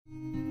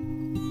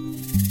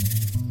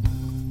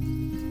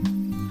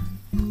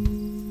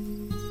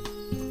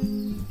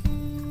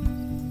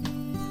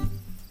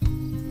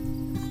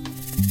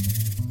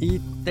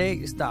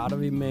dag starter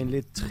vi med en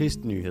lidt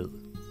trist nyhed.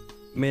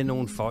 Med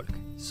nogle folk,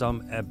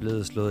 som er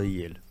blevet slået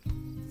ihjel.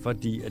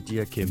 Fordi at de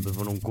har kæmpet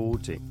for nogle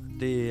gode ting.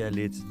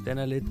 Den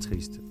er lidt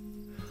trist.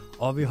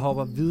 Og vi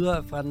hopper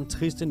videre fra den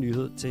triste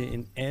nyhed til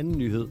en anden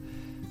nyhed,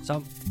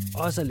 som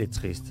også er lidt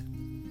trist.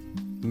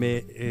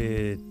 Med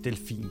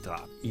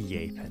delfindrab i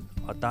Japan.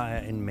 Og der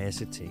er en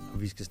masse ting.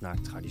 Og vi skal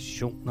snakke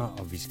traditioner,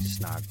 og vi skal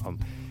snakke om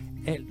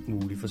alt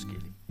muligt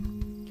forskelligt.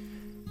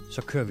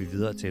 Så kører vi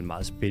videre til en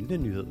meget spændende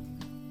nyhed.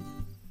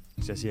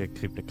 Så jeg siger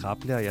krible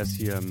krable, og jeg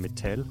siger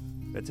metal.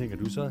 Hvad tænker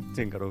du så?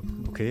 Tænker du,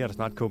 okay, er der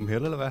snart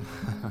Copenhagen, eller hvad?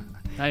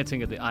 Nej, jeg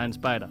tænker, det er Iron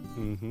Spider.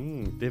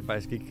 Det er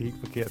faktisk ikke helt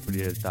forkert, fordi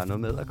der er noget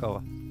med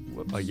edderkopper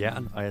og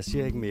jern, og jeg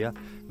siger ikke mere,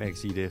 men jeg kan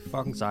sige, det er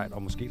fucking sejt,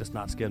 og måske der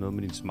snart sker noget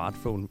med din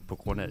smartphone på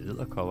grund af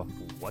edderkopper.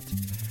 What?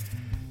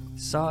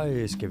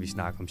 Så skal vi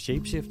snakke om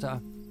shapeshifter.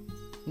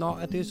 Nå,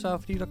 er det så,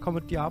 fordi der kommer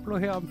Diablo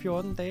her om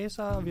 14 dage,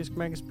 så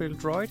man kan spille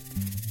Droid?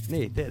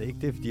 Nej, det er det ikke.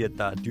 Det er fordi, at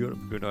der er dyr, der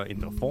begynder at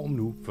ændre form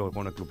nu, for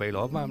grund af global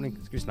opvarmning.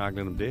 Så skal vi snakke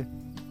lidt om det.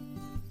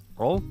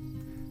 Og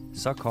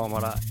så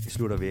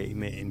slutter vi af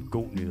med en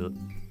god nyhed.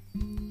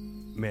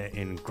 Med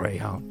en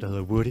greyhound, der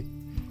hedder Woody.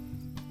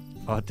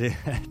 Og det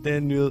er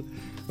en nyhed.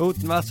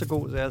 Den var så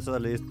god, så jeg sad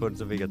og læste på den,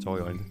 så fik jeg tår i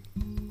øjnene.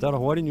 Så er der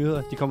hurtige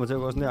nyheder. De kommer til at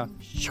gå sådan her.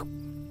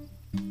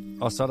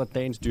 Og så er der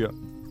dagens dyr.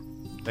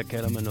 Hvad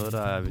kalder man noget,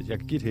 der er... Jeg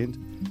kan give et hint.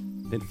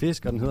 Det er en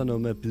fisk, og den hedder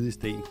noget med at bide i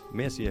sten.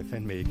 Mere siger jeg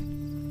fandme ikke.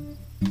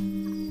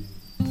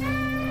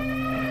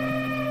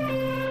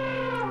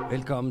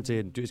 Velkommen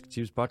til den Dyrske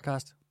Tips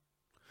podcast.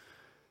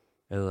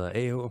 Jeg hedder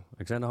A.H.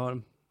 Alexander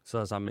Holm.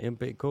 Sidder sammen med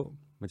MBK.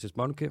 Mathias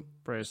Monnekim.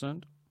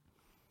 Present.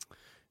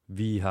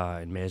 Vi har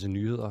en masse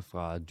nyheder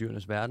fra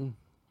dyrenes verden.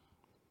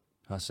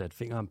 Har sat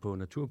fingeren på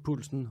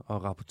naturpulsen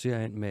og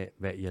rapporterer ind med,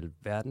 hvad i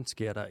alverden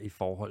sker der i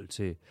forhold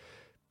til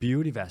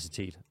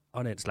biodiversitet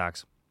og den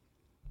slags.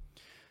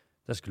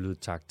 Der skal lyde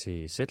tak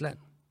til Zetland.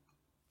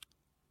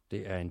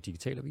 Det er en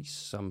digital avis,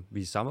 som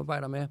vi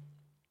samarbejder med.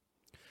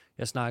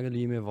 Jeg snakkede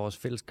lige med vores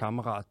fælles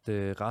kammerat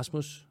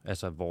Rasmus.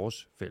 Altså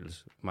vores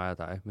fælles, mig og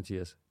dig,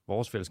 Mathias.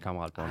 Vores fælles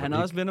kammerat. Han er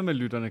også venner med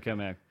lytterne, kan jeg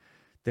mærke.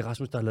 Det er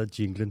Rasmus, der har lavet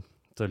jinglen.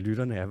 Så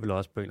lytterne er vel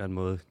også på en eller anden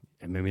måde,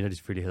 medmindre de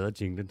selvfølgelig hader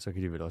jinglen, så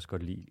kan de vel også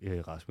godt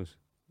lide Rasmus.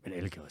 Men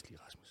alle kan også lide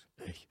Rasmus.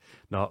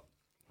 Nå,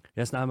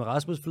 jeg snakkede med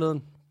Rasmus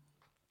forleden,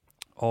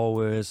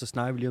 og så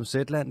snakkede vi lige om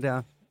Zetland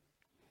der.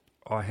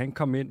 Og han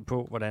kom ind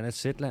på, hvordan er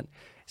Zetland.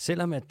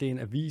 Selvom at det er en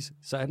avis,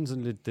 så er den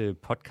sådan lidt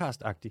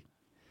podcast-agtig.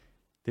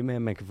 Det med,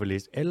 at man kan få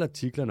læst alle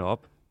artiklerne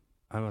op.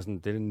 Og han var sådan,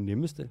 det er det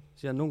nemmeste.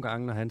 Så jeg nogle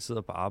gange, når han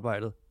sidder på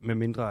arbejdet, med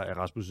mindre at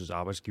Rasmus'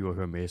 arbejdsgiver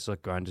hører med, så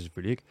gør han det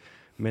selvfølgelig ikke.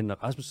 Men når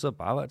Rasmus sidder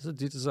på arbejde, så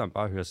sidder han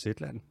bare og hører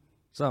Zetland.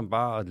 Så han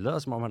bare og lader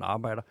som om han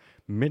arbejder,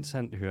 mens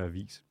han hører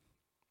avis.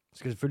 Jeg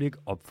skal selvfølgelig ikke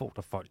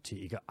opfordre folk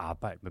til ikke at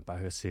arbejde, men bare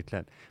høre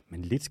Zetland.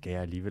 Men lidt skal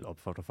jeg alligevel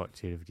opfordre folk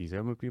til det, fordi så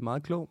kan man blive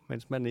meget klog,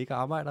 mens man ikke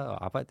arbejder,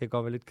 og arbejde, det kan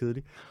godt være lidt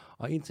kedeligt.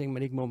 Og en ting,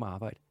 man ikke må med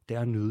arbejde, det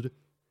er at nyde det.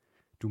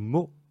 Du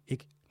må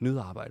ikke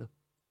nyde arbejdet.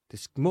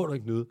 Det må du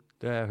ikke nyde.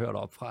 Det har jeg hørt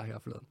op fra her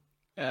forleden.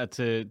 Ja,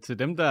 til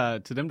dem,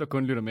 der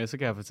kun lytter med, så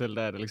kan jeg fortælle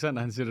dig, at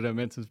Alexander han siger det der,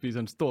 mens han spiser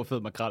en stor fed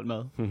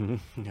makrelmad.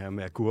 Ja,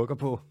 med agurker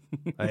på.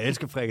 Og jeg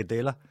elsker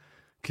frikadeller.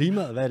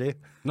 Klimaet, hvad er det?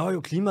 Nå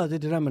jo, klimaet, det er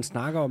det der, man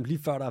snakker om lige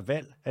før der er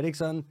valg. Er det ikke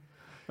sådan?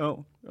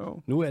 Jo.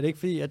 Nu er det ikke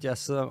fordi, at jeg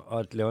sidder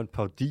og laver en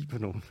parodi på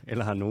nogen,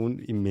 eller har nogen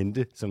i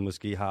mente, som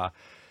måske har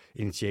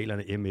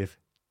initialerne MF.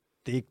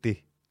 Det er ikke det.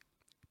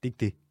 Det er ikke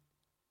det.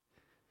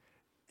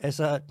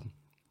 Altså,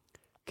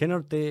 kender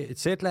du det? Et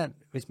Zetland,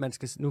 hvis man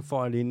skal...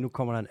 Nu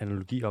kommer der en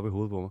analogi op i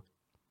hovedet på mig.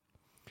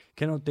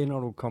 Kender du det, når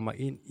du kommer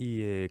ind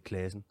i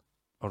klassen,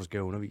 og du skal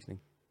have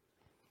undervisning?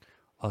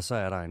 Og så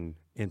er der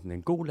enten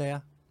en god lærer,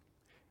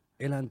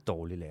 eller en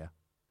dårlig lærer.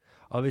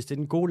 Og hvis det er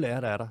den gode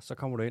lærer, der er der, så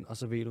kommer du ind, og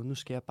så ved du, nu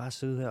skal jeg bare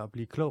sidde her og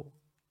blive klog.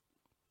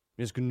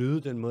 Jeg skal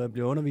nyde den måde, jeg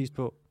bliver undervist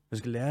på. Jeg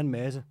skal lære en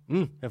masse.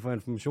 Jeg får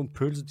information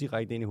pølse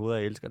direkte ind i hovedet,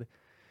 og jeg elsker det.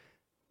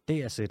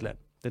 Det er Zetland.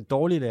 Den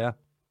dårlige lærer,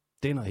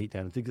 det er noget helt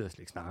andet. Det gider jeg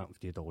slet ikke snakke om,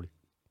 fordi det er dårligt.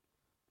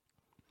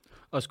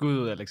 Og skud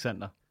ud,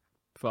 Alexander,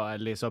 for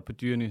at læse op på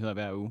dyrenyheder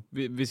hver uge.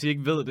 Hvis I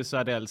ikke ved det, så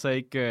er det altså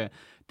ikke,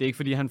 det er ikke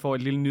fordi, han får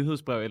et lille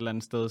nyhedsbrev et eller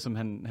andet sted, som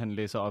han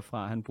læser op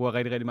fra. Han bruger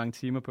rigtig, rigtig mange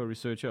timer på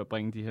research og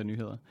bringe de her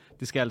nyheder.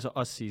 Det skal altså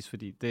også siges,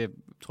 fordi det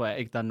tror jeg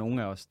ikke, der er nogen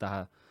af os,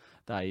 der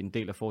er en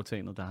del af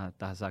foretagendet,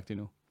 der har sagt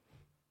endnu.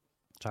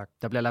 Tak.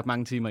 Der bliver lagt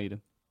mange timer i det.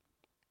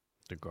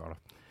 Det gør der.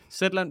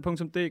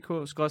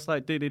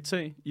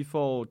 Zetland.dk/DDT. I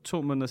får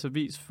 2 måneders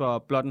avis for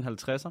blot en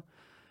 50'er.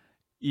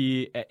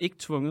 I er ikke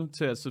tvunget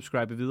til at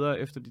subscribe videre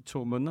efter de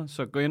 2 måneder,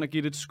 så gå ind og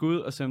giv det et skud,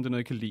 og se om det er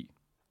noget, I kan lide.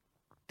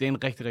 Det er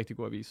en rigtig, rigtig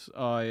god avis,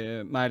 og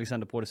mig og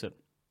Alexander bruger det selv.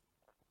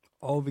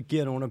 Og vi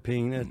giver nogle af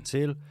pengene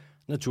til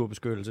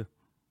naturbeskyttelse.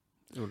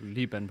 Det er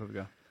lige bande på, vi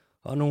gør.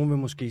 Og nogen vil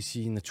måske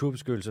sige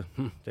naturbeskyttelse.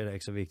 Det er da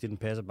ikke så vigtigt, den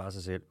passer bare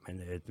sig selv,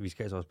 men vi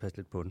skal altså også passe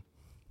lidt på den.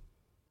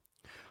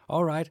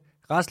 Alright,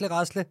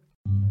 rasle.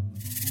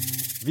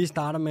 Vi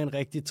starter med en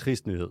rigtig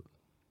trist nyhed.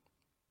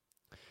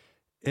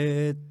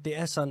 Det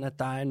er sådan, at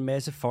der er en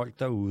masse folk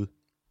derude,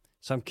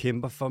 som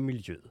kæmper for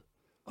miljøet,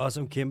 og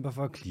som kæmper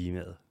for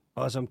klimaet.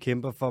 og som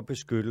kæmper for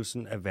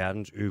beskyttelsen af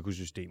verdens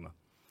økosystemer.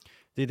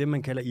 Det er det,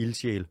 man kalder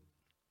ildsjæl,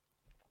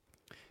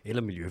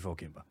 eller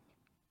miljøforkæmper.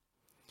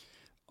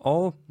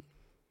 Og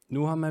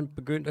nu har man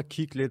begyndt at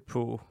kigge lidt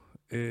på,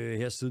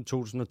 her siden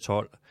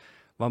 2012,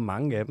 hvor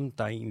mange af dem,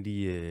 der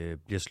egentlig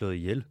bliver slået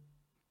ihjel,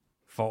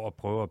 for at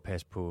prøve at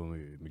passe på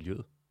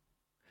miljøet.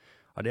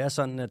 Og det er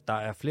sådan, at der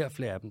er flere og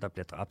flere af dem, der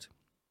bliver dræbt.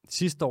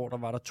 Sidste år, der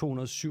var der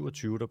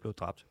 227, der blev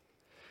dræbt.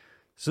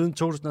 Siden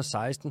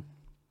 2016,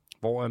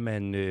 hvor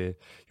man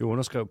jo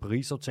underskrev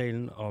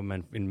Paris-aftalen, og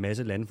en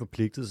masse lande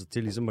forpligtede sig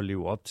til ligesom at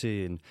leve op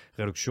til en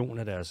reduktion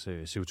af deres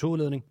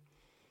CO2-udledning,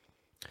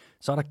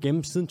 så er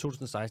der siden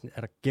 2016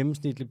 er der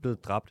gennemsnitligt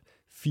blevet dræbt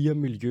 4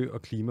 miljø-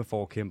 og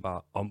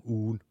klimaforkæmpere om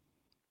ugen.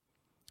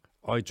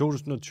 Og i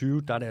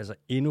 2020, der er det altså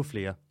endnu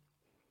flere.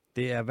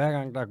 Det er hver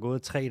gang, der er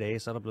gået 3 dage,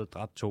 så er der blevet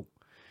dræbt 2.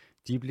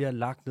 De bliver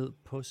lagt ned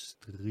på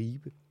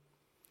stribe.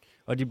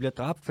 Og de bliver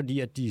dræbt, fordi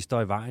at de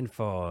står i vejen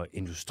for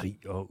industri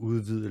og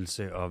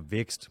udvidelse og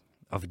vækst.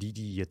 Og fordi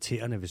de er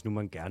irriterende, hvis nu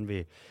man gerne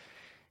vil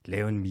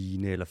lave en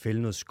mine, eller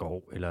fælde noget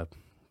skov, eller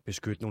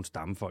beskytte nogle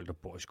stammefolk, der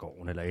bor i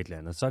skoven, eller et eller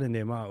andet. Så er det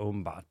nemmere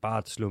åbenbart bare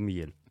at slå dem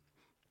ihjel.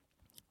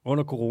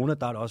 Under corona,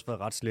 der har det også været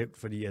ret slemt,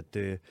 fordi at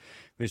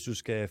hvis du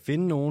skal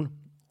finde nogen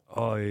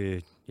og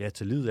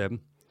tage livet af dem,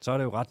 så er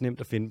det jo ret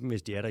nemt at finde dem,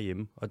 hvis de er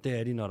derhjemme. Og det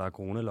er de, når der er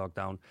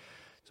corona-lockdown.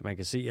 Så man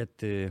kan se,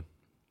 at det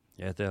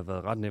har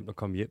været ret nemt at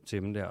komme hjem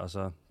til dem der, og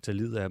så tage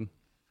livet af dem.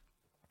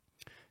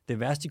 Det er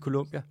værst i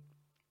Colombia.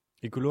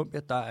 I Colombia,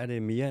 der er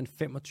det mere end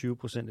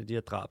 25% af de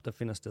her drab, der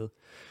finder sted.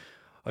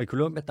 Og i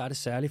Colombia, der er det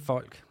særligt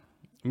folk,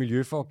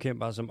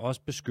 miljøforkæmpere, som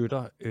også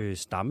beskytter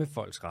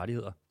stammefolks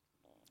rettigheder.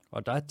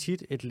 Og der er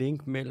tit et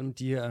link mellem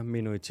de her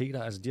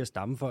minoriteter, altså de her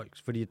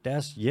stammefolk, fordi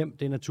deres hjem,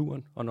 det er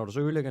naturen. Og når du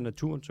så ødelægger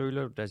naturen, så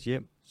ødelægger du deres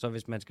hjem. Så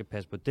hvis man skal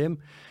passe på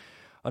dem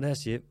og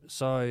deres hjem,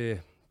 så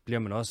bliver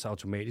man også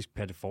automatisk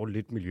per default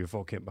lidt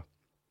miljøforkæmper.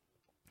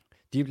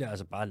 De bliver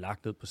altså bare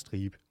lagt ned på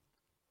stribe.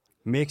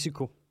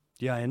 Mexico,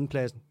 de har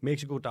andenpladsen.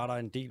 Mexico, der er der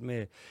en del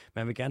med,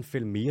 man vil gerne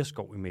fælde mere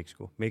skov i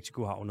Mexico.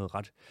 Mexico har jo noget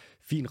ret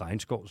fin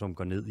regnskov, som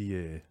går ned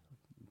i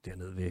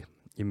dernede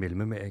i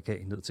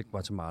Mellemamerika, ned til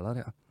Guatemala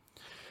der.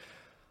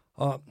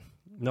 Og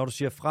når du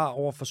siger fra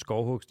over for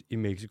skovhugst i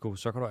Mexico,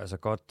 så kan du altså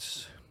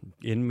godt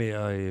ende med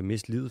at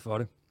miste livet for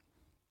det.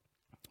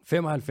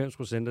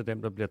 95% af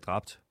dem, der bliver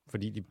dræbt,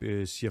 fordi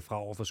de siger fra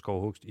over for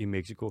skovhugst i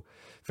Mexico,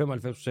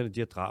 95% af de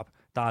her drab,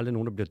 der er aldrig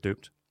nogen, der bliver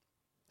dømt.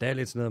 Det er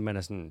lidt sådan noget, man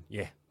er sådan,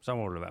 så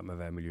må du lade være med at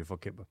være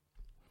miljøforkæmper.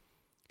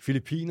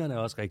 Filippinerne er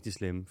også rigtig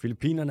slemme.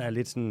 Filippinerne er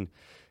lidt sådan,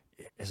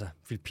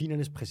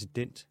 Filippinernes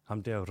præsident,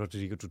 ham der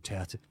Rodrigo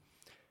Duterte,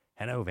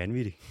 han er jo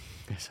vanvittig.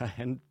 Altså,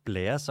 han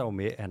blærer sig jo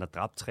med, at han har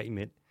dræbt 3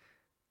 mænd.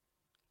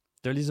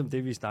 Det var ligesom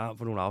det, vi snakkede om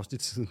for nogle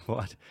afsnit siden, hvor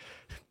at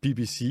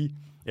BBC,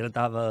 eller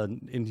der har været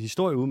en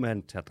historie ud med, at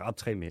han har dræbt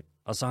 3 mænd.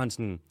 Og så han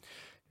sådan,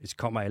 så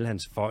kommer alle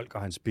hans folk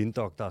og hans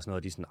spindokter og sådan noget,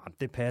 og de er sådan,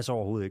 det passer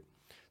overhovedet ikke.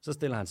 Så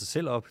stiller han sig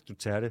selv op,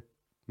 Duterte,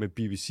 med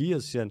BBC,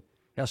 og så siger han,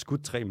 jeg har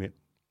skudt 3 mænd.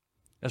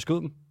 Jeg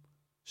skød dem.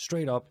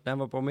 Straight up. Da han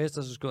var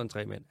borgmester, så skød han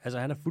 3 mænd. Altså,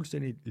 han er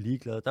fuldstændig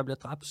ligeglad. Der bliver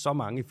dræbt så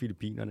mange i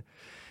Filippinerne.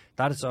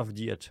 Der er det så,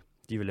 fordi at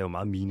de vil lave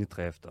meget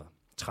minedrift og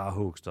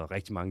træhugst og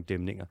rigtig mange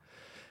dæmninger.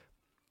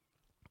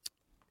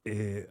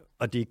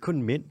 Og det er ikke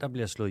kun mænd, der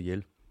bliver slået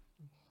ihjel.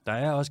 Der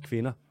er også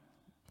kvinder.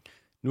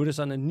 Nu er det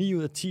sådan, at 9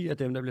 ud af 10 af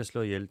dem, der bliver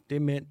slået ihjel, det er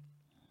mænd.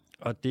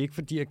 Og det er ikke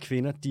fordi, at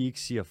kvinder de ikke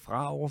siger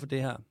fra over for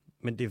det her,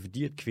 men det er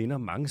fordi, at kvinder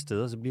mange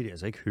steder, så bliver de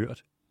altså ikke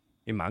hørt.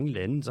 I mange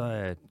lande, så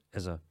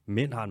er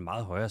mænd har en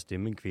meget højere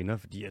stemme end kvinder,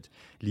 fordi at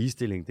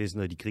ligestilling, det er sådan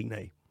noget, de griner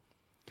af.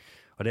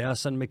 Og det er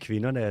også sådan med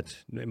kvinderne,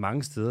 at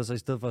mange steder, så i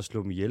stedet for at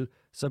slå dem ihjel,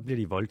 så bliver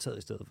de voldtaget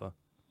i stedet for.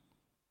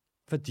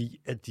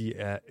 Fordi at de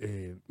er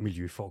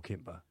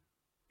miljøforkæmpere.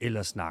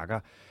 Eller snakker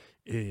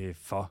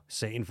for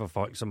sagen for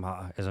folk, som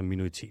har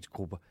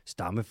minoritetsgrupper,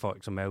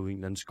 stammefolk, som er ude i en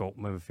eller anden skov,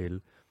 man vil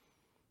fælde.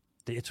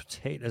 Det er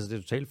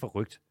totalt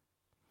forrygt.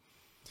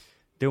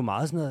 Det er jo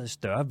meget sådan noget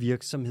større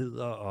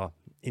virksomheder og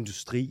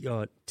industri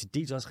og til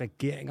dels også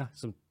regeringer,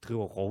 som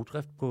driver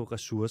rovdrift på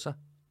ressourcer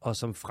og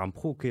som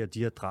fremprovokerer de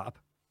her drab.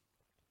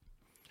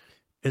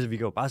 Altså, vi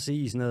kan jo bare se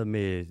i sådan noget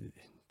med,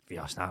 vi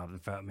har også snakket om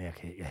det før, men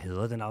jeg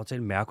hader den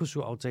aftale,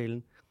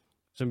 Mercosur-aftalen,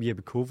 som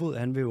Jeppe Kofod,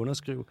 han vil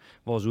underskrive,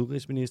 vores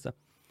udenrigsminister.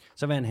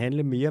 Så vil han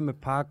handle mere med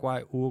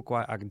Paraguay,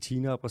 Uruguay,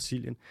 Argentina og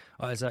Brasilien.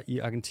 Og altså i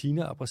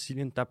Argentina og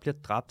Brasilien, der bliver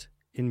dræbt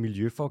en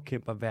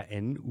miljøforkæmper hver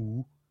anden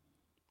uge.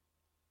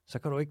 Så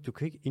kan du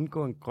kan ikke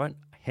indgå en grøn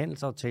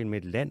handelsaftale med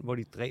et land, hvor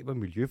de dræber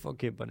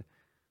miljøforkæmperne.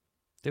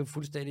 Det er jo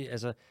fuldstændig,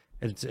 er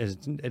det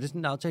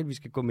sådan en aftale, vi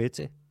skal gå med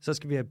til? Så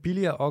skal vi have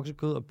billigere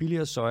oksekød og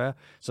billigere soja,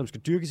 som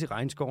skal dyrkes i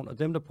regnskoven, og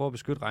dem, der prøver at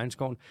beskytte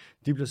regnskoven,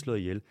 de bliver slået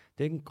ihjel. Det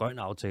er ikke en grøn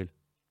aftale.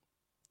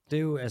 Det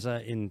er jo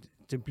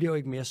det bliver jo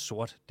ikke mere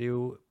sort. Det er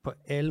jo på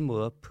alle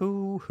måder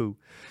puhu.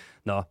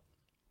 Nå,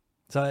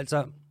 så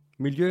altså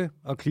miljø-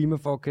 og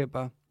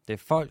klimaforkæmpere, det er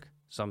folk,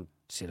 som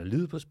sætter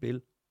livet på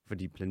spil,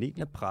 fordi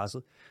planeten er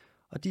presset,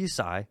 og de er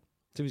seje,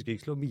 så vi skal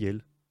ikke slå dem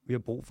ihjel. Vi har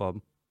brug for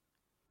dem.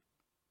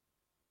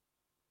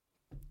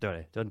 Det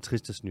var den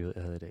tristeste nyhed,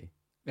 jeg havde i dag.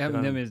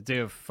 Jamen, det er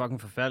jo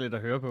fucking forfærdeligt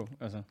at høre på.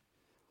 Altså,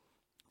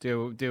 det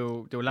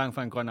er jo langt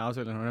fra en grøn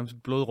aftale, den er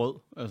nærmest blodrød.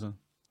 Altså.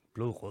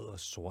 Blodrød og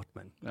sort,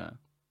 mand. Ja.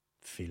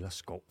 Fælder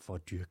skov for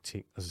at dyrke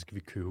ting, og så skal vi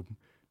købe dem,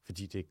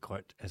 fordi det er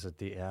grønt. Altså,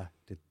 det er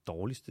det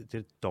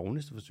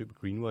dårligste forsøg på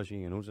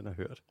greenwashing, jeg nogensinde har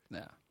hørt.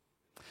 Ja.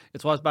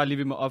 Jeg tror også bare lige,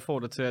 vi må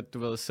opfordre til, at du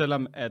ved,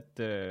 selvom at,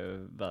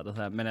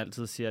 man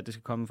altid siger, at det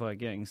skal komme fra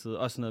regeringens side,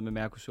 også noget med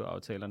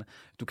Mercosur-aftalerne,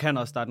 du kan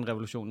også starte en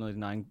revolution ned i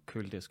din egen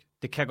køledisk.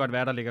 Det kan godt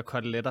være, der ligger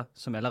koteletter,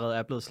 som allerede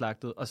er blevet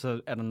slagtet, og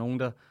så er der nogen,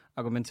 der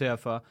argumenterer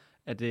for,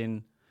 at det er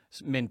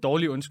med en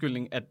dårlig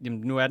undskyldning, at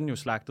jamen, nu er den jo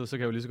slagtet, så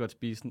kan jeg jo lige så godt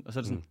spise den. Og så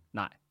er det sådan,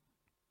 nej.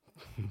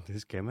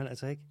 Det skal man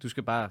altså ikke.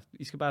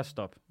 I skal bare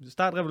stoppe.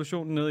 Start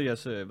revolutionen nede i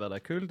jeres,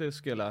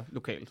 køledisk eller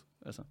lokalt.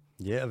 Altså.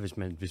 Ja, og hvis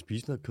man vil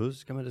spise noget kød, så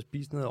skal man da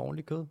spise noget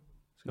ordentligt kød.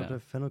 Så skal man da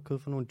finde noget kød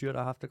for nogle dyr, der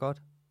har haft det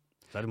godt.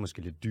 Så er det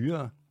måske lidt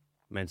dyrere,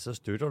 men så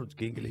støtter du til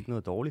gengæld ikke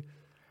noget dårligt.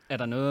 Er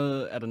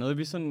der noget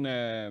vi sådan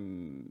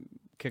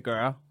kan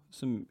gøre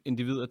som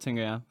individer,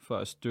 tænker jeg, for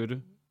at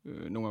støtte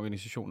nogle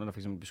organisationer, der for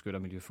eksempel beskytter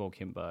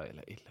miljøforkæmpere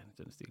eller et eller andet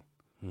den stil?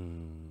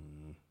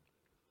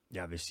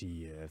 Jeg vil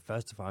sige,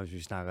 først og fremmest, hvis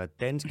vi snakker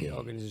danske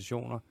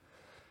organisationer,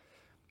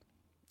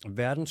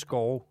 Verdens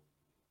Skove,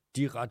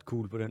 de er ret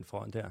cool på den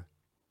front der.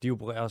 De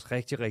opererer også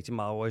rigtig, rigtig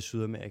meget over i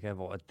Sydamerika,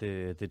 hvor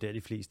det er der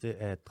de fleste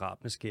af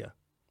drabene sker.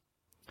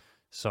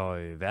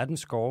 Så Verdens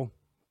Skove,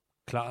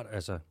 klart,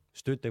 altså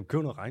støt dem,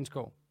 køb noget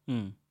regnskov.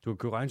 Du kan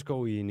købe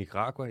regnskov i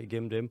Nicaragua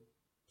igennem dem.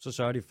 Så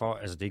sørger de for,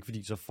 altså det er ikke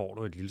fordi, så får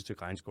du et lille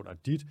stykke regnskov, der er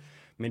dit,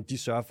 men de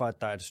sørger for,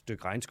 at der er et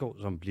stykke regnskov,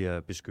 som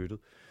bliver beskyttet.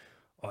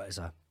 Og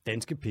altså,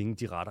 danske penge,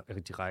 de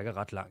rækker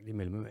ret langt i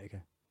Mellemamerika.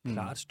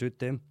 Klart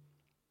støt dem.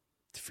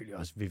 Selvfølgelig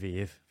også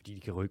WWF, fordi de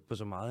kan rykke på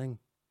så meget, ikke?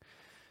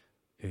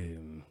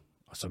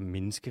 Og så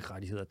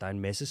menneskerettigheder. Der er en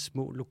masse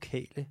små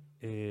lokale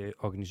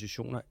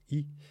organisationer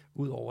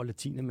ud over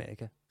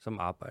Latinamerika, som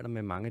arbejder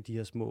med mange af de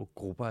her små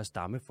grupper af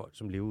stammefolk,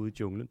 som lever ude i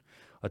junglen.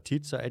 Og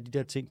tit så er de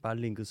der ting bare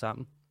linket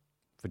sammen,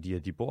 fordi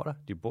de bor der.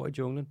 De bor i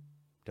junglen.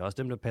 Det er også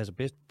dem, der passer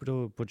bedst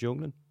på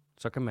junglen.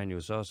 Så kan man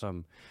jo så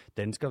som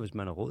dansker, hvis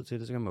man har råd til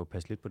det, så kan man jo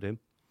passe lidt på dem.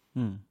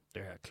 Det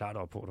er jeg klart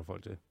opfordrer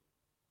folk til.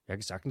 Jeg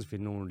kan sagtens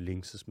finde nogle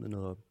links og smide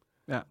noget op.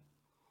 Ja.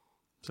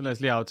 Så lad os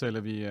lige aftale,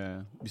 at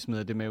vi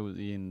smider det med ud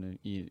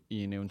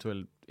i en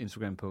eventuel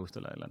Instagram-post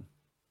eller et eller andet.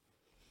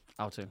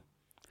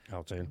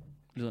 Aftale.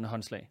 Lydende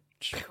håndslag.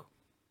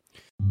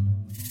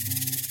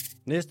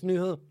 Næste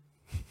nyhed.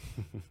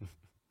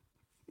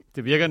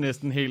 Det virker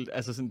næsten helt,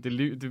 altså sådan,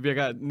 det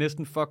virker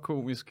næsten for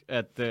komisk,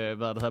 at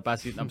bare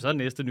sige, så er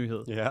næste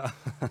nyhed. Ja.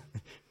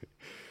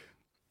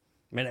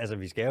 Men altså,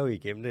 vi skal jo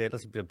igennem det,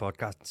 ellers bliver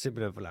podcasten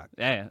simpelthen for lang.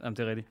 Ja, jamen, det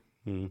er rigtigt.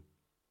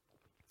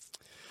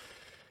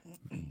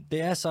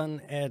 Det er sådan,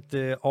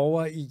 at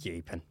over i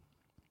Japan,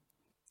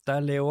 der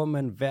laver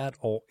man hvert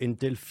år en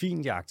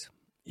delfinjagt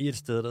i et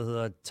sted, der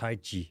hedder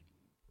Taiji.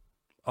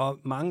 Og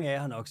mange af jer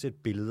har nok set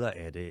billeder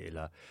af det,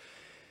 eller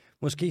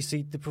måske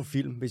set det på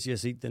film, hvis I har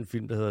set den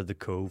film, der hedder The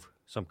Cove,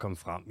 som kom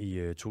frem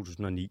i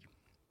 2009.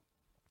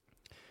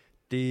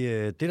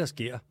 Det, der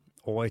sker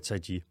over i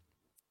Taiji,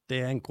 det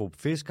er en gruppe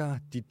fiskere,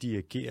 de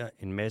dirigerer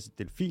en masse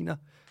delfiner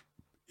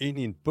ind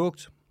i en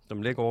bugt,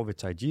 som ligger over ved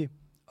Taiji,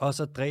 og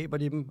så dræber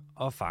de dem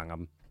og fanger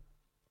dem.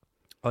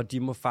 Og de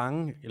må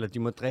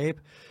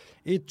dræbe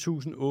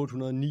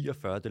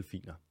 1849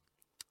 delfiner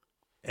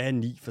af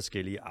 9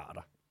 forskellige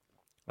arter.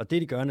 Og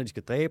det, de gør, når de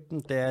skal dræbe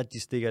dem, det er, at de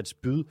stikker et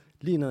spyd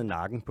lige ned i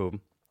nakken på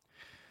dem.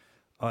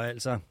 Og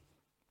altså,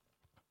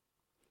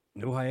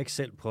 nu har jeg ikke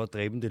selv prøvet at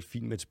dræbe en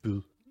delfin med et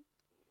spyd.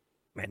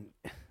 Men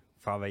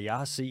fra hvad jeg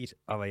har set,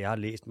 og hvad jeg har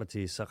læst mig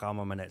til, så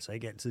rammer man altså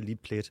ikke altid lige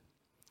plet.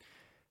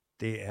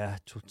 Det er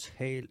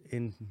totalt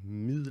en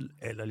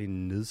middelalderlig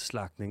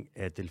nedslagtning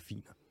af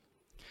delfiner.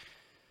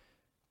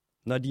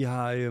 Når de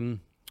har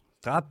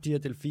dræbt de her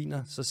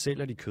delfiner, så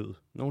sælger de kød.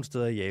 Nogle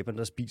steder i Japan,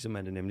 der spiser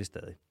man det nemlig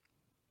stadig.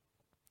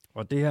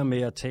 Og det her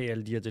med at tage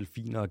alle de her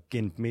delfiner og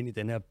gemme dem ind i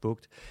den her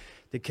bugt,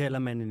 det kalder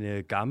man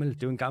det er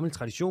jo en gammel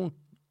tradition.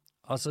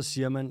 Og så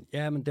siger man,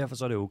 ja, men derfor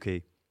så er det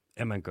okay,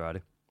 at man gør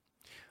det.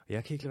 Og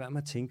jeg kan ikke lade være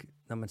med at tænke,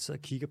 når man sidder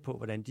og kigger på,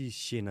 hvordan de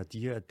tjener de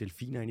her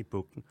delfiner ind i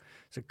bugten,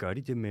 så gør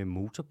de det med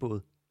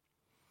motorbåd.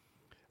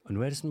 Og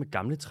nu er det sådan med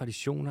gamle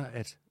traditioner,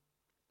 at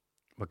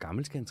hvor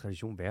gammel skal en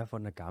tradition være, for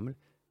den er gammel?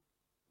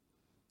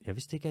 Jeg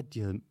vidste ikke, at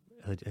de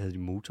havde de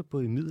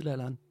motorbåd i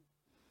middelalderen.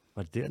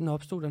 Var det der, den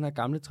opstod, den her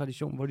gamle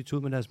tradition, hvor de tog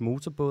ud med deres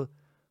motorbåd,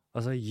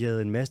 og så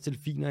jagede en masse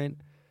delfiner ind,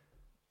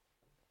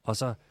 og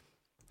så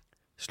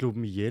slog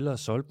dem ihjel og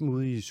solgte dem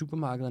ude i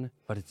supermarkederne?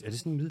 Er det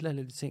sådan en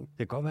middelalderlig ting? Det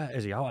kan godt være,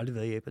 altså jeg har jo aldrig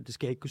været i Japan, det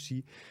skal jeg ikke kunne sige.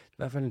 I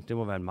hvert fald, det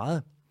må være en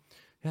meget,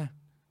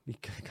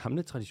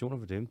 gamle traditioner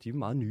for dem. De er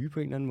meget nye på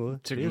en eller anden måde.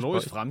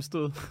 Teknologisk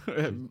fremstød,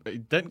 i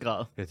den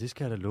grad. Ja, det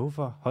skal jeg da love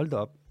for. Hold da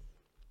op.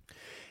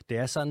 Det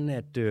er sådan,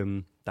 at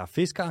der er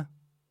fiskere,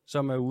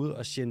 som er ude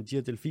og tjene de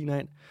her delfiner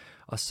ind,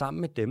 og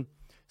sammen med dem,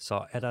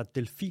 så er der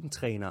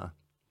delfintrænere.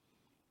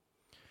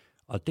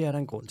 Og det er der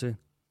en grund til.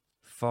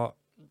 For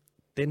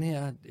den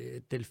her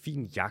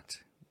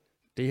delfinjagt,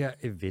 det her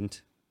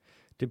event,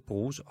 det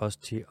bruges også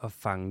til at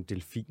fange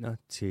delfiner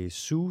til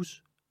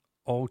zoos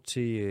og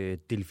til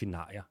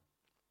delfinarier.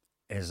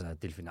 Altså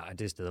delfinarier,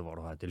 det er steder, hvor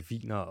du har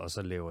delfiner, og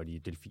så laver de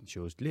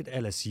delfinshows. Lidt a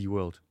la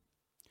SeaWorld.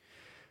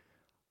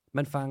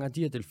 Man fanger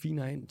de her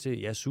delfiner ind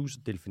til zoos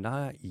og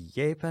delfinarier i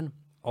Japan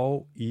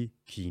og i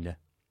Kina.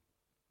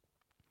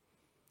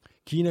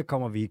 Kina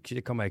kommer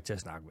jeg ikke til at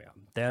snakke mere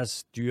om.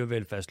 Deres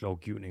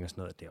dyrevelfærdslovgivning og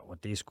sådan noget derovre,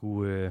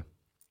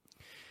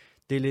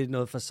 det er lidt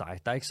noget for sig.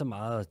 Der er ikke så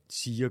meget at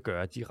sige og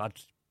gøre. De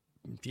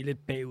er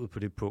lidt bagud på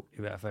det punkt,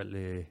 i hvert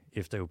fald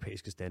efter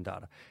europæiske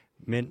standarder.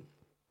 Men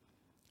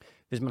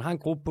hvis man har en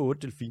gruppe på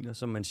 8 delfiner,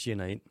 som man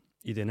tjener ind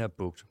i den her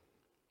bugt,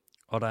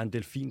 og der er en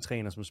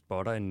delfintræner, som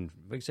spotter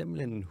for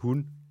eksempel en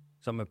hund,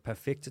 som er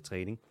perfekt til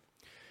træning,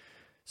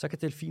 så kan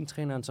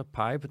delfintræneren så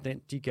pege på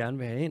den, de gerne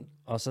vil have ind,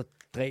 og så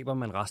dræber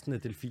man resten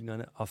af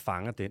delfinerne og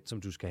fanger den,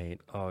 som du skal have ind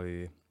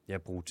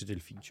og bruge til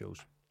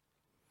delfinshows.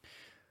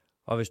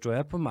 Og hvis du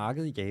er på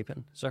markedet i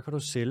Japan, så kan du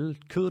sælge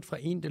kødet fra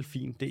en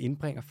delfin. Det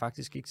indbringer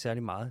faktisk ikke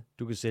særlig meget.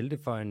 Du kan sælge det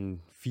for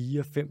en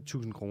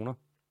 4-5.000 kroner.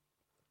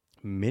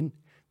 Men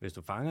hvis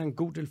du fanger en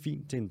god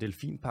delfin til en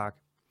delfinpark,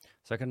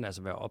 så kan den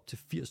altså være op til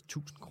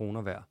 80.000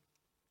 kroner værd.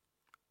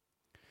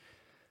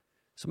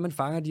 Så man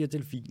fanger de her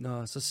delfiner,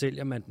 og så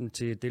sælger man dem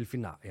til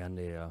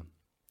delfinarierne. Og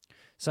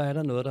så er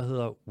der noget, der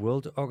hedder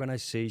World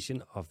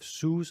Organization of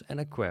Zoos and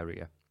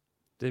Aquaria.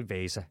 Det er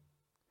WASA,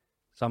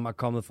 som er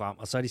kommet frem,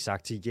 og så har de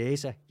sagt til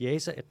JASA.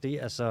 JASA, det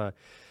er så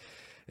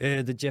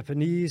The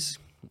Japanese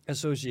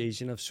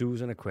Association of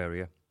Zoos and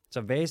Aquaria.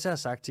 Så WASA har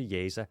sagt til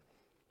JASA,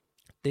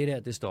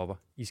 det stopper.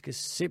 I skal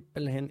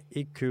simpelthen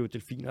ikke købe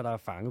delfiner, der er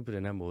fanget på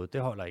den her måde.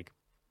 Det holder ikke.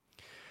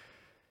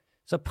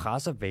 Så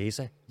presser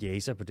WASA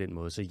JASA på den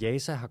måde. Så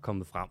JASA har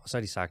kommet frem, og så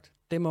har de sagt,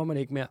 det må man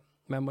ikke mere.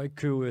 Man må ikke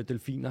købe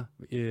delfiner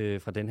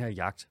fra den her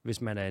jagt,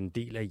 hvis man er en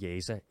del af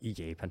JASA i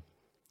Japan.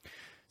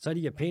 Så er de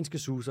japanske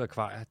zoos og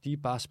akvarier, de er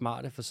bare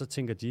smarte, for så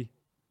tænker de,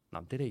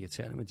 det er da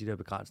irriterende med de der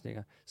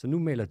begrænsninger. Så nu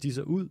melder de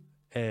sig ud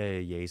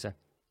af JASA.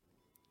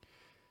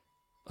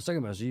 Og så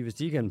kan man jo sige, hvis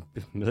de ikke er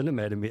medlem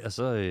af det mere,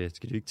 så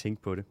skal de ikke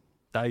tænke på det.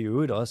 Der er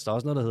jo der er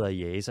også noget, der hedder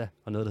JASA,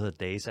 og noget, der hedder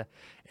DASA.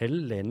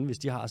 Alle lande, hvis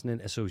de har sådan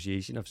en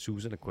Association of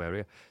Zoos and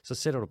Aquaria, så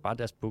sætter du bare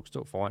deres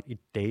bogstav foran. I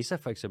DASA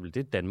for eksempel, det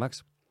er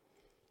Danmarks.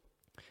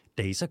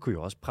 DASA kunne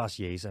jo også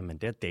presse JASA, men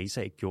det har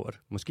DASA ikke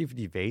gjort. Måske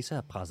fordi WASA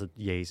har presset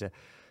JASA,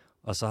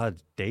 og så har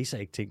DASA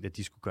ikke tænkt, at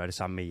de skulle gøre det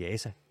sammen med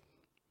JASA.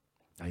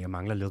 Og jeg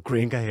mangler lidt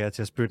grinker her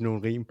til at spytte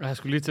nogle rim. Jeg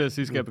skulle lige til at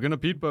sige, skal jeg begynde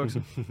at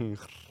beatboxe?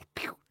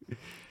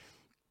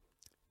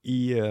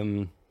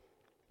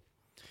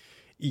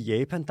 I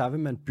Japan, der vil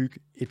man bygge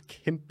et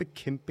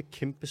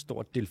kæmpe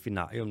stort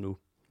delfinarium nu,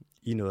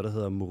 i noget, der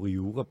hedder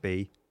Moriura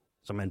Bay,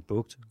 som er en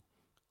bugt.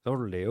 Så vil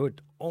du lave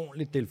et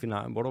ordentligt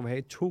delfinarium, hvor du vil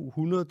have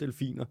 200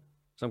 delfiner,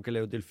 som kan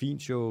lave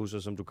delfinshows,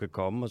 og som du kan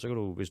komme, og så kan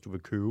du, hvis du vil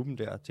købe dem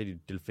der til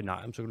dit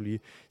delfinarium, så kan du lige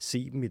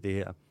se dem i det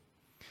her.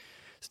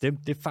 Så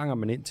det fanger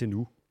man ind til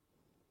nu,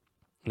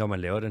 når man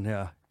laver den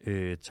her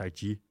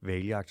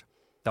Taiji-hvaljagt.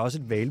 Der er også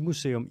et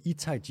hvalmuseum i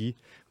Taiji,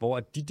 hvor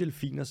de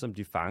delfiner, som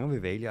de fanger ved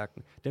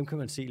hvaljagten, dem kan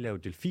man se lave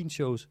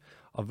delfinshows.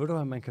 Og ved du,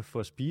 hvad man kan få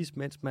at spise,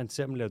 mens man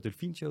ser dem lave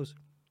delfinshows?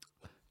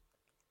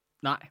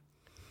 Nej.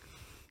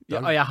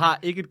 Ja, og jeg har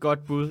ikke et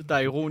godt bud, der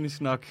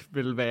ironisk nok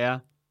vil være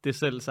det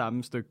selv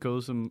samme stykke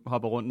kød, som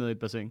hopper rundt ned i et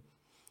bassin.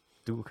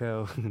 Du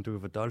kan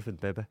få dolphin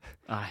baba.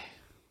 Ej.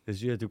 Jeg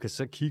synes, at du kan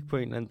så kigge på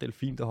en eller anden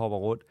delfin, der hopper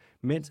rundt,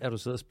 mens du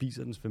sidder og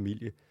spiser dens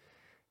familie.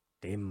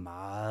 Det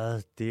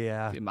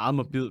er meget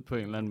morbid på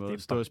en eller anden måde.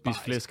 Stå og spise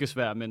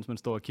flæskesvær, mens man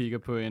står og kigger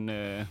på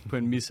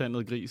en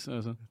mishandlet gris.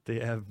 Altså.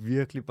 Det er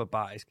virkelig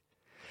barbarisk.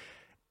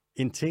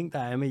 En ting, der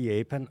er med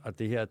Japan og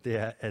det her, det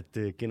er, at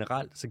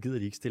generelt, så gider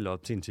de ikke stille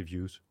op til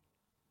interviews.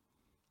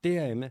 Det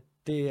herhjemme,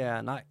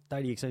 der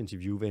er de ikke så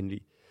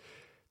interviewvenlige.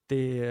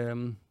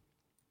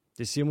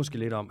 Det siger måske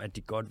lidt om, at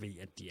de godt ved,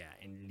 at de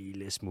er en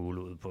lille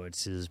smule ude på et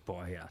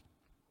sidespor her.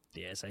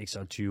 Det er altså ikke så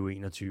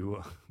 2021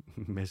 og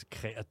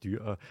massakrere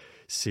dyr og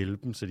sælge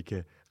dem, så de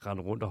kan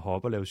rende rundt og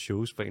hoppe og lave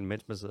shows for en,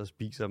 mens man sidder og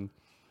spiser dem.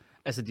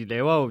 Altså, de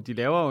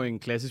laver jo en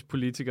klassisk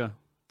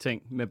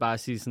politiker-ting med bare at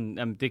sige sådan,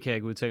 jamen, det kan jeg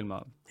ikke udtale mig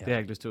om. Ja. Det har jeg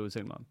ikke lyst til at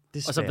udtale mig om.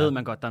 Og så ved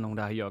man godt, der er nogen,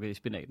 der har jogget i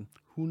spinaten.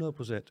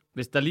 100%.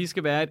 Hvis der lige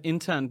skal være et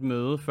internt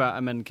møde, før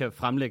at man kan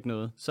fremlægge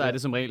noget, så er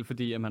det som regel,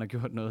 fordi at man har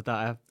gjort noget, der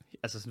er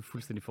altså sådan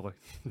fuldstændig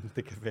forrygt.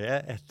 Det kan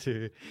være, at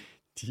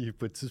de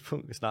på et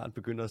tidspunkt snart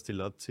begynder at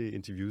stille op til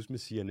interviews med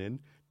CNN.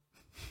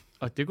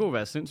 Og det kunne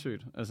være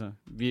sindssygt. Altså,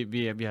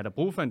 vi har da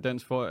brug for en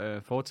dansk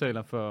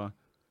fortaler for,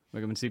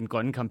 hvad kan man sige, den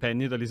grønne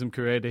kampagne, der ligesom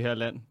kører i det her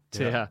land,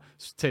 til at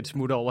tage et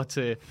smut over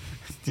til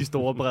de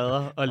store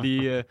bredder, og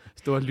lige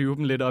stå og lyve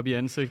dem lidt op i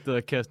ansigtet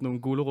og kaste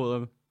nogle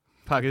gulerødder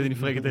pakket ind i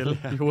frikadelle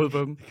i hovedet på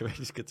dem. Det kan være,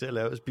 de skal til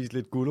at spise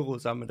lidt gulerod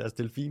sammen med deres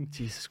delfin.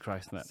 Jesus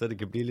Christ, mand. Så det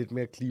kan blive lidt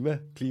mere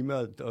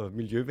klima- og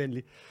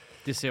miljøvenligt.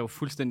 Det ser jo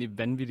fuldstændig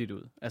vanvittigt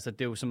ud. Altså,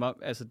 det er jo som om,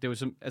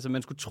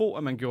 man skulle tro,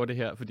 at man gjorde det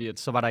her, fordi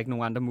så var der ikke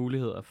nogen andre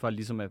muligheder for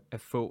ligesom at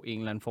få en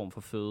eller anden form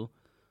for føde.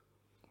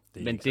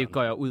 Men det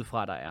går jeg ud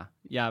fra, der er.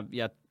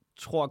 Jeg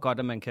tror godt,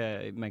 at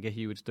man kan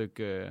hive et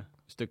stykke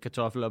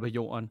kartoffel op af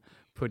jorden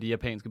på de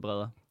japanske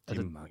bredder.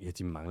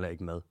 De mangler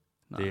ikke mad.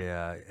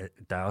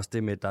 Der er også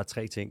det med, at der er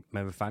 3 ting.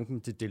 Man vil fange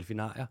dem til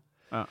delfinarier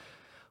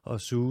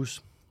og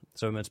zoos.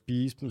 Så vil man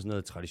spise dem, sådan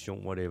noget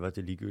tradition, whatever,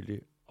 det er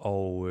ligegyldigt.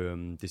 Og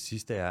det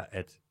sidste er,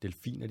 at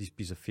delfiner, de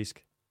spiser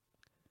fisk.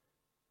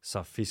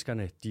 Så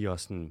fiskerne, de er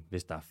også sådan,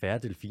 hvis der er færre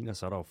delfiner,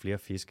 så er der jo flere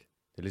fisk.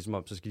 Det er ligesom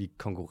om, så skal de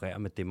konkurrere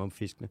med dem om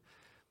fiskene.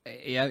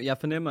 Jeg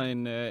fornemmer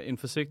en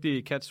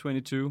forsigtig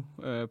catch-22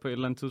 på et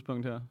eller andet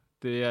tidspunkt her.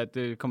 Det er, at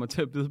det kommer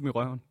til at bide dem i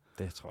røven.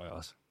 Det tror jeg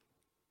også.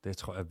 Det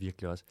tror jeg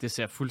virkelig også. Det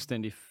ser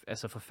fuldstændig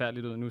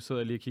forfærdeligt ud. Nu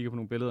sidder jeg lige og kigger på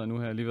nogle billeder, og nu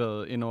har jeg lige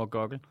været ind over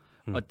Google.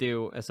 Og det er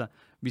jo,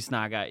 vi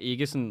snakker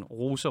ikke sådan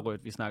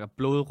roserødt, vi snakker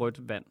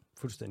blodrødt vand.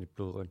 Fuldstændig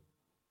blodrødt.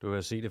 Du kan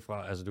jo se det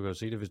du kan jo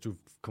se det, hvis du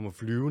kommer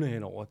flyvende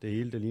henover. Det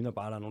hele, det ligner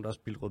bare, der er nogen, der har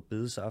spildt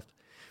rødbedesaft.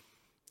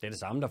 Det er det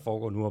samme, der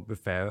foregår nu oppe ved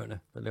Færøerne.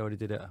 Der laver de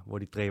det der, hvor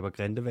de dræber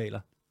grindehvaler.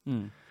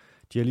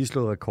 De har lige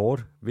slået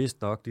rekord.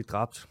 Vist nok, de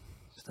dræbt.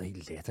 Det er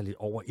helt latterligt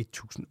over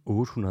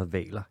 1.800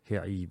 hvaler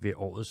her ved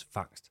årets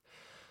fangst.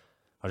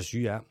 Og det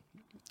syge er,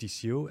 de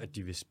siger jo, at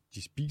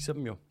de spiser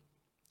dem jo.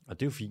 Og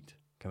det er jo fint,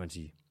 kan man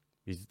sige.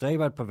 Hvis de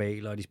dræber et par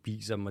hvaler, og de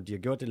spiser dem, og de har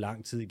gjort det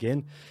lang tid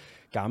igen,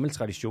 gammel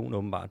tradition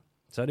åbenbart,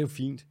 så er det jo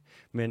fint.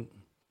 Men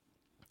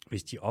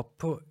hvis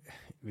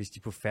de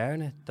på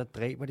Færøerne, der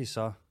dræber de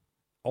så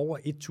over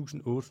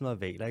 1.800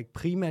 hvaler, ikke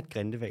primært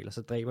grindehvaler,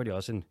 så dræber de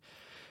også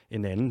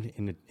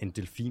en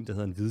delfin, der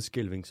hedder en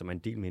hvidskælving, som er en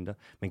del mindre.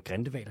 Men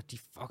grindehvaler, de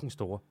er fucking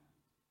store.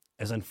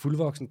 Altså en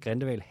fuldvoksen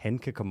grindehval, han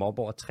kan komme op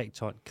over 3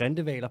 ton.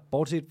 Grindehvaler,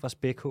 bortset fra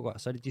spækhugger,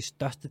 så er det de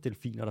største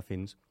delfiner, der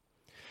findes.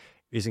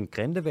 Hvis en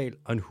grindehval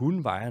og en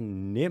hund vejer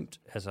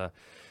nemt, altså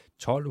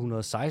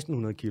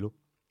 1.200-1.600 kilo.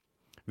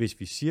 Hvis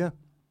vi siger,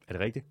 er det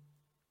rigtigt?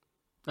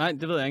 Nej,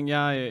 det ved jeg ikke.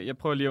 Jeg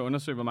prøver lige at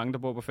undersøge, hvor mange der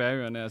bor på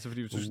Færøerne. Altså,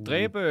 fordi hvis du skal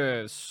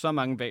dræbe så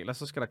mange hvaler,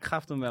 så skal der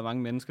kraftedeme være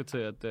mange mennesker til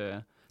at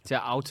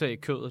aftage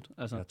kødet.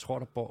 Altså. Jeg tror,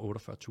 der bor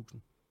 48.000.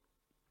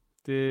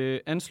 Det er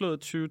anslået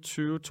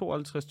 2020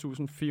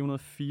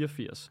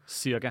 52.484,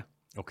 cirka.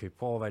 Okay,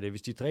 prøv at overveje det.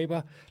 Hvis de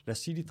dræber, lad os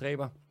sige, de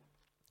dræber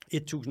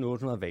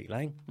 1.800 hvaler,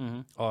 ikke?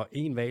 Mm-hmm. Og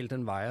en hval,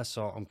 den vejer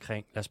så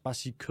omkring, lad os bare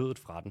sige kødet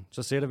fra den,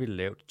 så sætter vi det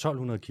lavt,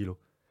 1.200 kilo.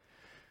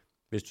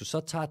 Hvis du så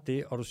tager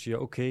det, og du siger,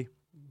 okay,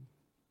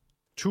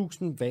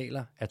 1.000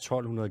 hvaler er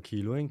 1.200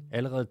 kilo, ikke?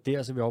 Allerede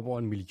der, så er vi oppe over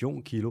 1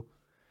 million kilo.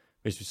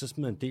 Hvis vi så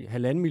smider en del,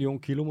 1,5 million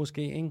kilo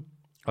måske, ikke?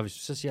 Og hvis vi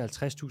så siger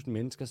 50.000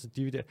 mennesker, så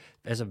dividerer,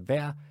 altså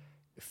hver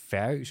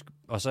færøsk,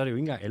 og så er det jo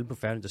ikke engang alle på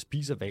Færøerne, der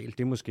spiser hval, det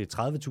er måske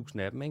 30.000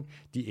 af dem, ikke?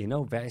 De ender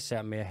jo hver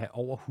især med at have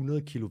over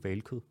 100 kilo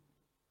hvalkød.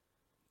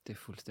 Det er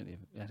fuldstændig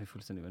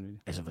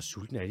vanvittigt. Altså, hvor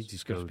sultne er de? De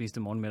skal jo spise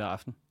det morgen, middag og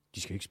aften.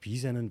 De skal jo ikke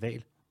spise andet end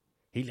hval.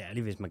 Helt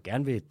ærligt, hvis man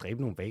gerne vil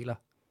dræbe nogle hvaler,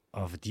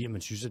 og fordi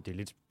man synes, at det er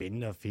lidt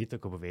spændende og fedt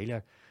at gå på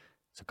hvaljagt,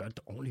 så gør det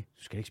ordentligt.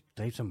 Du skal ikke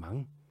dræbe så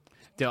mange.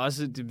 Det er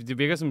også, det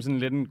virker som sådan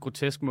lidt en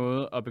grotesk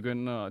måde at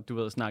begynde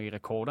at, snakke i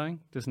rekorder, ikke?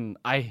 Det er sådan,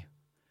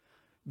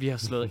 vi har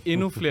slået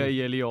endnu flere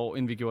ihjel i år,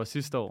 end vi gjorde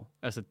sidste år.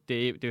 Altså,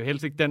 det er jo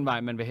helst ikke den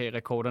vej, man vil have,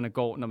 rekorderne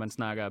går, når man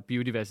snakker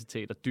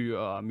biodiversitet og dyr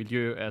og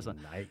miljø. Altså.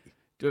 Nej.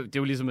 Det er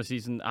jo ligesom at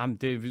sige sådan,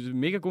 det er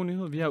mega god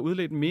nyhed. Vi har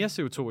udledt mere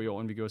CO2 i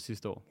år, end vi gjorde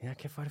sidste år. Ja,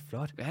 kæft, hvor er det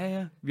flot.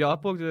 Ja. Vi har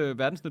opbrugt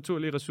verdens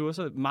naturlige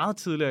ressourcer meget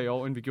tidligere i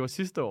år, end vi gjorde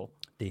sidste år.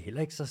 Det er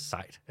heller ikke så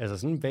sejt. Altså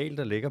sådan en hval,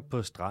 der ligger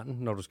på stranden,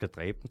 når du skal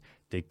dræbe den,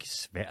 det er ikke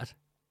svært.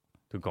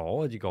 De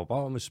går bare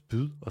over med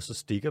spyd, og så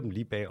stikker dem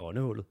lige bag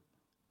åndehullet.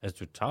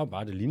 Altså du tager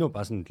bare, det ligner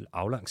bare sådan en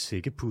aflang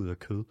sækkepude af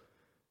kød.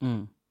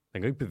 Den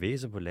kan jo ikke bevæge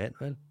sig på land,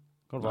 vel?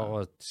 Går du bare over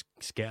og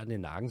skærer den i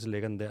nakken, så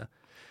ligger den der.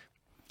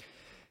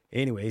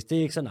 Anyways, det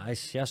er ikke så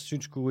nice. Jeg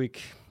synes sgu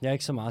ikke, jeg er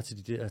ikke så meget til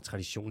de der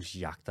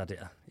traditionsjagter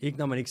der. Ikke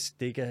når man ikke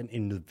stikker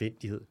en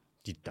nødvendighed.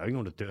 Der er jo ikke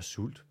nogen, der dør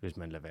sult, hvis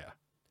man lader være.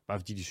 Bare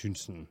fordi de synes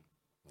sådan,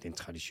 det er en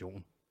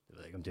tradition. Jeg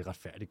ved ikke, om det er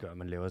retfærdigt at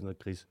man laver sådan noget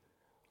gris.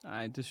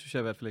 Nej, det synes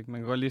jeg i hvert fald ikke.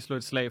 Man kan godt lige slå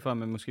et slag for, at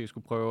man måske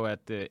skulle prøve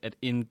at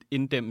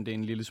inddæmme det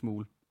en lille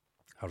smule.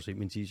 Har du set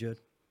min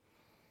t-shirt?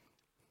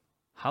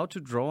 How to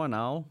draw an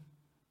owl.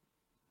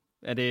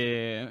 Er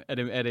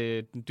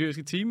det den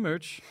dyrske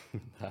team-merch?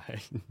 Nej,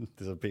 det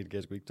er så pænt, kan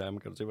jeg sgu ikke tage.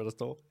 Kan du se, hvad der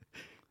står?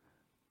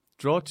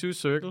 Draw 2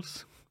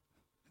 circles.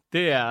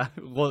 Det er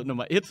råd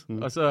nummer 1,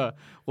 og så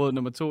råd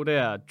nummer 2, det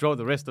er draw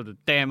the rest of the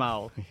damn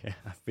owl. Ja,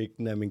 jeg fik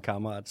den af min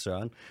kammerat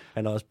Søren.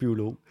 Han er også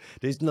biolog.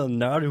 Det er sådan noget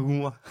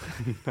nørdehumor.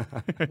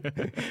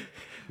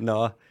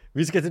 Nå,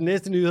 vi skal til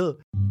næste nyhed.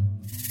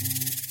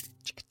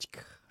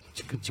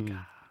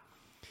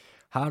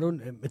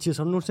 Mathias,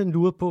 har du nogensinde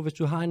luret på, hvis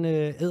du har en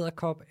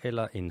edderkop,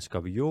 eller en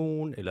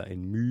skorpion, eller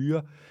en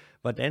myre,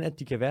 hvordan at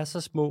de kan være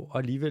så små, og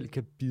alligevel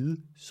kan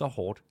bide så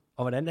hårdt?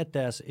 Og hvordan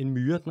at en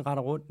myre, den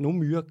retter rundt. Nogle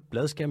myrer,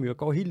 bladskærmyrer,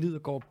 går helt livet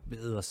og går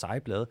og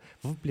seje blade.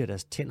 Hvorfor bliver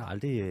deres tænder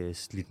aldrig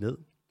slidt ned?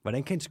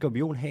 Hvordan kan en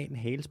skorpion have en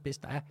halespids,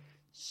 der er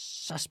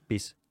så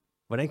spids?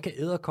 Hvordan kan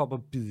edderkopper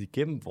bide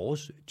igennem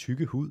vores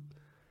tykke hud?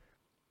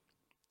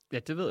 Ja,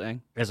 det ved jeg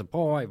ikke. Altså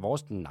prøv at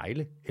vores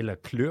negle, eller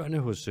kløerne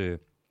hos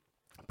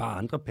bare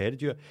andre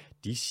pattedyr,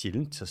 de er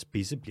sjældent, så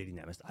spidse bliver de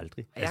nærmest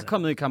aldrig. Jeg er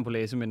kommet i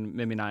kampolase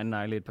med min egen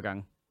negle et par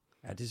gange.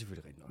 Ja, det er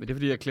selvfølgelig rigtigt nok. Men det er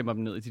fordi, jeg klemmer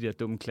dem ned i de der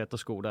dumme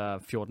klatresko, der er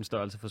 14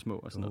 størrelser for små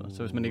og sådan noget.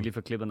 Så hvis man ikke lige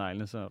får klippet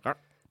neglene, så...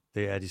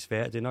 Det er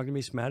det er nok de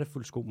mest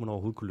smertefulde sko, man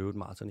overhovedet kunne løbe et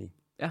maraton i.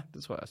 Ja,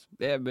 det tror jeg også.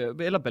 Ja,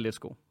 eller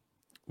balletsko.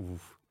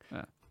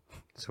 Ja.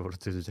 Så du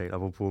det, du taler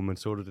apropos, men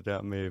så du det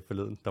der med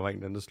forleden? Der var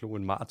en der slog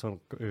en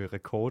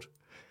maraton-rekord,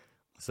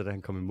 og så da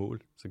han kom i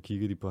mål, så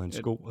kiggede de på hans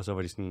sko, og så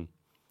var de sådan,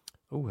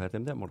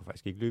 dem der må du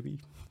faktisk ikke løbe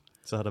i.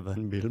 Så har der været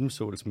en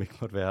mellemsål, som ikke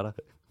måtte være der.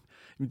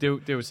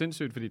 Det er jo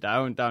sindssygt, fordi der er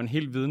jo en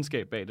hel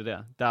videnskab bag det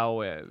der. Der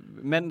er jo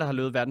manden, der har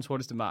løbet verdens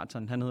hurtigste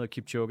maraton, han hedder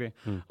Kipchoge,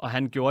 og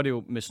han gjorde det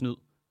jo med snyd.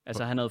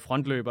 Altså han havde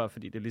frontløber,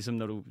 fordi det er ligesom,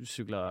 når du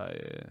cykler,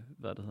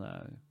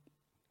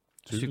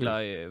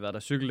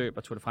 cykelløb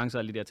og Tour de France og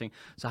alle de der ting,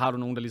 så har du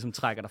nogen, der ligesom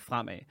trækker dig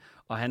fremad.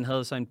 Og han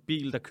havde så en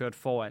bil, der kørte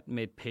foran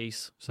med et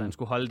pace, så han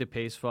skulle holde det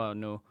pace for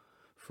at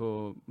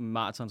få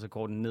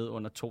maratonrekorden ned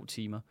under 2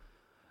 timer.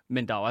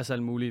 Men der er også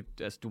alt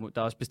muligt, altså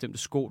der er også bestemte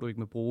sko, du ikke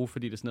må bruge,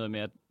 fordi det er sådan noget med,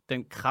 at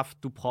den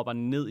kraft, du propper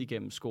ned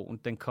igennem skoen,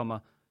 den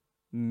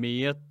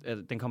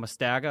kommer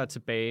stærkere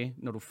tilbage,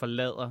 når du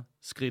forlader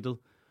skridtet,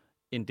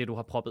 end det, du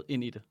har proppet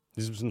ind i det.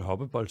 Ligesom sådan en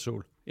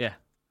hoppeboldsål? Ja,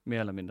 mere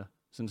eller mindre.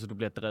 Sådan, så du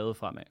bliver drevet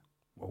fremad.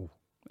 Wow.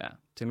 Ja,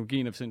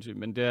 teknologien er sindssyg,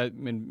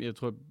 men jeg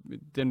tror,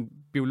 den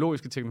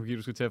biologiske teknologi,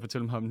 du skal til at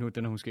fortælle mig om nu,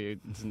 den er måske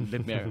sådan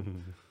lidt mere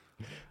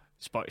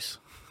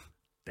spøjs.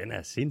 Den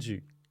er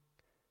sindssyg.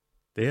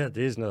 Det her,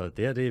 det er sådan noget,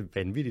 det er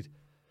vanvittigt.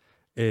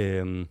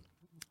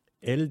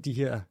 Alle de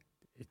her,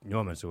 nu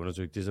har man så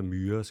undersøgt, det er så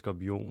myrer,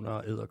 skorpioner,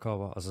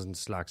 edderkopper, og så sådan en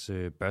slags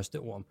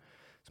børsteorm,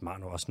 som har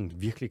nu også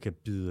sådan, virkelig kan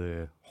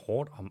bide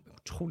hårdt om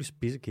utrolig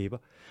spidse kæber.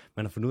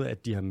 Man har fundet ud af,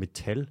 at de har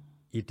metal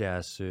i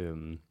deres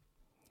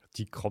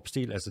de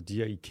kropsdel, altså de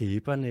her i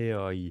kæberne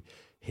og i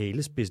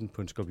halespidsen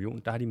på en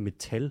skorpion, der har de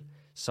metal,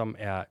 som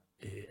er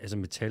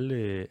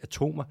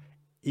metalatomer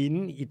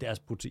inde i deres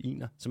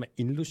proteiner, som er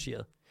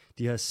indlogeret.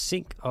 De har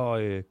zink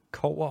og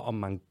kobber og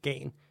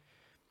mangan.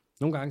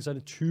 Nogle gange så er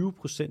det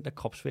 20% af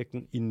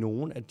kropsvægten i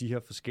nogle af de her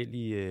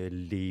forskellige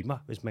legemer,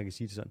 hvis man kan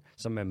sige det sådan,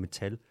 som er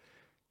metal.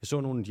 Jeg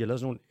så de har lavet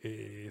sådan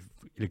nogle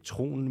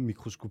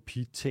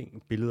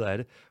elektronmikroskopi-ting, billeder af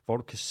det, hvor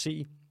du kan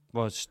se,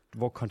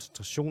 hvor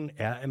koncentrationen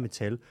er af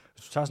metal.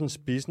 Hvis du tager sådan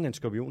spidsen af en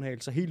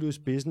skorpionhale, så helt ude i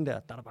spidsen der er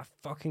der bare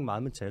fucking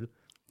meget metal.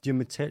 De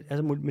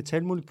har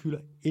metalmolekyler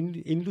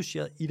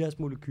indlogeret i deres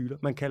molekyler.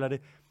 Man kalder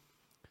det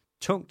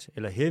tungt,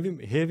 eller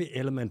heavy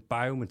element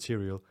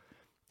biomaterial.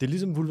 Det er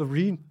ligesom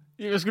Wolverine.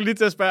 Jeg skulle lige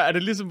til at spørge, er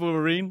det ligesom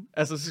Wolverine?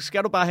 Altså, så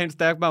skal du bare have en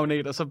stærk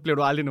magnet, og så bliver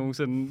du aldrig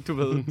nogensinde, du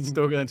ved,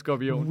 stukket af en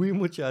skorpion. Oui,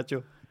 muchacho.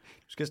 Du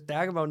skal have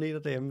stærke magneter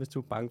derhjemme, hvis du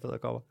er bange for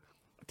edderkopper.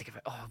 Det kan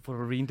være,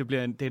 Wolverine, det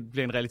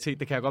bliver en realitet,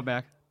 det kan jeg godt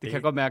mærke. Det kan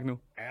jeg godt mærke nu.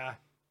 Ja,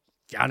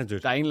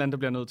 hjernedødt. Der er en eller anden, der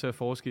bliver nødt til at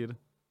forske i det.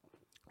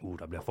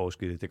 Der bliver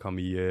forsket i det. Det kom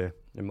i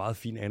en meget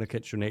fin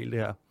anerkendt journal, det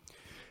her.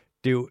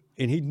 Det er jo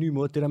en helt ny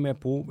måde, det der med at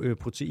bruge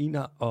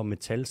proteiner og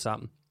metal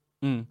sammen.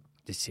 Mm.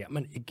 Det ser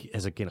man ikke,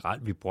 altså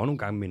generelt. Vi bruger nogle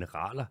gange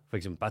mineraler, for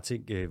eksempel bare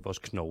tænk vores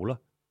knogler.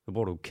 Så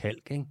bruger du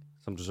kalk, ikke?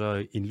 Som du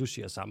så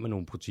indlogerer sammen med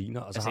nogle proteiner.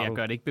 Og så altså, jeg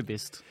gør det ikke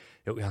bevidst.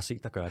 Jo, jeg har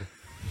set dig gøre det.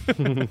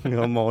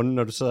 Om morgenen,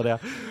 når du sidder der.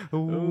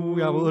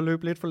 Jeg var ude og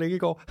løbe lidt for længe i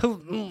går.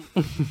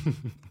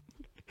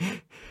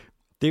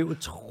 Det er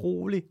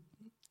utroligt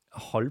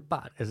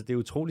holdbart. Altså, det er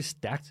utroligt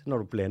stærkt, når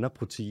du blander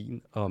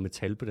protein og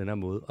metal på den her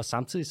måde. Og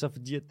samtidig så,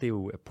 fordi at det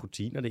jo er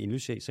proteiner, der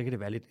indlogerer, så kan det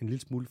være en lille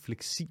smule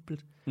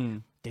fleksibelt.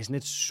 Mm. Det er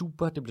sådan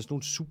det bliver sådan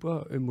nogle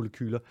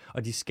supermolekyler,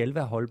 og de skal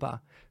være holdbare.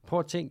 Prøv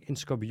at tænke en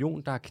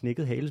skorpion, der har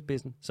knækket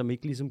halespidsen, som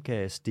ikke ligesom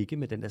kan stikke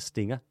med den der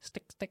stinger.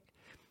 Stik.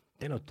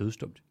 Den er jo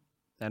dødstumt.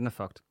 Ja, den er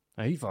fucked.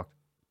 Den er helt fucked.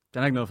 Den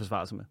har ikke noget at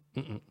forsvare sig med.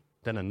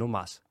 Den er no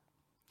mas.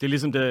 Det er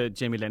ligesom da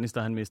Jaime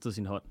Lannister, han mistede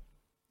sin hånd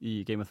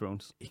i Game of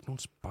Thrones. Ikke nogen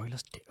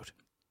spoilers, David.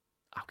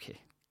 Okay.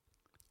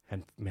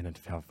 Men han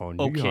får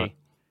en ny hånd.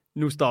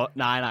 Nu står...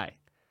 Nej.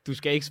 Du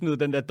skal ikke smide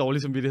den der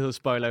dårlige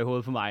samvittighedsspoiler i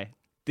hovedet på mig.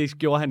 Det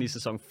gjorde han i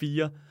sæson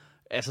 4.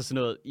 Altså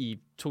sådan noget i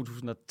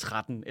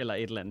 2013 eller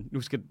et eller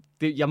andet.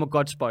 Jeg må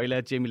godt spoile,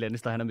 at Jaime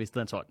Lannister, han har mistet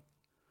hans hånd.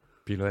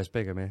 Bilo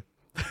Asbæk er med.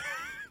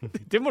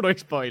 Det må du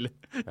ikke spoile.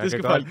 Det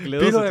skal folk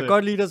glæde sig til. Bilo, jeg kan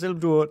godt lide dig, selvom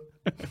du er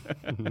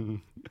ond.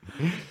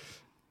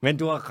 Men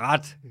du har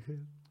ret.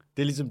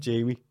 Det er ligesom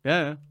Jamie.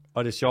 Ja.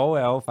 Og det sjove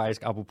er jo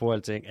faktisk, apropos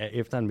alting, at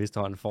efter han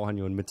mister hånden, får han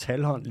jo en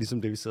metalhånd,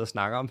 ligesom det, vi sidder og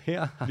snakker om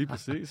her. Lige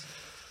præcis.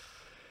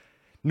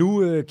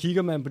 Nu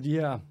kigger man på de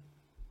her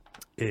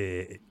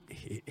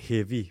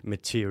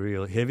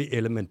heavy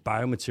element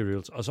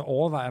biomaterials, og så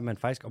overvejer man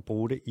faktisk at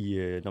bruge det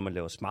når man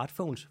laver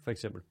smartphones, for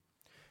eksempel.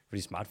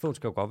 Fordi smartphones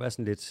kan jo godt være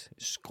sådan lidt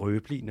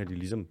skrøbelige, når de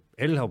ligesom...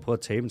 Alle har jo prøvet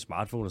at tabe en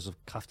smartphone, og så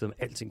kraftedeme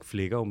alting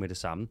flækker jo med det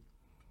samme.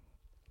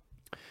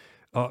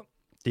 Og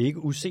det er ikke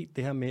uset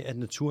det her med, at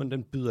naturen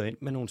den byder ind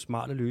med nogle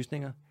smarte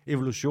løsninger.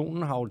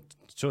 Evolutionen har jo,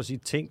 så at sige,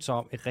 tænkt sig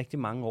om i rigtig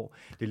mange år.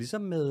 Det er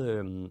ligesom med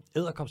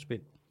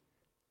edderkopspind.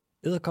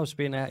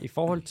 Edderkopspind er i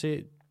forhold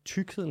til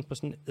tykkheden på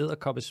sådan en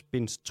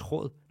edderkoppespinds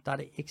tråd, der er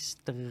det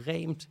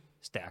ekstremt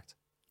stærkt.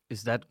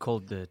 Is that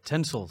called the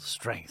tensile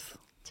strength?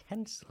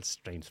 Tensile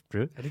strength, bro.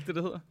 Er det ikke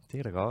det hedder? Det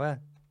kan da godt være.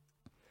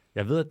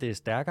 Jeg ved, at det er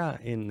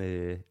stærkere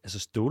end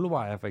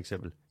stålwire for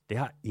eksempel. Det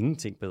har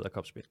ingenting på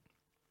edderkopspind.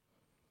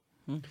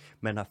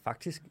 Man har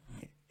faktisk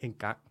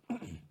engang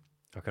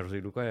Så kan du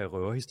se, nu går jeg i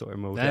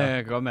røverhistorie-mode. Ja,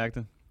 jeg kan godt mærke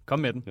det. Kom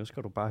med den. Nu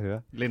skal du bare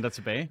høre. Læn dig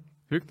tilbage.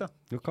 Hyg dig.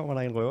 Nu kommer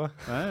der en røver.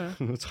 Ja.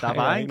 Nu Der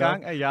var en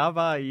gang, at jeg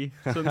var i.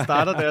 Sådan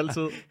starter det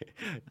altid.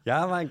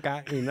 Jeg var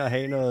engang inde og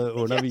have noget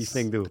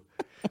undervisning, du.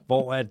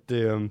 Hvor at...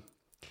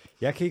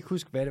 jeg kan ikke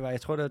huske, hvad det var.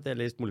 Jeg tror, det var, da jeg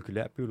læste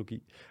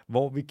molekylærbiologi.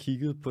 Hvor vi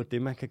kiggede på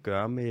det, man kan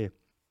gøre med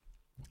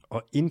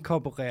at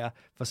inkorporere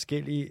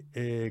forskellige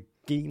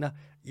gener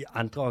i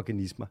andre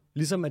organismer.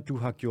 Ligesom at du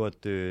har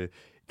gjort...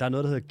 der er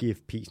noget, der hedder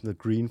GFP, sådan noget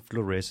Green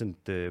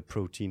Fluorescent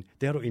Protein.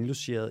 Det har du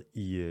indlogeret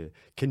i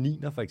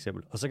kaniner, for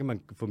eksempel. Og så kan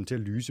man få dem til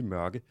at lyse i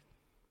mørke.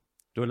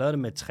 Du har lavet det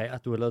med træer.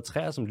 Du har lavet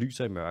træer, som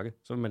lyser i mørke.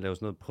 Så vil man lave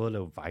sådan noget, prøve at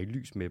lave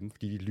vejlys med dem,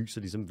 fordi de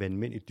lyser ligesom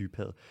vandmænd i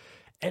dybhavet.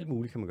 Alt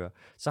muligt kan man gøre.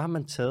 Så har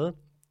man taget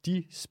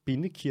de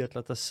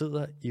spindekirtler, der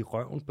sidder i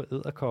røven på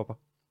edderkopper,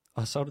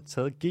 og så har du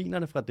taget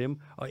generne fra dem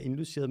og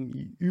indlogeret dem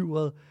i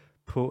yveret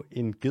på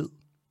en ged.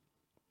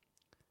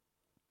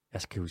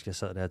 Jeg skal huske, jeg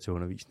sad der til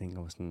undervisningen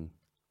og var sådan,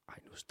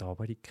 nu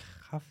stopper de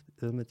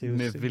kraftedme det.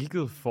 Med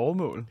hvilket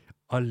formål?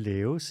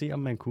 Og se om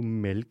man kunne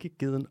mælke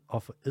geden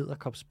og få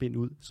edderkopspind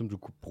ud, som du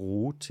kunne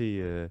bruge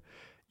til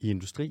i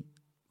industri.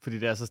 Fordi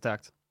det er så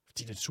stærkt.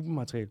 Fordi det er et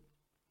supermateriale.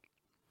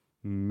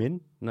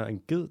 Men når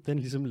en ged, den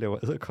ligesom laver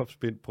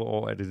edderkopspind på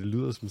over, at det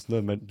lyder som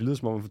sådan noget, det lyder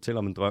som om man fortæller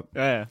om en drøm.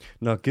 Ja.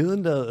 Når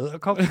geden lavede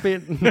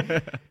edderkopspind,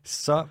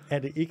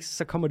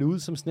 så kommer det ud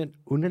som sådan en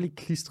underlig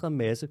klistret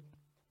masse.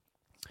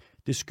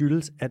 Det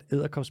skyldes, at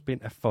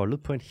edderkopspind er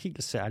foldet på en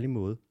helt særlig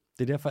måde.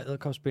 Det er derfor, at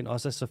edderkopspind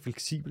også er så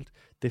fleksibelt.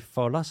 Det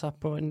folder sig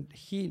på en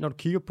helt, når du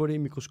kigger på det i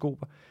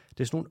mikroskoper. Det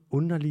er sådan nogle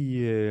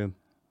underlige...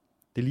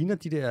 det ligner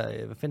de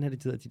der, hvad fanden er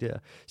det, de der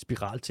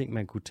spiralting,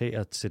 man kunne tage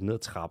og sætte ned ad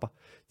trapper.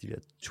 De der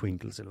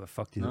twinkles, eller hvad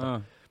fuck de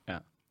hedder. Ja.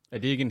 Er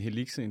det ikke en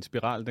helix, en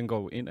spiral, den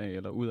går indad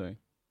eller udad?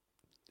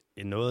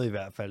 Noget i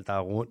hvert fald, der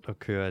er rundt og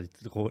kører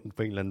rundt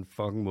på en eller anden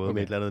fucking måde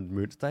med et eller andet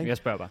mønster, ikke? Jeg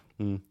spørger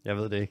bare. Jeg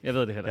ved det ikke. Jeg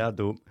ved det heller. Jeg er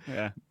dum.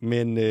 Ja.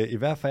 Men i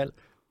hvert fald,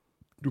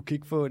 du kan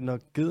ikke få, når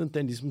geden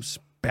den ligesom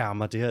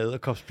spærmer det her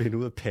edderkopspind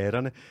ud af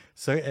patterne,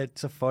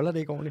 så folder det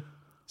ikke ordentligt.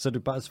 Så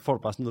får du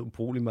bare sådan noget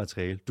ubrugeligt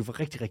materiale. Du får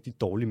rigtig,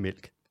 rigtig dårlig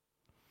mælk.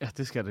 Ja,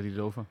 det skal jeg da lige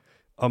love for.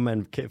 Og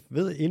man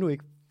ved endnu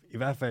ikke, i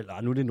hvert fald,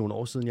 nu er det nogle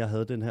år siden, jeg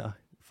havde den her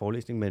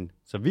forelæsning, men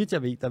så vidt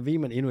jeg ved, der ved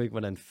man endnu ikke,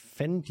 hvordan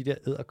fanden de der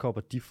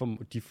edderkopper,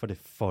 de får det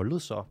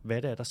foldet så,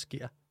 hvad det er, der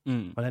sker.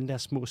 Hvordan der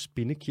små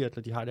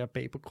spindekirtler, de har der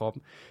bag på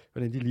kroppen,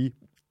 hvordan de lige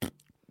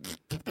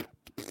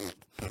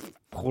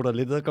prutter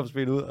lidt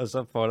edderkopspind ud, og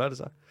så folder det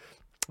sig.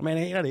 Man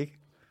aner det ikke.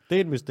 Det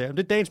er et mysterium.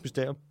 Det er dagens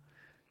mysterium.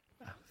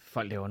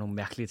 Folk laver nogle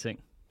mærkelige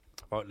ting.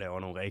 Folk laver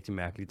nogle rigtig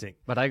mærkelige ting.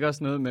 Var der ikke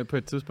også noget med, på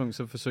et tidspunkt,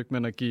 så forsøgte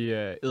man at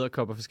give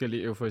edderkopper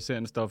forskellige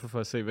euforiserende stoffer, for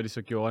at se, hvad de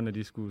så gjorde, når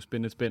de skulle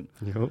spinde et spænd?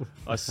 Jo.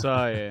 Og så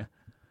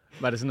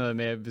var det sådan noget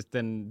med, at hvis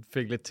den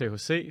fik lidt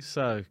THC,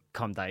 så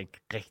kom der ikke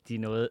rigtig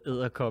noget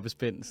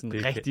edderkoppespind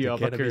sådan rigtig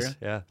op at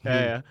køre.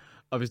 Ja.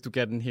 Og hvis du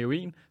gav den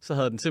heroin, så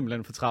havde den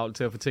simpelthen for travlt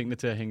til at få tingene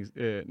til at hænge...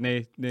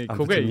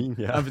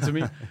 kokain.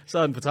 Amfetamin. Så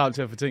havde den for travlt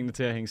til at få tingene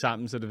til at hænge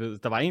sammen, så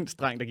der var en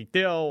streng, der gik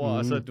derover,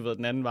 og så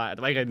den anden vej.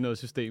 Der var ikke rigtig noget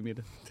system i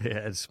det. Det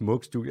er et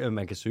smukt studie,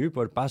 man kan søge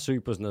på det. Bare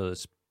søg på sådan noget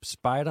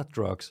spider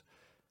drugs.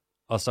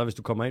 Og så hvis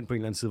du kommer ind på en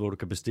eller anden side, hvor du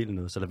kan bestille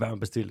noget, så lad være med at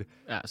bestille det.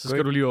 Ja, så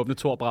skal du lige åbne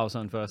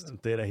Tor-browseren først.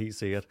 Det er da helt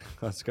sikkert.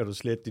 Og så skal du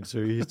slette din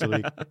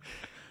søgehistorik.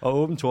 Og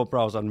åbne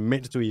Tor-browseren,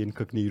 mens du er i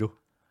incognito.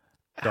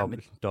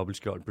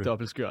 Dobbeltskjold, bro.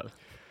 Dobbeltskjold.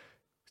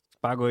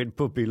 Bare gå ind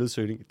på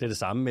billedsøgning. Det er det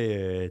samme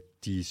med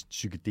de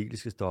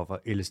psykedeliske stoffer,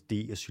 LSD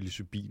og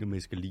psilocybin og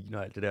meskalin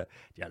og alt det der.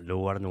 Jeg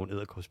lover dig nogle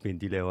edderkopspind,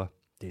 de laver.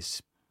 Det er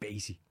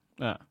spacey.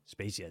 Ja.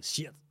 Spacey er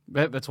shit.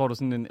 Hvad tror du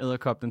sådan en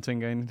edderkop, den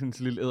tænker ind? En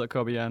lille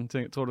edderkop i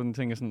hjernen. Tror du, den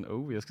tænker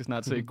sådan, jeg skal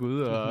snart se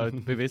Gud og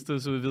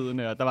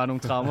bevidsthedsudvidende, og der var nogle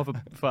traumer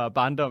fra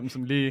barndommen,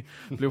 som lige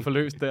blev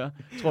forløst der.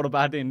 Tror du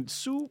bare, det er en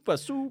super,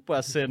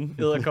 super send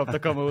edderkop, der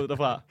kommer ud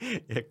derfra?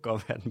 Jeg kan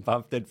godt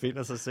være, den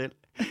finder sig selv.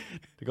 Det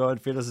kan godt være,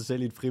 den finder sig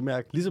selv i et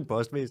frimærke, ligesom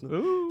postvæsenet.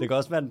 Det kan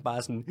også være, den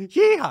bare sådan,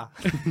 yeah!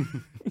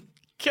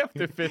 Kæft,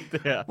 det er fedt,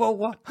 det her.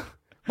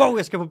 Wow,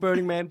 jeg skal på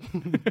Burning Man.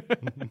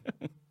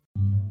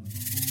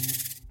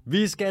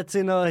 Vi skal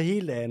til noget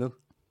helt andet.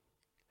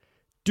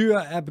 Dyr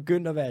er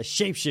begyndt at være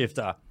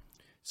shapeshiftere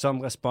som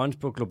respons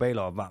på global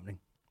opvarmning.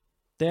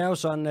 Det er jo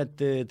sådan, at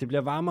det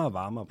bliver varmere og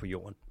varmere på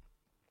jorden.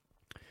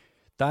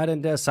 Der er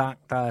den der sang,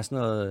 der er sådan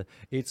noget,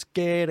 it's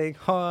getting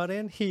hot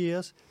in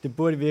here. Det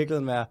burde i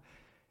virkeligheden være,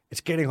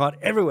 it's getting hot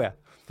everywhere.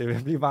 Det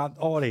vil blive varmt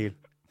over det hele.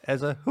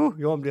 Altså,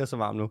 jorden bliver så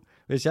varm nu.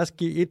 Hvis jeg skal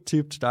give et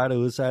tip til dig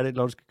derude, så er det,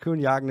 når du skal købe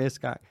en jakke næste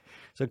gang,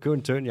 så køb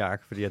en tynd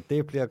jakke, fordi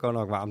det bliver godt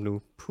nok varmt nu.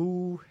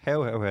 Det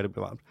bliver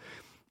varmt.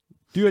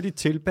 Dyr, de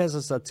tilpasser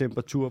sig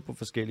temperatur på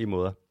forskellige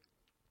måder.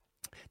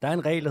 Der er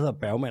en regel, der hedder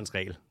Bergmans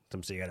regel,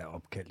 som sikkert er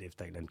opkaldt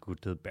efter en eller anden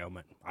gut, der hedder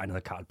Bergman. Han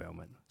hedder Carl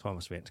Bergman. Jeg tror, han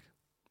var svensk.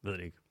 Ved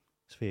det ikke.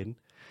 Sveden.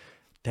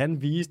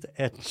 Han viste,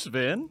 at...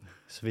 Sveden?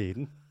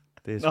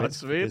 Det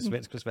er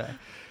svensk for Sverige.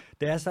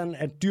 Det er sådan,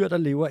 at dyr, der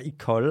lever i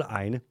kolde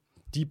egne,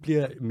 de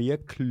bliver mere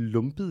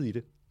klumpet i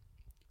det.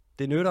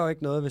 Det nytter jo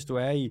ikke noget, hvis du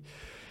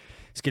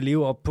skal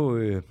leve op på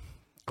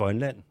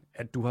Grønland,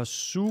 at du har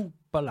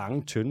super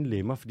lange, tynde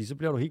lemmer, fordi så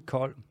bliver du helt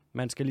kold.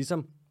 Man skal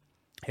ligesom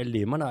have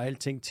lemmerne og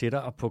alting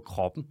tættere på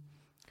kroppen,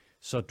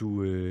 så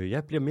du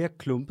bliver mere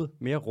klumpet,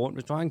 mere rund.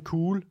 Hvis du har en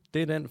kugle,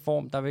 det er den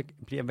form, der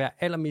vil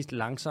være allermest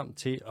langsom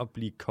til at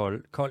blive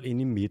kold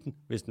inde i midten,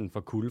 hvis den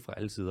får kulde fra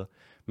alle sider.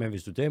 Men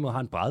hvis du derimod har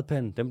en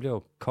brædpande, den bliver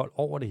jo kold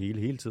over det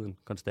hele tiden,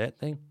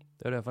 konstant, ikke?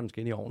 Det er derfor, den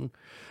skal ind i ovnen.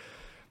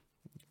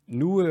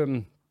 Nu,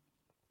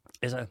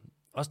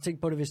 også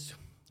tænk på det,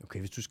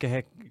 hvis du skal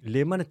have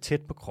lemmerne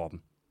tæt på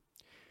kroppen,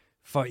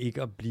 for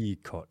ikke at blive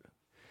kold,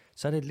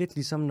 så er det lidt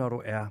ligesom,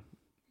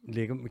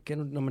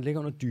 når man ligger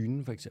under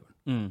dynen, for eksempel.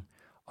 Mm.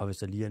 Og hvis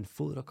der lige er en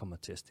fod, der kommer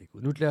til at stikke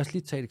ud. Nu lad os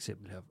lige tage et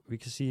eksempel her. Vi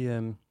kan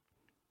sige,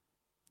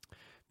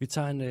 vi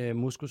tager en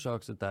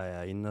muskusokse, der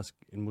er inde,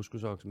 en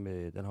muskusokse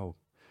med, den har jo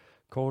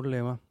korte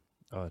lemmer,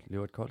 og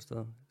lever et koldt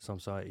sted, som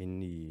så er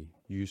inde i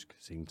jysk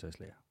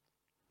sengetøjslager.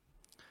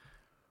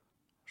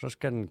 Så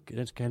skal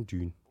den skal have en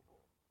dyne.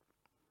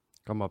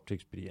 Kom op til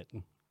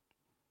ekspedienten.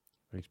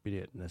 Og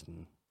ekspedienten er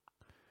sådan,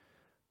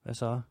 hvad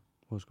så,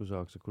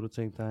 muskusokse? Kunne du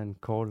tænke dig en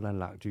kort eller en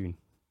lang dyne?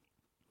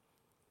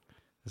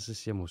 Og så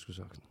siger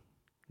muskusoksen,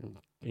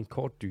 en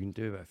kort dyne,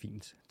 det vil være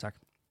fint. Tak.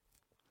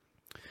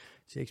 Så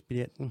siger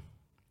ekspedienten,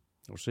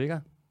 er du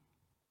sikker?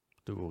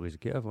 Du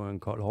risikerer at få en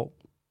kold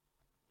hår.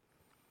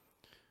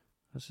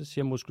 Og så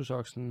siger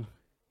muskusoksen,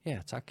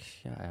 ja tak,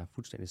 jeg er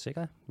fuldstændig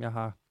sikker. Jeg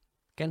har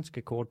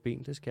ganske kort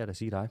ben, det skal jeg da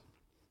sige dig.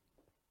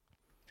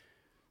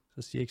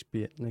 Så siger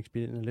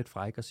ekspedienten er lidt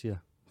fræk og siger,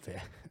 hvad?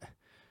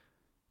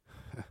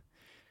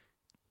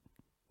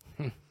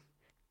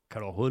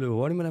 Kan du overhovedet løbe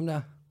hurtigt med dem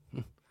der?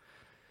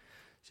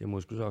 Siger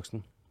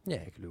muskusoksen,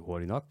 ja, jeg kan løbe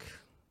hurtigt nok.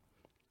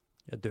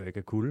 Jeg dør ikke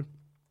af kulde.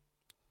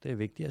 Det er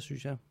vigtigt,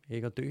 synes jeg,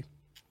 ikke at dø.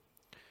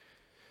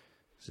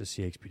 Så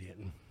siger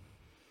ekspedienten,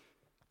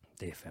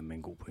 det er fandme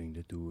en god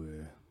pointe,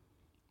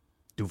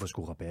 du får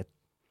sgu rabat.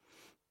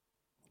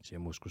 Siger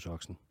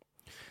muskusoksen,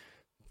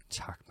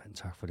 tak mand,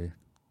 tak for det.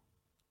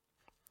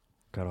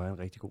 Kan du have en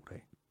rigtig god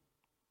dag.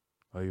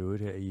 Og i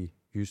øvrigt her i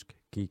Jysk,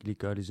 kan I lige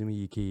gøre ligesom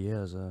i IKEA,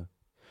 og så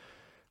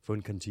få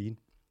en kantine.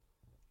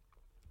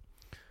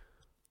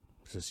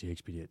 Så siger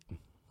ekspedienten,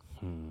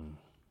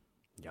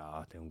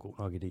 ja, det er jo en god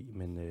nok idé,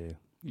 men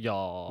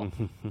Ja.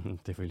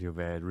 det vil jo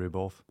være et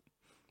rip-off.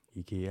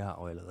 IKEA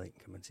har jo allerede en,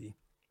 kan man sige.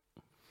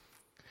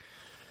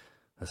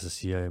 Og så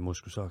siger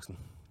muskusoksen,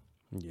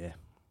 ja,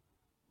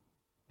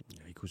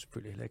 I kunne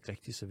selvfølgelig heller ikke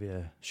rigtig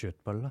servere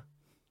shirtboller,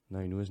 når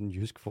I nu er sådan en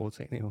jysk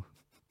foretagende jo.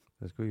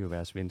 Så skulle I jo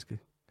være svenske,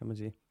 kan man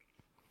sige.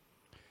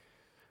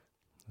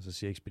 Og så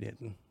siger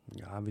ekspedienten,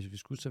 ja, hvis vi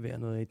skulle servere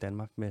noget i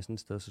Danmark med sådan et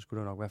sted, så skulle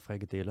der nok være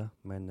frikadeller,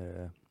 men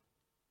det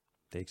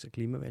er ikke så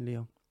klimavenligt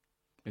jo.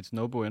 It's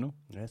no bueno.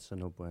 Ja, så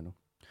no bueno.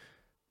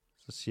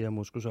 Så siger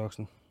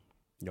muskusoksen,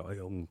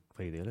 jo, men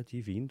frikadeller, de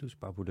er fine, du skal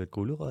bare putte et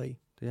gulerod i.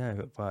 Det har jeg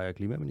hørt fra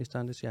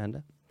klimaministeren, det siger han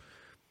da.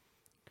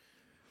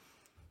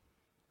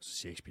 Så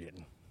siger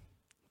ekspedienten,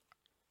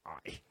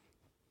 ej.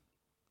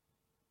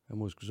 Og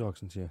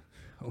muskusoksen siger,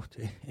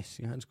 det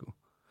siger han sgu.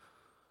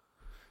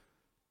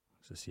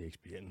 Så siger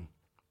ekspedienten,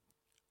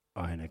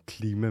 og han er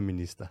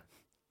klimaminister.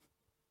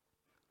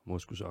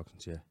 Muskusoksen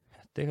siger, ja,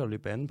 det kan du lige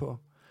bande på.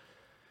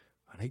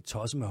 Han er ikke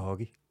tosset med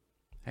hockey.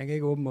 Han kan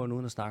ikke åbne munden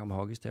uden at snakke om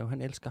hockeystav.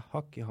 Han elsker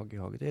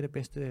hockey. Det er det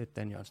bedste,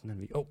 Dan Jørgensen han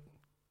vil.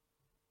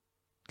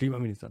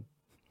 Klimaministeren.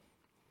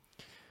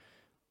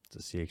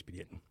 Så siger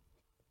ekspedienten.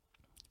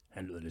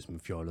 Han lyder lidt som en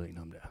fjollet en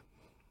ham der.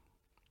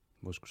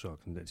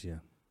 Muskusoksen den siger,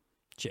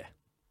 tja.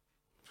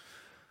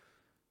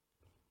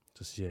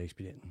 Så siger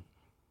ekspedienten,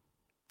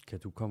 kan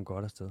du komme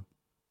godt afsted?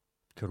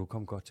 Kan du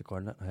komme godt til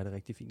Grønland og have det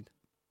rigtig fint?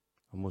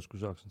 Og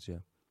muskusoksen siger,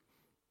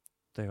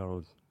 der kan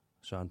du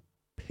Søren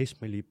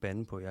pis mig lige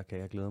banden på, jeg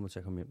glæder mig til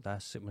at komme hjem. Der er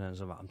simpelthen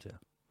så varmt her.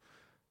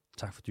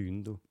 Tak for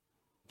dynen, du.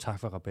 Tak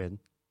for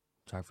rabatten.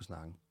 Tak for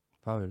snakken.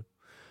 Farvel.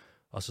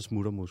 Og så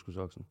smutter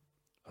muskusoksen.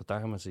 Og der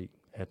kan man se,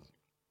 at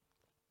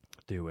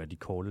det jo er de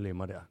korte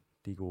lemmer der,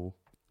 de er gode,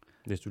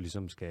 hvis du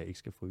ligesom ikke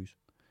skal fryse.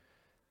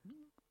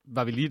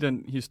 Var vi lige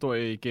den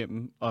historie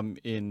igennem om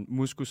en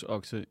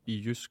muskusokse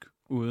i jysk,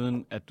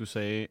 uden at du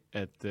sagde,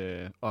 at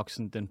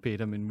oksen den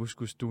bedte med en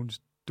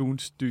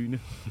muskusduns dyne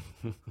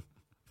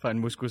fra en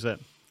muskusand?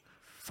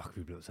 Fuck,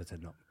 vi blev så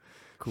tæt om.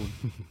 Cool.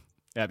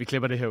 Ja, vi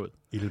klipper det her ud.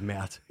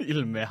 Ilmært.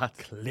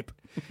 Klip.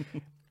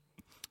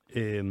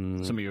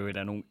 Som jo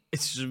er nogle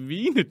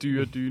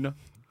svinedyre dyner.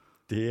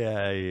 Det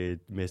er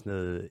med sådan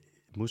noget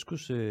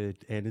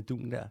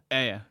muskus-andedun der.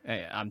 Ja.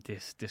 Jamen,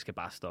 det skal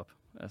bare stoppe.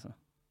 Altså.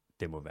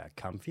 Det må være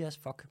comfy as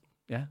fuck.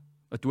 Ja,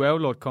 og du er jo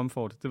Lord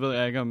Comfort. Det ved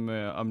jeg ikke,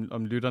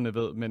 om lytterne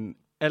ved, men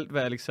alt,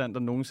 hvad Alexander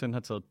nogensinde har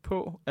taget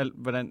på,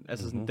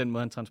 sådan, den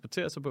måde, han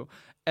transporterer sig på,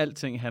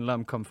 alting handler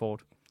om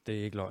komfort. Det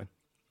er ikke løgn.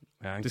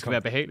 Det skal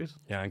være behageligt.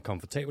 Jeg er en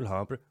komfortabel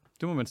hopper.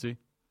 Det må man sige.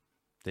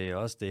 Det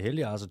er heldigt, at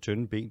jeg har så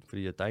tynde ben,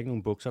 fordi der er ikke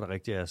nogen bukser, der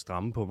rigtig er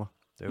stramme på mig.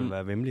 Det vil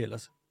være vemmelig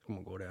ellers. Så kunne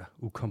man gå der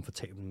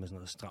ukomfortabel med sådan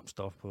noget stramt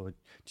stof på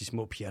de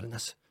små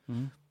pjertenas.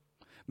 Mm.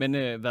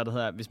 Men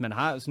hvis man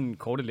har sådan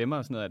korte lemmer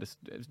og sådan noget,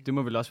 det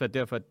må vel også være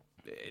derfor,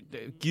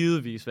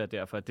 givetvis være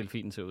derfor, at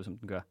delfinen ser ud, som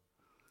den gør.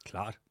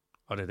 Klart.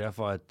 Og det er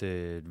derfor, at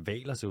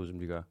hvaler ser ud, som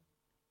de gør.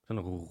 Sådan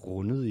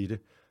rundet i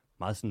det.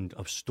 meget sådan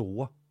op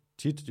store.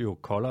 Tit jo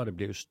koldere det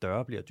bliver, jo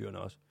større bliver dyrene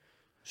også.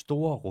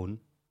 Store og runde.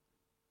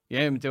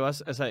 Ja, men det er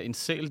også, altså en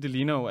sæl, det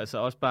ligner jo altså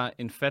også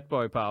bare en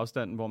fatboy på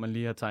afstanden, hvor man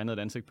lige har tegnet et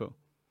ansigt på.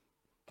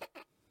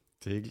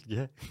 Det er ikke,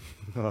 ja.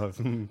 Og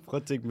prøv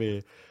at tænke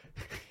med,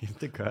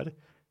 det gør det.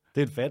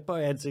 Det er et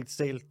fatboy-ansigt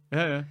sæl.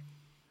 Ja.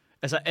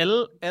 Altså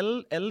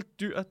alle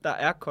dyr, der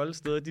er kolde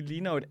steder, de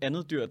ligner jo et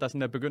andet dyr, der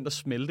sådan er begyndt at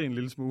smelte en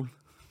lille smule.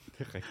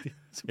 Det er rigtigt.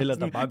 Eller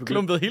der bare begyndt...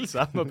 klumpet helt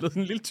sammen og blevet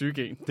sådan en lille tyk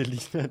en.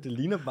 Det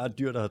ligner bare et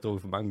dyr, der har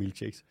drukket for mange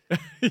milkshakes.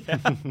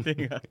 Ja,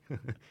 det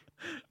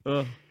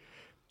er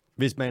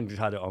Hvis man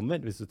har det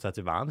omvendt, hvis du tager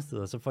til varme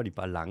steder, så får de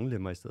bare lange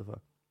lemmer i stedet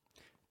for.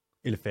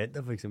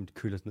 Elefanter for eksempel, de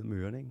køler sig ned med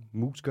ørerne. Ikke?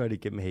 Mus gør det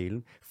igennem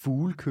halen.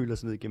 Fugle køler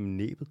sig ned igennem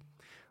næbet.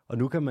 Og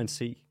nu kan man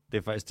se, det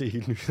er faktisk det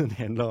hele nyheden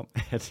handler om,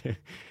 at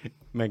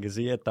man kan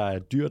se, at der er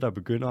dyr, der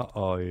begynder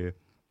at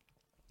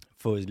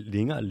få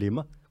længere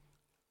lemmer.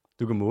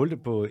 Du kan måle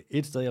det på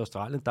et sted i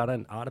Australien, der er der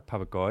en art af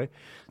papegøje,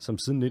 som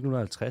siden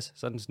 1950,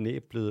 så er dens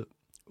næb blevet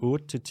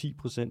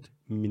 8-10%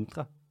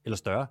 mindre, eller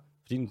større,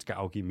 fordi den skal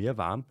afgive mere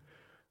varme.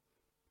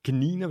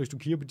 Kaniner, hvis du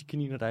kigger på de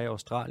kaniner, der er i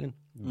Australien,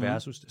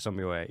 versus, som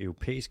jo er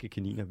europæiske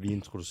kaniner, vi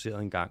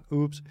introducerede engang,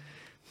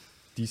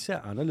 de ser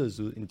anderledes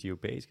ud end de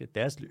europæiske.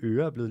 Deres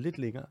ører er blevet lidt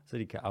længere, så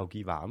de kan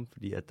afgive varme,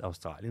 fordi at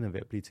Australien er ved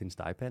at blive til en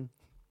stegepande.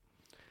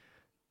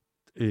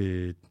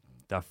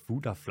 Der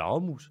er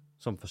flagermus,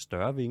 som får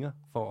større vinger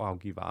for at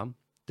afgive varme.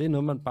 Det er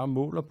noget, man bare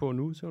måler på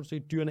nu. Så kan du se,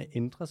 at dyrene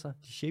ændrer sig.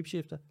 De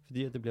shapeshifter,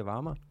 fordi at det bliver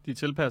varmere. De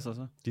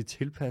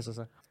tilpasser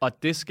sig.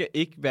 Og det skal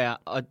ikke være...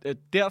 Og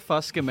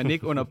derfor skal man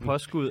ikke under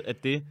påskud af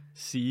det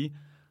sige,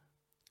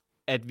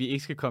 at vi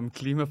ikke skal komme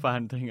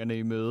klimaforandringerne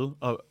i møde.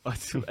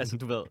 Altså,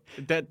 du ved,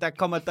 der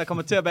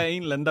kommer til at være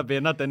en eller anden, der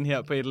vender den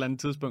her på et eller andet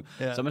tidspunkt.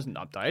 Ja. Så er man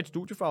sådan, der er et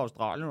studie fra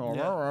Australien,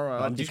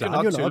 og de skal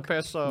nok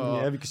tilpasse sig.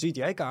 Ja, vi kan se, at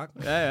de er i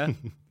gang. Ja.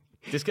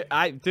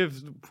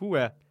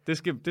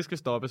 Det skal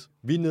stoppes.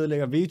 Vi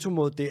nedlægger veto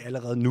mod det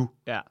allerede nu.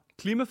 Ja,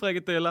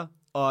 klimafrikadeller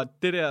og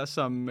det der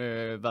som, en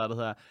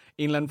eller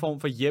anden form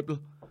for hjemmel,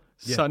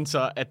 sådan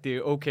så, at det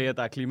er okay, at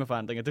der er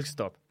klimaforandringer. Det skal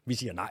stoppe. Vi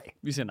siger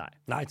nej.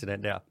 Nej til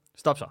den der.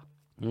 Stop så.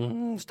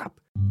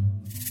 Stop.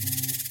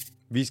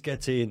 Vi skal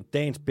til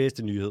dagens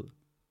bedste nyhed.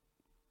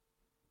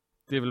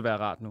 Det vil være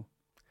rart nu.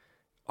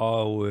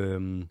 Og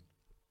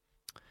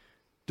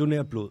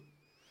donere blod.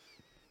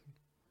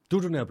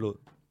 Du donerer blod.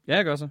 Ja,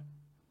 jeg gør så.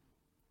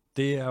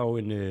 Det er jo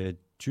en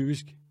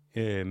typisk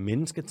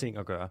mennesketing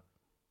at gøre.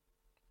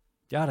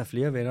 Jeg har da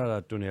flere venner, der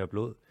donerer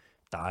blod.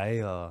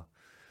 Dig og...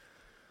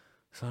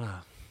 Så er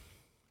der...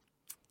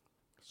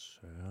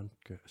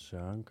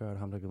 Søren gør det.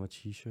 Ham, der giver mig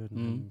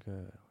t-shirten.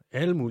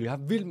 Alle mulige. Jeg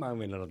har vildt mange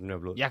venner, der donerer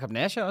blod. Jakob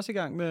Nash er også i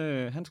gang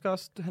med... Han skal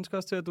også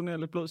til at donere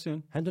lidt blod, siger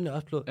han. Han donerer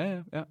også blod?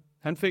 Ja.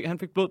 Han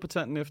fik blod på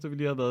tanden, efter vi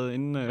lige havde været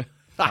inde...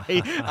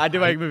 Nej, det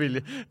var ikke med vilje.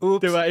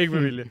 Det var ikke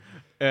med vilje.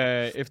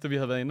 Efter vi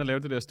havde været inde og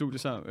lavet det der studie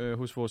sammen,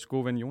 hos vores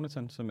gode ven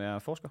Jonathan, som er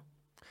forsker.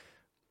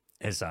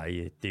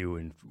 Altså, det er jo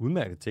en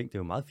udmærket ting. Det er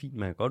jo meget fint.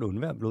 Man kan godt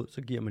undvære blod,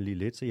 så giver man lige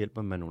lidt, så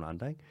hjælper man nogle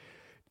andre, ikke?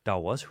 Der er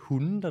jo også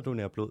hunde, der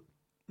donerer blod.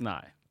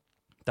 Nej.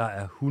 Der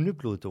er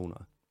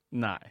hundebloddonorer.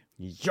 Nej.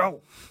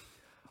 Jo!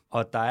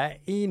 Og der er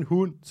en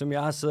hund, som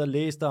jeg har siddet og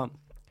læst om.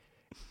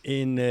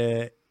 En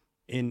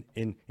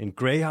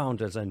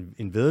greyhound, altså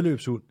en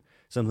væddeløbshund,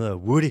 som hedder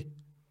Woody,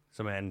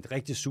 som er en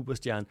rigtig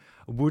superstjerne.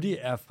 Og Woody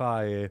er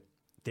fra...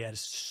 det er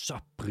så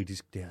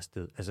britisk, det her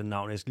sted. Altså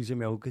navnet, jeg skal lige se,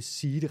 om jeg kan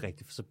sige det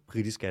rigtigt, for så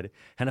britisk er det.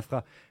 Han er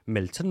fra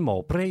Melton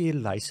Mowbray i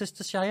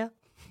Leicestershire.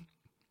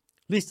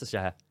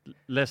 Leicestershire.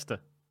 Leicester. Er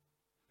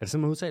det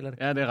sådan, man udtaler det?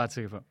 Ja, det er jeg ret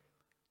sikker på.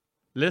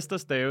 Leicester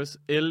staves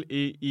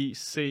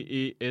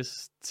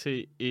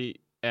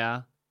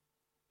Leicestershire.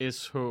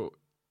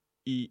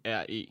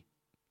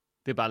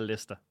 Det er bare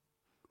Leicester.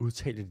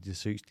 Udtaler de det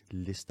seriøst?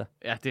 Leicester?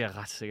 Ja, det er jeg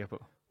ret sikker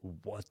på.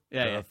 What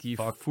ja, de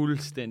er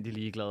fuldstændig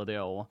ligeglade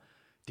derovre.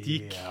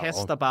 De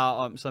kaster bare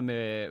om sig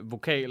med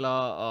vokaler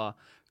og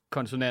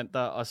konsonanter,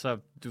 og så,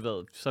 du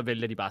ved, så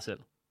vælger de bare selv.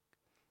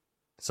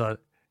 Så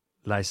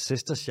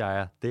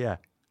Leicestershire, det er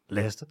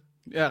Leicester?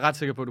 Jeg er ret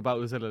sikker på, at du bare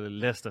udtaler det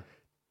Leicester.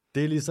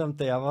 Det er ligesom,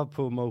 da jeg var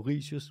på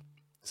Mauritius,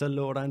 så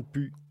lå der en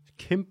by,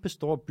 kæmpe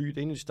stor by, det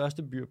er en af de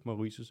største byer på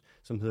Mauritius,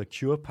 som hedder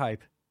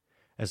Curepipe.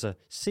 Altså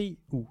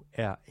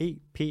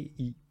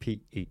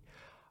Curepipe.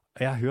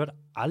 Og jeg har hørt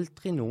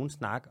aldrig nogen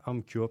snakke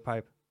om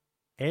Curepipe.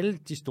 Alle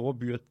de store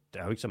byer, der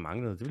er jo ikke så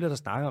mange noget, det vil jeg da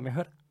snakke om. Jeg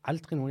hørte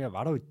aldrig nogen, jeg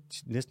var der jo i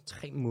næsten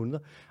 3 måneder,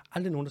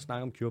 aldrig nogen, der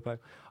snakker om Curepipe.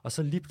 Og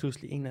så lige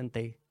pludselig en eller anden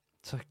dag,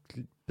 så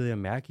bed jeg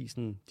mærke i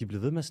sådan, de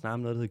blev ved med at snakke om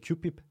noget, der hedder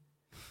Q-pip.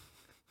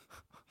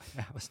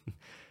 Jeg var sådan,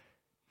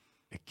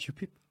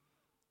 Q-pip?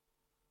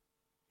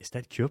 Is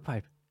that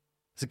Curepipe?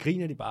 Så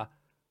griner de bare,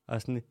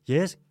 og sådan,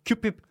 yes,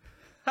 Q-pip.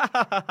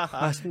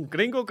 Sådan,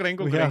 gringo.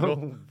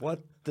 What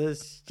the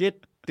shit?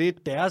 Det er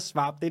deres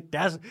svar, det er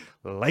deres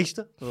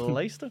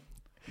Leicester.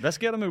 Hvad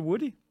sker der med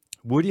Woody?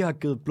 Woody har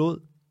givet blod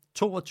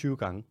 22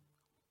 gange.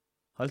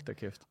 Hold da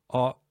kæft.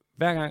 Og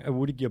hver gang, at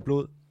Woody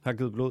har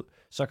givet blod,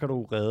 så kan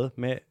du redde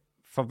med,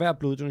 for hver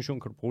bloddonation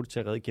kan du bruge det til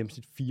at redde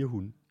gennemsnit 4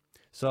 hunde.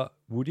 Så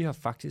Woody har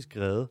faktisk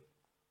reddet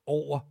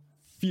over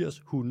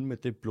 80 hunde med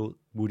det blod,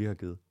 Woody har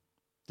givet.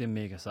 Det er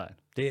mega sejt.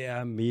 Det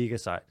er mega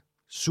sejt.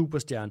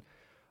 Superstjerne.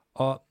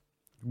 Og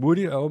Woody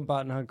er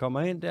åbenbart, når han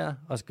kommer ind der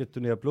og skal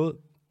donere blod,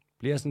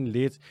 bliver sådan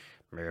lidt,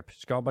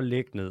 skal op og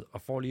lægge ned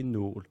og får lige en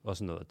nål og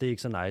sådan noget. Det er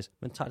ikke så nice,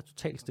 men tager det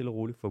totalt stille og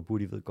roligt, for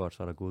Woody ved godt,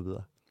 så er der gået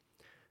videre.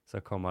 Så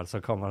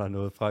kommer der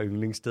noget fra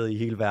yndlingssted i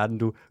hele verden,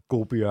 du.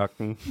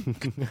 Gobiørken.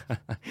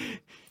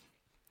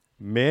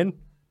 Men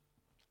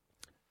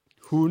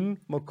hunden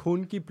må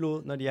kun give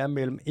blod, når de er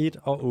mellem 1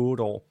 og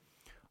 8 år.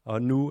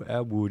 Og nu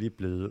er Woody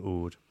blevet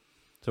 8.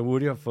 Så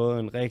Woody har fået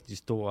en rigtig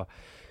stor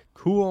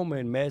kur med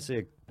en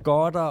masse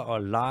godter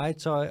og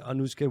legetøj, og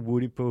nu skal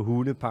Woody på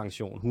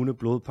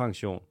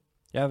hundeblodpension.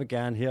 Jeg vil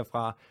gerne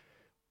herfra.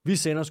 Vi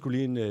sender sgu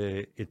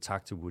lige et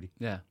tak til Woody.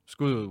 Ja,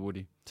 skud ud,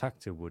 Woody. Tak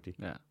til Woody.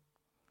 Ja.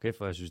 Okay,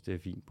 for jeg synes, det er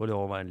fint. Prøv lige at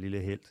overveje en lille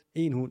helt.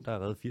 En hund, der har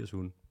reddet 80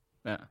 hunde.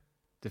 Ja,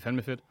 det er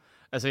fandme fedt.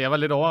 Altså, jeg var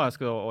lidt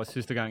overrasket over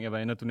sidste gang, jeg var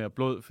inde og donere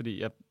blod,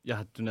 fordi jeg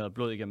har doneret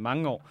blod igennem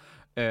mange år.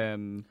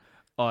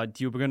 Og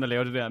de er jo begyndt at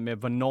lave det der med,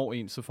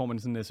 hvornår så får man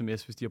sådan en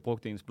sms, hvis de har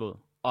brugt ens blod.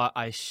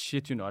 Og I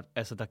shit you not,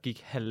 altså der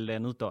gik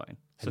 1,5 døgn,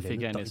 så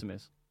fik jeg en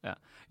sms. Ja.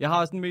 Jeg har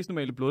også den mest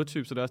normale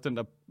blodtype, så det er også den,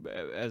 der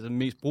er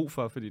mest brug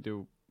for, fordi det er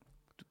jo,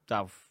 der er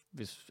jo,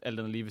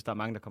 hvis der er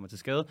mange, der kommer til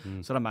skade,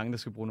 så er der mange, der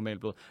skal bruge normalt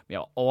blod. Men jeg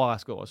var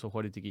overrasket over, så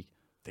hurtigt det gik.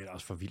 Det er da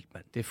også for vildt,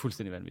 mand. Det er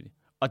fuldstændig vanvittigt.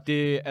 Og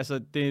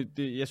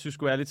jeg synes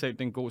sgu ærligt talt,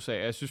 det er en god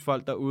sag. Jeg synes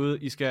folk derude,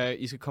 I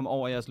skal komme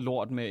over jeres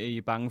lort med, at I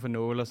er bange for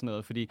nåle og sådan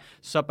noget. Fordi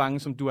så bange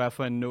som du er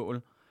for en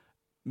nål,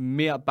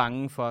 mere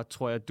bange for,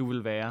 tror jeg, du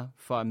vil være,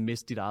 for at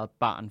miste dit eget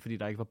barn, fordi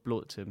der ikke var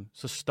blod til dem.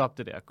 Så stop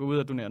det der. Gå ud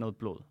og donere noget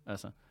blod.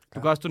 Altså. Du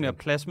kan også donere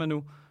plasma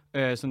nu,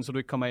 sådan, så du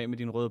ikke kommer af med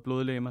dine røde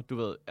blodlegemer. Du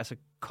ved, altså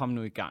kom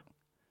nu i gang.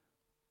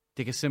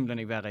 Det kan simpelthen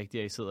ikke være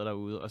rigtigt, at I sidder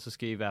derude, og så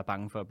skal I være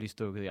bange for at blive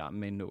stukket i armen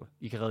med en nål.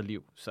 I kan redde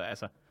liv. Så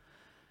altså,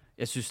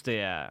 jeg synes, det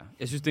er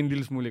en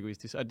lille smule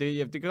egoistisk. Og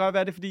det kan godt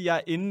være, det er, fordi jeg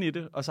er inde i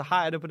det, og så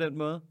har jeg det på den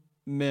måde.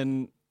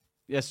 Men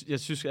jeg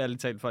synes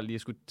ærligt talt, folk lige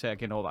skulle tage og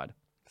kende overveje det.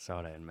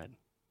 Sådan, mand.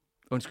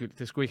 Undskyld,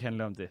 det skulle ikke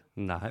handle om det.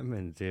 Nej,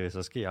 men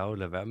så skal jeg jo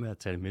lade være med at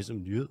tage det med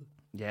som nyhed.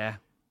 Ja.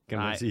 Kan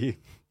man sige.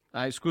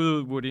 Nej, skud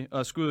ud, Woody.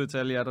 Og skud ud til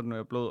alle jer, der nu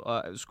er blod.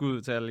 Og skud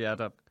ud til alle jer,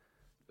 der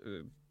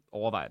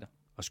overvejer det.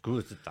 Og skud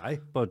ud til dig.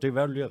 For det er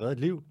hvad du lige har reddet et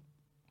liv.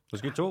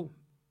 Måske 2.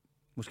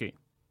 Måske.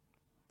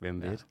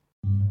 Hvem ved?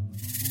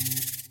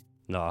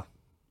 Nå.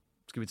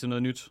 Skal vi til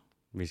noget nyt?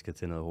 Vi skal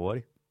til noget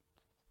hurtigt.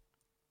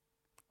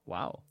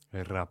 Wow.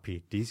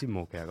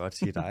 Rapidissimo, kan jeg godt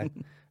sige dig.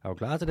 Er du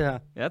klar til det her?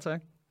 Ja,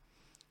 tak.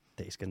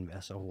 Det skal den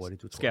være så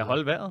hurtigt, du tror. Skal jeg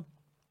holde vejret?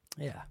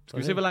 Ja. Skal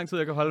vi se, hvor lang tid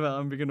jeg kan holde vejret,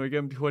 om vi kan nå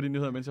igennem de hurtige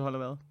nyheder, mens jeg holder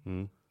vejret?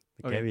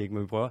 Det kan vi ikke,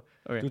 men vi prøver.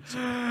 Okay.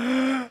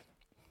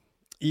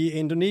 I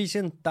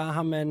Indonesien, der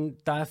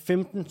er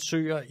 15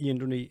 søer i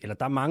Indonesien, eller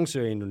der er mange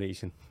søer i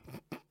Indonesien.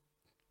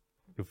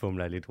 Nu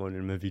fumler jeg lidt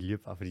rundt med vilje,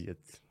 bare fordi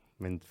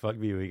men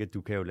folk vil jo ikke, at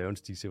du kan jo lave en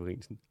Stig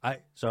Severinsen.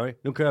 Ej, sorry,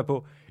 nu kører jeg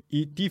på.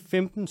 I de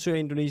 15 søer i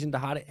Indonesien, der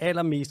har det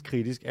allermest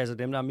kritisk, altså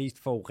dem, der er mest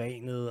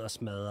forurenet og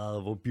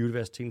smadret, hvor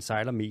biodiversiteten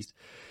sejler mest,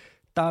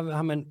 der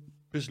har man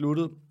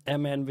besluttet, at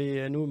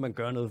nu vil man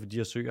gøre noget for de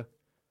her søer.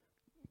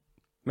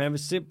 Man vil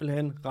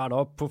simpelthen rette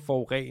op på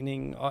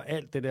forureningen og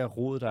alt det der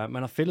rod, der er.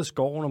 Man har fældet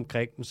skoven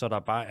omkring dem, så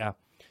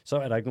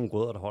er der ikke nogen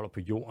rødder, der holder på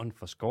jorden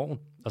for skoven.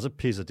 Og så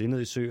pisser det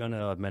ned i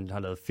søerne, og man har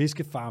lavet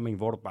fiskefarming,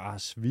 hvor du bare har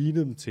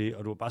svinet dem til,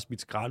 og du har bare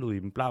smidt skrald ud i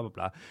dem, bla bla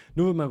bla.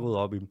 Nu vil man rydde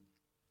op i dem.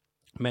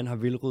 Man har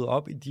vel ryddet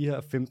op i de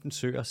her 15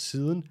 søer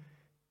siden,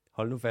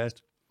 hold nu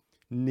fast,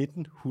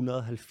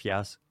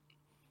 1970.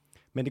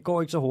 Men det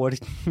går ikke så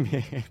hurtigt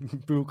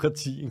med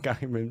byråkrati en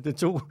gang imellem. Det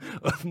tog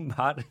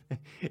åbenbart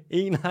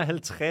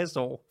 51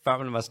 år, før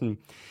man var sådan,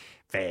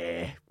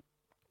 hvad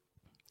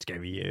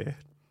skal vi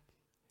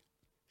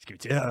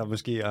til at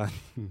måske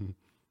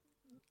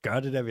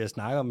gøre det der, vi har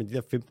snakket om, men de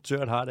der 15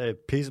 søer, der har det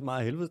pisse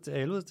meget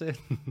helvede til.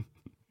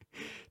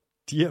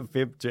 De her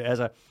 5 søer,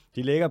 altså,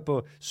 de ligger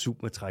på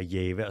Sumatra,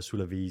 Java og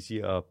Sulawesi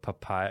og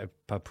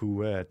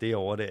Papua, det er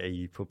over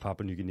der på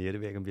Papua Ny Guinea, det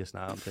ved jeg ikke, om vi har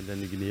snakket om, den der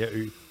Ny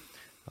Guinea-ø.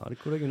 Nå, det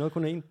kunne da ikke noget,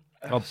 kun én.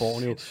 Og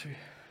Borneo.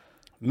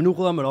 Men nu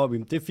rydder man op i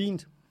dem. Det er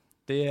fint.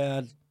 Det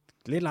er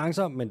lidt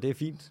langsomt, men det er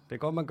fint. Det er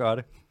godt, man gør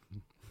det.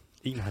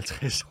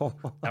 51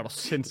 år. Er du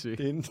sindssygt?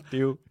 Det er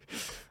jo...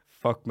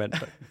 Fuck, mand.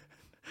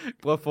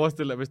 Prøv at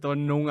forestille dig, hvis der var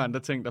nogen andre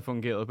ting, der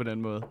fungerede på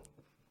den måde.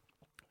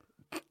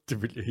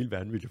 Det ville hele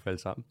verden ville falde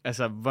sammen.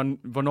 Altså,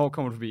 hvornår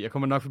kommer du forbi? Jeg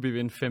kommer nok forbi ved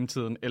en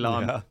 5-tiden, eller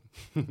om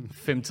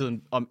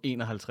 5-tiden om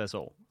 51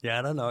 år. Jeg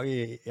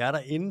er der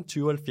inden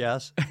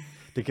 2070.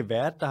 Det kan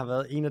være, at der har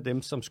været en af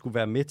dem, som skulle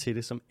være med til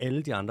det, som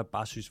alle de andre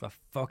bare synes var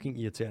fucking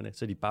irriterende,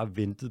 så de bare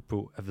ventede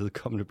på, at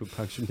vedkommende blev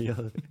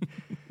pensioneret.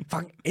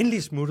 Fuck,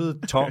 endelig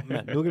smuttede Tom,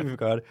 mand. Nu kan vi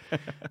gøre det.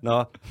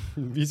 Nå,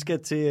 vi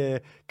skal til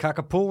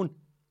Kakapon.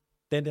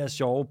 Den der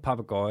sjove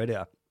papegøje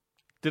der.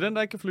 Det er den,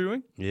 der ikke kan flyve,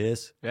 ikke?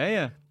 Yes.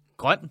 Ja.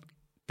 Grøn.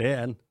 Det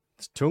er den.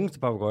 Det tungeste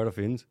papegøje, der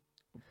findes.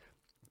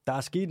 Der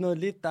er sket noget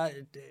lidt.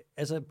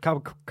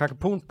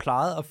 Kakapon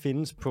plejede at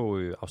findes på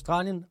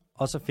Australien,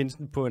 og så findes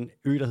den på en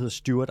ø, der hedder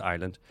Stewart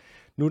Island.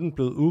 Nu er den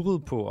blevet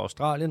udryddet på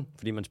Australien,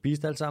 fordi man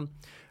spiste alt sammen.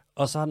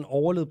 Og så har den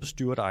overlevet på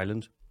Stewart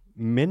Island.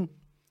 Men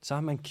så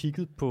har man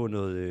kigget på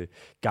noget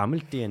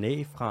gammelt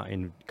DNA fra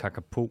en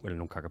kakapo, eller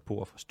nogle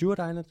kakapoer fra Stewart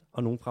Island,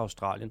 og nogle fra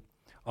Australien.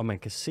 Og man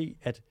kan se,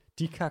 at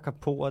de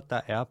kakapoer,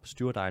 der er på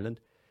Stewart Island,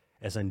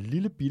 altså en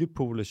lille bitte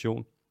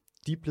population,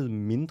 de er blevet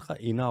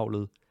mindre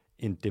indavlet,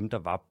 end dem, der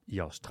var i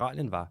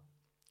Australien var.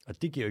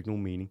 Og det giver jo ikke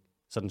nogen mening.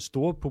 Så den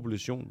store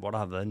population, hvor der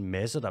har været en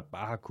masse, der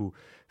bare har kunne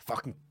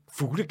fucking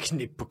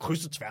fugleknip på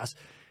kryds og tværs,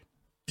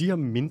 de har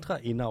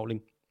mindre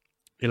indavling,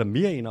 eller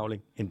mere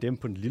indavling, end dem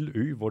på en lille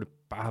ø, hvor det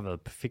bare har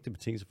været perfekte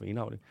betingelser for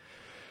indavling.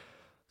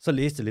 Så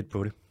læste jeg lidt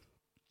på det.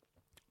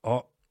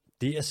 Og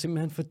det er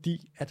simpelthen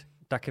fordi, at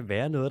der kan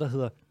være noget, der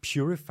hedder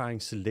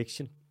purifying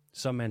selection,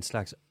 som er en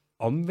slags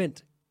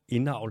omvendt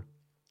indavl,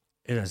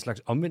 eller en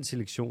slags omvendt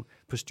selektion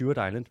på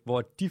Stewart Island,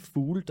 hvor de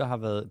fugle, der har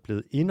været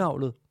blevet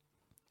indavlet,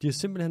 de har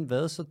simpelthen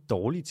været så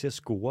dårlige til at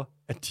score,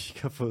 at de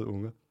ikke har fået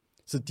unger.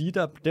 Så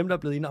dem, der er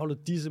blevet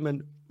indavlet, de er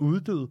simpelthen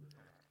uddøde,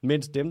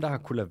 mens dem, der har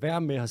kunnet lade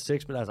være med at have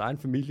sex med deres egen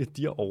familie,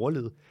 de har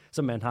overlevet.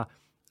 Så man har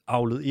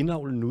avlet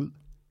indavlen ud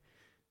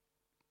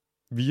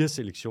via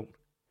selektion.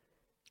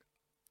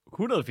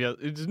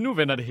 180. Nu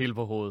vender det hele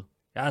på hovedet.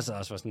 Jeg er så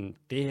også sådan,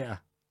 det her,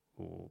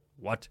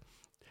 what?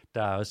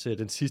 Der er også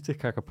den sidste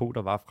kakapo,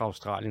 der var fra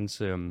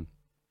Australiens,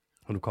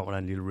 og nu kommer der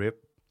en lille rap.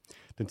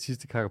 Den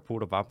sidste kakapo,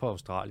 der var på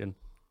Australien,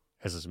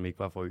 altså som ikke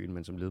var fra øen,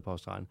 men som levede på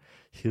Australien,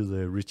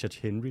 hed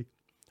Richard Henry,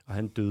 og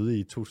han døde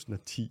i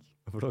 2010.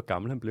 Og hvor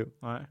gammel han blev?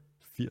 Nej.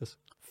 80.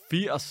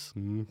 80?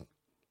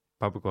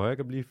 Papegøjer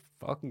kan blive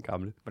fucking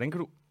gamle. Hvordan kan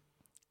du...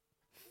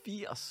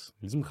 80?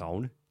 Ligesom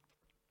ravne.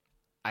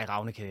 Ej,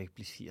 ravne kan ikke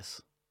blive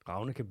 80.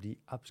 Ravne kan blive...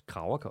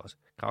 Kraver kan også.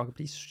 Kraver kan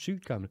blive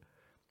sygt gamle.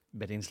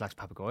 Hvad er det, en slags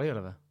papegøje,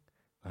 eller hvad?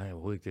 Nej,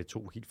 overhovedet ikke. Det er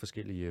 2 helt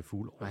forskellige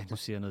fugle. Nej, nu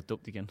siger jeg noget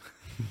dumt igen.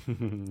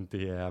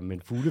 Det er...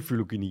 Men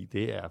fuglefylogeni,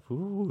 det er...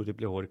 det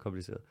bliver hurtigt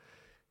kompliceret.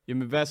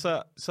 Jamen, hvad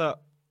så...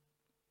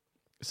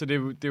 Så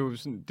det er jo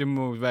sådan, det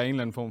må være en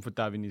eller anden form for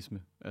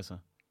darwinisme, altså.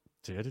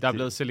 Der er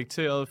blevet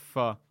selekteret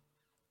for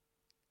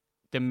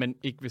dem, man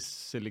ikke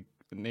vil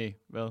Nej,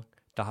 hvad?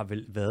 Der har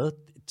vel været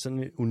sådan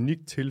et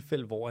unikt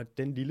tilfælde, hvor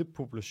den lille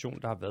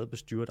population, der har været på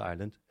Stewart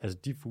Island, altså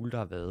de fugle, der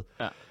har været,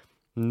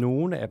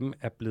 nogle af dem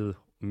er blevet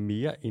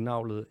mere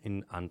indavlet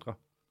end andre.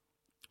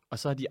 Og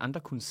så har de andre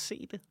kunnet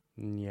se det?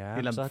 Ja.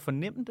 Eller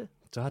fornemme det?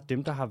 Så har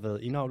dem, der har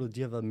været indavlet,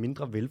 de har været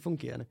mindre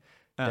velfungerende.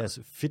 Ja. Deres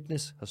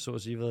fitness har så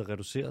at sige været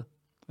reduceret.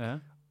 Ja.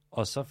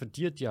 Og så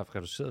fordi, at de har haft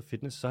reduceret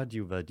fitness, så har de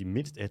jo været de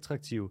mindst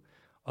attraktive.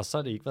 Og så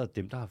har det ikke været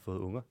dem, der har fået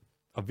unger.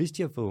 Og hvis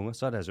de har fået unger,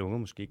 så har deres unger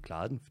måske ikke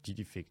klaret den, fordi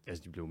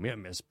de blev mere og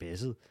mere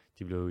spasset.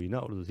 De blev jo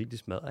indavlet helt i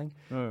smadret, ikke?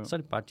 Jo. Så er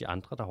det bare de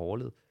andre, der har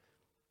overlevet.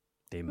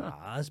 Det er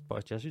meget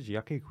spøjst. Jeg synes,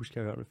 jeg kan ikke huske, at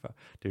jeg har hørt det før.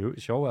 Det er jo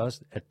sjovt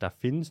også, at der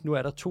findes, nu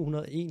er der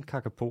 201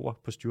 kakapoer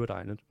på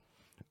Stewart Island.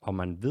 Og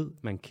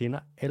man kender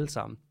alle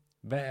sammen.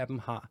 Hvad af dem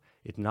har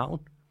et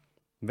navn?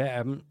 Hvad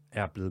af dem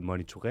er blevet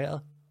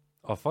monitoreret?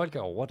 Og folk er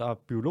over, der er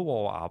biologer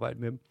over at arbejde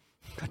med dem.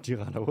 Og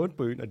de render rundt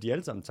på øen, og de er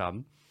alle sammen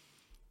sammen.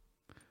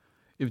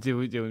 Jamen,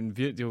 det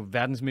er jo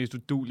verdens mest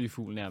uduelige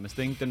fugl nærmest.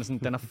 Ikke?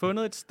 Den har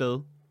fundet et sted,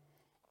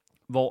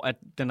 hvor at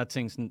den har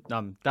tænkt sådan,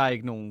 der er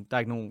ikke nogen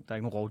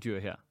rovdyr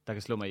her, der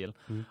kan slå mig ihjel.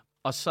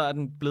 Og så er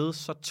den blevet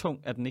så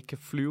tung, at den ikke kan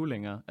flyve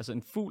længere. Altså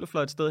en fugl er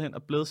fløjet et sted hen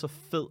og blevet så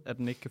fed, at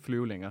den ikke kan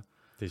flyve længere.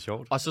 Det er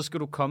sjovt. Og så skal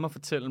du komme og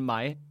fortælle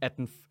mig, at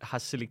den har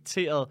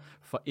selekteret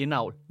for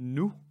indavl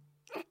nu.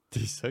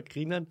 Det er så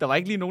grineren. Der var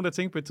ikke lige nogen, der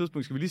tænkte på et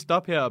tidspunkt, skal vi lige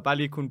stoppe her og bare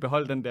lige kunne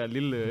beholde den der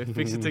lille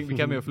fikse ting, vi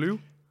kan med at flyve?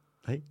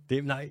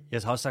 Nej,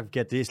 jeg har også sagt,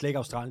 at det er slet ikke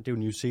Australien, det er jo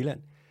New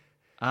Zealand.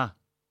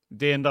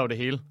 Det ændrer jo det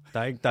hele. Der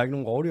er ikke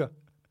nogen rovdyr.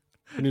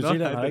 New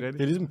Zealand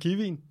det er ligesom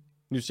kiwien.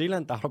 New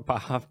Zealand, der har du bare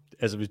haft...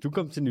 Altså, hvis du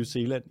kom til New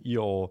Zealand i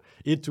år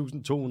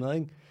 1200,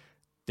 ikke?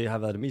 Det har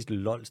været det mest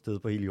lol sted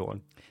på hele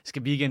jorden.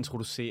 Skal vi ikke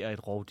introducere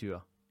et rovdyr?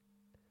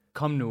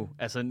 Kom nu.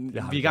 Altså, vi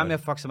er i gang med at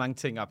fuck så mange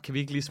ting op. Kan vi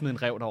ikke lige smide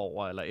en ræv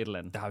derover eller et eller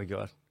andet? Det har vi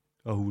gjort.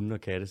 Og hunde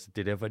og katte. Så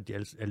det er derfor, at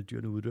alle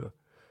dyrene uddør.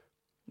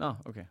 Nå,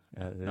 okay.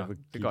 Ja, det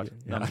er godt.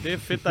 Ja. Nå, det er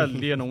fedt, der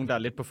lige er nogen, der er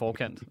lidt på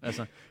forkant.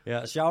 Altså.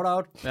 Ja, shout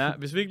out. Ja,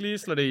 hvis vi ikke lige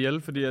slår det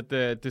ihjel, fordi at,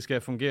 det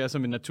skal fungere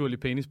som en naturlig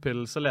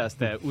penispille, så lad os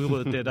da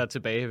udrydde det, der er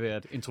tilbage ved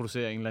at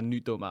introducere en eller anden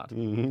ny dum art.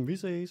 Vi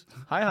ses.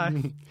 Hej.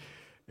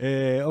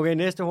 Okay,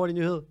 næste hurtig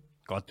nyhed.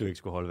 Godt, du ikke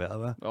skulle holde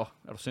vejret,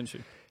 hva'? Er du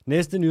sindssyg.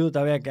 Næste nyhed,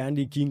 der vil jeg gerne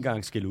lige give en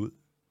gang skæld ud.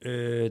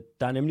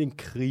 Der er nemlig en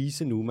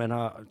krise nu.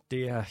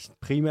 Det er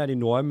primært i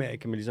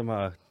Nordamerika, man ligesom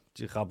har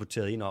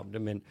rapporteret ind om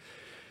det, men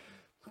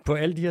på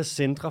alle de her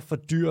centre for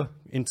dyr,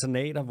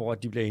 internater, hvor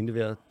de bliver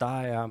indleveret,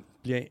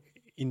 bliver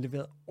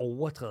indleveret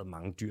overdrevet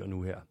mange dyr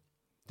nu her.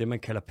 Det, man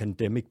kalder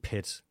pandemic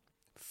pets.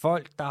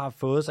 Folk, der har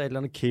fået sig et eller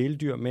andet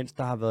kæledyr, mens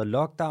der har været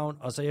lockdown,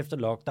 og så efter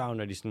lockdown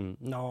er de sådan,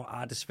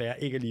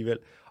 desværre ikke alligevel.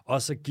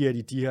 Og så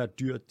giver de her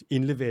dyr,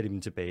 indleverer de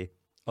dem tilbage.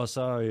 Og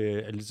så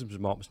er det ligesom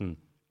som om sådan,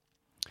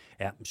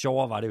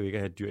 sjovere var det jo ikke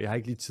at have dyr. Jeg har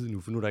ikke lige tid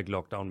nu, for nu er der ikke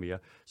lockdown mere.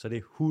 Så det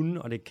er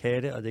hunde, og det er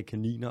katte, og det er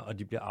kaniner, og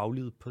de bliver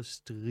aflivet på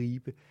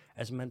stribe.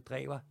 Altså, man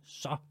dræber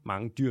så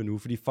mange dyr nu,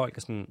 fordi folk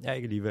er sådan, ikke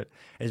alligevel.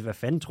 Altså, hvad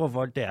fanden tror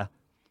folk, det er?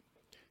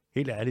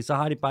 Helt ærligt, så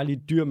har de bare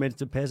lige dyr, mens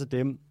det passer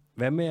dem.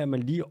 Hvad med, at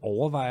man lige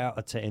overvejer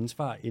at tage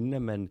ansvar, inden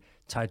at man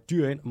tager et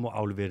dyr ind og må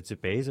aflevere det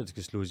tilbage, så det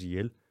skal slås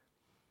ihjel?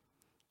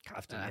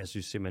 Kræfter, jeg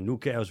synes simpelthen, nu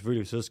kan jeg jo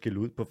selvfølgelig så skille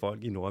ud på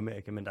folk i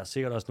Nordamerika, men der er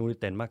sikkert også nogen i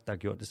Danmark, der har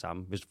gjort det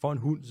samme. Hvis du får en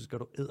hund, så skal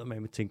du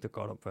eddermame tænke dig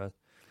godt om først.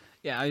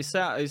 Ja, og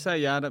især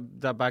jer,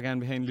 der bare gerne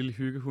vil have en lille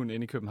hyggehund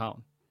inde i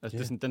København. Altså,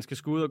 det er sådan, den skal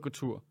sgu ud og gå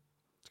tur.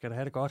 Skal der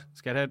have det godt?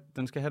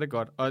 Den skal have det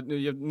godt. Og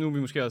nu er vi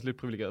måske også lidt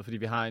privilegeret, fordi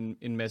vi har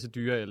en masse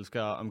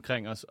dyreelskere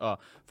omkring os, og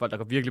folk, der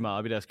går virkelig meget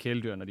op i deres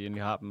kæledyr, når de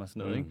endelig har dem og sådan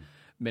noget. Ikke?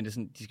 Men det er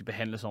sådan, de skal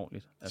behandles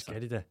ordentligt. Altså,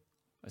 skal de da?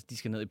 Altså, de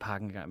skal ned i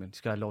parken en gang, men de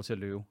skal have lov til at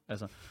løbe.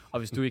 Altså, og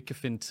hvis du ikke kan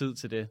finde tid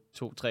til det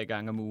 2-3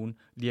 gange om ugen,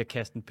 lige at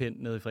kaste en pind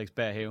ned i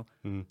Frederiksberg Have,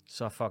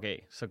 så fuck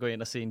af. Så gå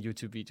ind og se en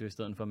YouTube-video i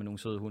stedet for med nogle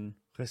søde hunde.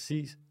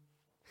 Præcis.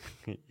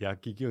 Jeg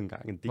gik jo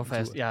engang en del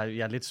tur. Jeg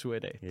er lidt sur i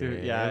dag.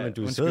 Men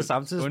du sidder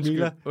samtidig og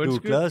smiler. Du er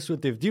glad og sur.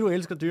 Det er fordi, du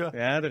elsker dyr.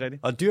 Ja, det er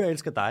rigtigt. Og dyr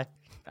elsker dig.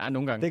 Ja,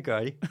 nogle gange. Det gør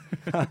de.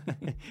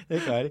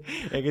 Det gør de.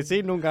 Jeg kan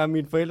se nogle gange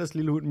min forældres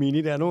lille hund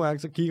Mini der. Nogle gange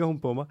så kigger hun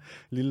på mig.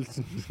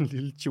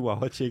 Lille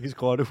chihuahua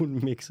tjekkisk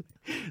rottehund mix.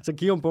 Så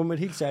kigger hun på mig med et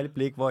helt særligt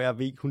blik, hvor jeg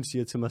ved, hun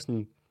siger til mig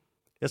sådan,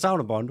 jeg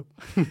savner Bondo.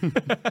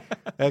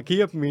 Jeg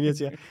kigger på Mini og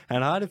siger,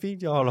 han har det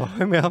fint, jeg holder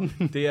øje med ham.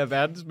 Det er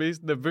verdens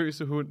mest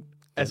nervøse hund.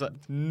 Altså,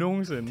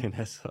 nogensinde. Den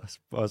er så...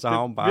 Og så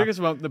har hun bare... Det virker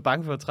som om, den er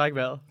bange for at trække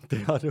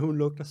vejret. Hun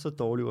lugter så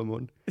dårligt ud af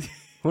munden.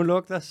 Hun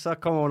lugter, så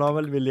kommer hun op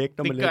og vil lægge,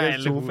 når man ligger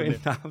i sofaen.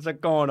 Så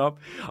går hun op,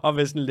 og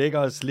hvis den ligger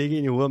og slikker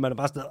ind i hovedet, man er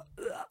bare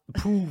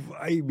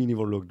sådan... Mini,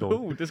 hvor du lugter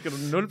dårligt. Det skal du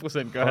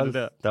 0% gøre, det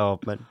der.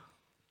 Derop, mand.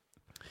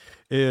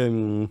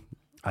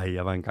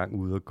 Jeg var engang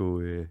ude og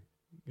gå...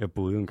 Jeg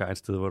boede jo engang et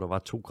sted, hvor der var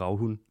 2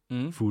 gravhunde.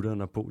 Futter og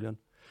Napoleon.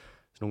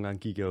 Så nogle gange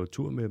gik jeg jo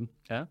tur med dem.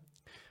 Ja.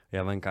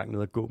 Jeg var engang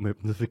nede og gå med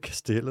dem nede ved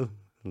Kastellet,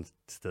 et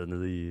sted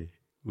nede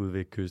ude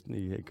ved kysten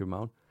i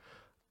København.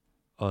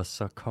 Og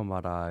så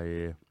kommer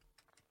der,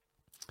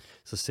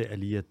 så ser jeg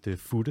lige, at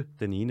Futte,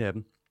 den ene af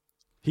dem,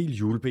 helt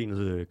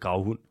julebenet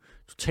gravhund,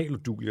 totalt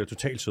uduelig og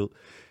totalt sød,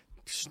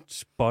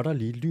 spotter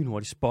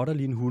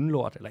lige en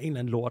hundelort, eller en eller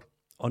anden lort,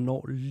 og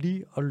når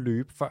lige at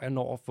løbe, før jeg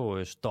når at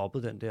få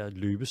stoppet den der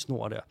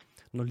løbesnor der,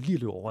 når lige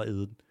løber over at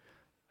æde den.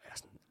 Og jeg er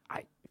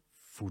sådan,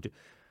 Futte.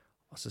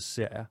 Og så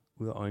ser jeg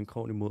ud af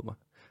øjenkrogen imod mig,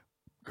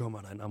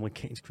 kommer der en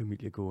amerikansk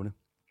familie gående.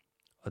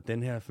 Og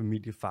den her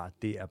familiefar,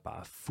 det er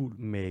bare fuld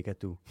mega,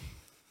 du.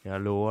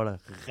 Jeg lover dig,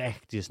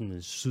 rigtig sådan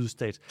en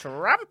sydstats.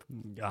 Trump!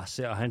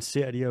 Og han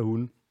ser de her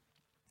hunde.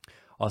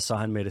 Og så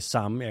han med det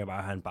samme,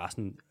 han bare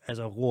sådan,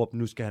 altså råb,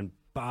 nu skal han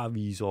bare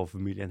vise over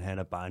familien, han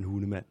er bare en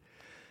hundemand.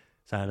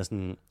 Så han er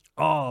sådan,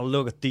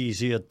 look at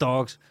these here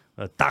dogs.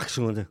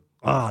 Dachshunde.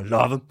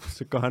 Love them.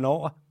 Så går han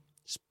over,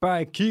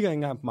 kigger ikke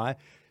engang på mig,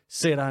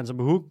 sætter han sig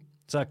på huk,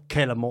 så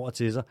kalder mor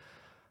til sig.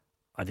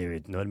 Og det er jo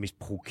noget af det mest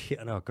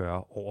provokerende at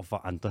gøre over for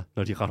andre,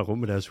 når de retter rundt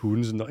med deres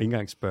hunde, sådan, og ikke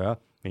engang spørger.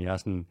 Men jeg er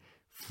sådan,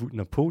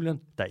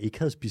 Napoleon, der ikke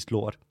havde spist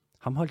lort,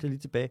 ham holdt jeg lige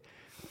tilbage.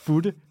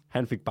 Futte,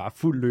 han fik bare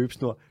fuld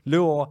løbsnor,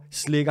 løb over,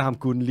 slikker ham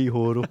gutten lige i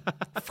hovedet.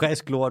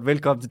 Frisk lort,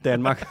 velkommen til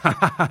Danmark.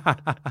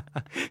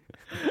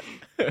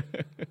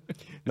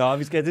 Nå,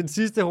 vi skal til den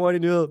sidste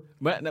hurtige nyhed.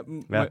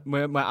 Må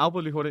jeg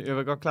afbryde lige hurtigt? Jeg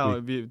var godt klar over,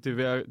 at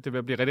det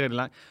vil blive rigtig, rigtig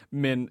langt.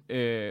 Men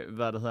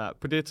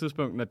på det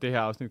tidspunkt, når det her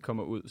afsnit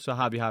kommer ud, så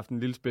har vi haft en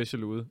lille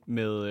special ude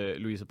med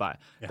Louise Bay.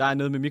 Ja. Der er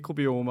noget med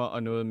mikrobiomer,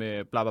 og noget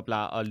med bla bla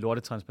bla, og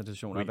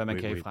lortetransplantationer, hvad man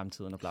kan i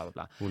fremtiden, og bla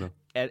bla bla.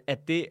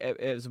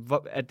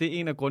 Er det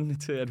en af grundene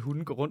til, at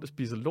hunden går rundt og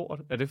spiser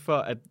lort? Er det for,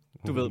 at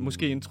du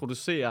måske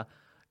introducerer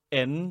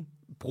anden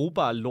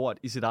brugbar lort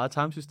i sit eget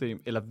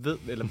tarmsystem, eller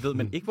ved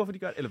man ikke, hvorfor de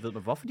gør det, eller ved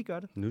man, hvorfor de gør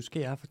det? Nu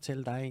skal jeg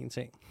fortælle dig en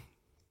ting.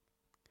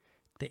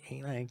 Det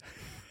aner jeg ikke.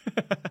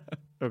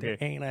 Okay. Det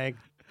aner jeg ikke.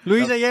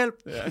 Louise, hjælp!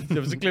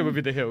 Ja, så glemmer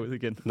vi det her ud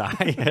igen.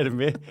 Nej, er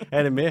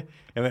det med?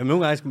 Jamen,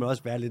 nogle gange skal man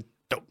også være lidt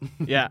dum.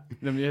 Ja,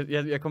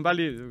 jeg kom bare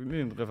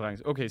lige en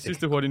reference. Okay,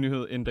 sidste hurtige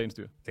nyhed inden dagens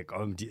dyr. Det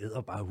går, men de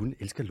æder bare, hunden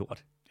elsker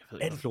lort. Jeg ved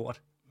alt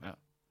lort. Ja.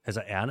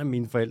 Altså Erna,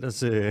 mine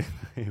forældres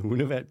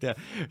hundevalg der,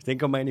 den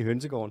kommer ind i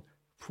hønsegården.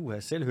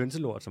 Selv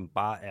hønselort, som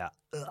bare er...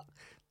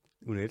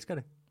 Hun elsker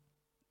det.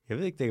 Jeg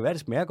ved ikke, det kan være,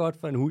 det smager godt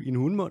for en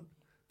hundmund.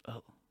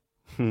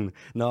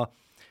 Nå,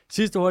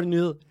 sidste hurtige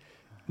nyhed.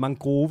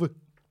 Mangrove.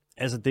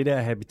 Altså det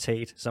der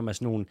habitat, som er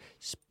sådan nogle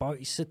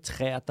spøjse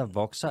træer, der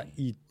vokser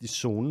i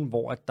zonen,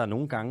 hvor at der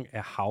nogle gange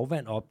er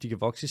havvand op. De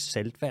kan vokse i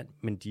saltvand,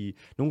 men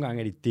nogle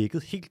gange er de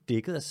helt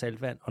dækket af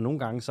saltvand, og nogle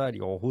gange så er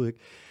de overhovedet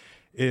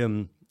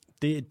ikke.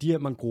 De her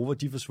mangrover,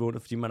 de er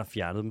forsvundet, fordi man har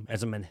fjernet dem.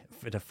 Altså,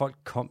 da folk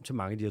kom til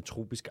mange af de her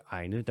tropiske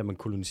egne, da man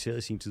koloniserede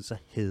i sin tid, så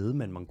havde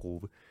man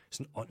mangrove.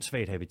 Sådan et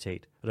åndssvagt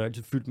habitat. Og der er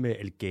altid fyldt med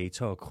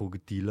alligatorer og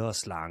krokodiller og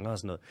slanger og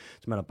sådan noget.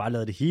 Så man har bare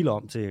lavet det hele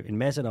om til, en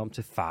masse af det om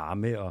til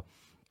farme og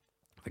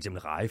for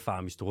eksempel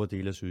rejefarme i store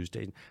dele af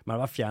Sydstaten. Man har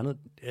bare fjernet,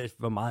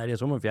 hvor meget af det? Jeg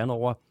tror, man har fjernet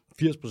over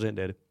 80%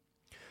 af det.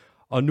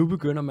 Og nu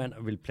begynder man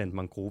at ville plante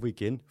mangrove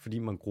igen, fordi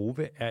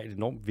mangrove er et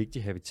enormt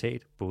vigtigt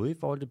habitat, både i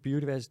forhold til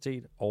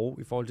biodiversitet og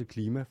i forhold til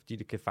klima, fordi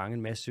det kan fange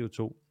en masse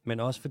CO2, men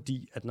også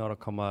fordi, at når der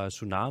kommer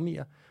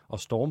tsunamier og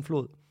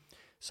stormflod,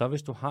 så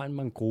hvis du har en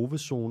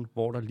mangrovezone,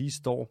 hvor der lige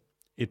står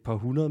et par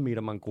 100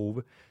 meter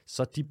mangrove,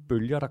 så de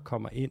bølger, der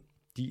kommer ind,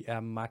 de er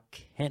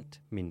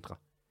markant mindre.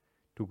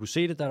 Du kunne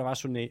se det, da der var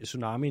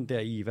tsunamien der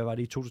i, hvad var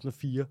det, i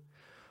 2004,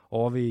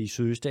 over ved i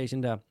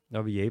Sydøstasien der,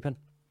 og ved Japan.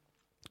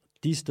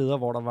 De steder,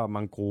 hvor der var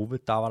mangrove,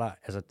 der var der,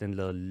 altså den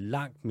lavede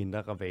langt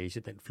mindre ravage,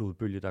 den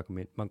flodbølge, der kom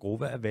ind.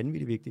 Mangrove er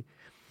vanvittigt vigtigt.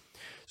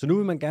 Så nu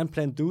vil man gerne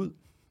plante det ud,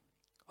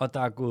 og der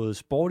er gået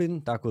sport i den,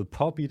 der er gået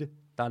pop i det.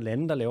 Der er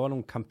lande, der laver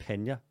nogle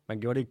kampagner. Man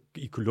gjorde det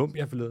i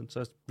Colombia forleden,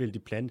 så ville de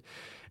plante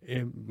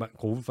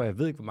mangrove for jeg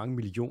ved ikke, hvor mange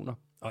millioner.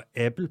 Og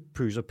Apple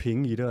pøser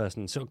penge i det, og er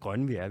sådan, så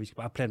grønne vi er, vi skal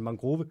bare plante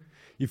mangrove.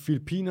 I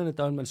Filippinerne,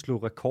 der ville man slå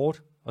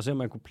rekord, og så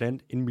man kunne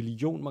plante 1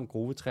 million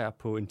mangrovetræer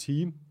på en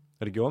time,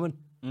 og det gjorde man.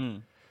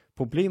 Mm.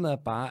 Problemet er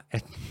bare,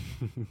 at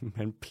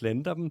man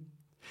planter dem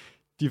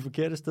de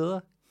forkerte steder.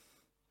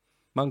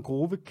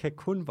 Mangrove kan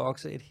kun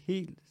vokse et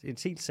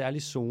helt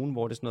særligt zone,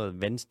 hvor det sådan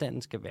noget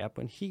vandstanden skal være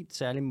på en helt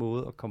særlig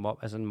måde at komme op.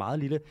 Altså en meget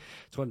lille,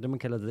 jeg tror det man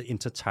kalder det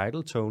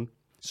intertidal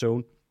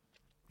zone.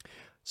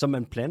 Så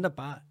man planter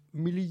bare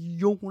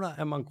millioner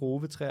af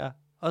mangrovetræer,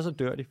 og så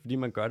dør de, fordi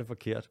man gør det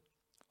forkert.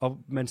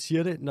 Og man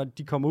siger det, når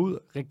de kommer ud,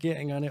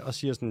 regeringerne, og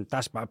siger sådan,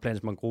 der skal bare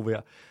plantes mangrove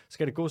her.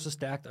 Skal det gå så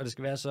stærkt, og det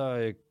skal være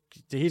så,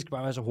 det hele skal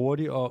bare være så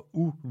hurtigt og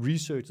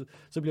uresearchet,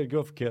 så bliver det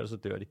gjort forkert, og så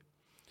dør de.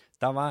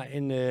 Der var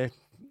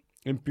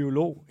en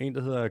biolog, en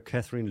der hedder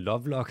Catherine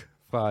Lovelock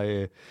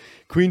fra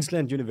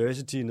Queensland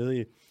University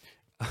nede i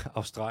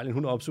Australien.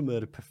 Hun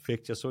opsummerede det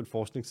perfekt. Jeg så et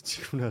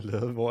forskningsartikel, hun havde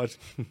lavet, hvor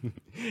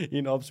i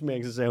en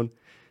opsummering, så sagde hun,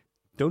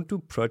 don't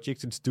do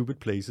projects in stupid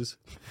places.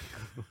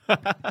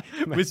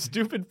 With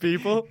stupid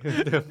people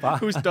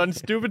who's done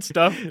stupid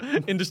stuff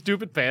in the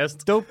stupid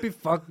past. Don't be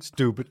fucking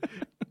stupid.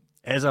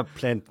 Altså,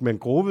 plant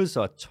mangrove,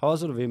 så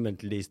tosser du ved, man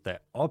læser dig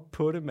op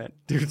på det, mand.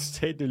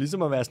 Det er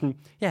ligesom at være sådan,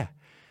 ja,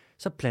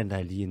 så planter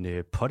jeg lige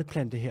en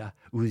potteplante her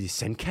ude i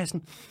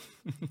sandkassen.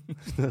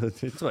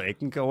 Det tror jeg ikke,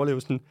 den kan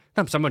overleve sådan.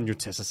 Nå, så må den jo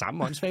tage sig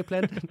sammen, åndssvag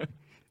plante.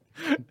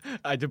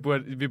 Ej,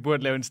 vi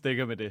burde lave en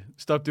sticker med det.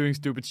 Stop doing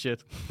stupid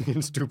shit.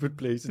 In stupid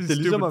places. Det er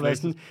ligesom at være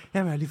sådan,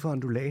 jamen jeg har lige fået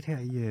undulat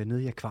her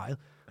nede i akvariet.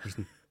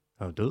 Sådan,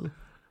 er du død?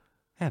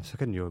 Ja, så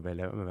kan den jo være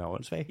lavet med at være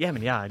åndssvag.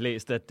 Jamen, jeg har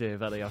læst, at i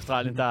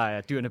Australien, der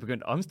er dyrene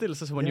begyndt at omstille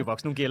sig, så må den jo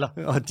vokse nogle gælder.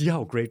 Og de har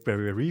jo Great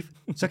Barrier Reef.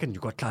 Så kan den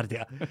jo godt klare det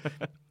der.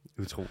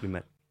 Utrolig,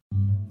 mand.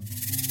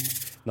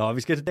 Nå,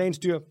 vi skal til dagens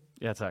dyr.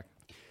 Ja, tak.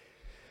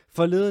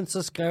 Forleden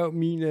så skrev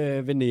min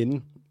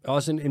veninde,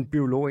 også en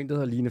biolog, en der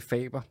hedder Line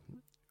Faber.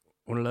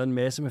 Hun har lavet en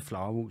masse med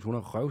flagermus. Hun er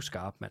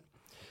røvskarp, mand.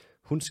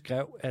 Hun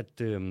skrev,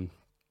 at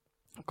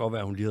godt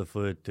være, at hun lige havde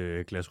fået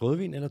et glas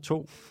rødvin eller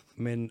 2,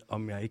 men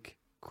om jeg ikke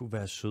kunne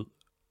være sød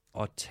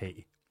og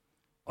tage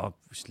og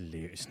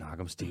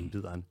snakke om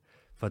stenbideren.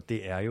 For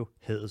det er jo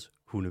hadets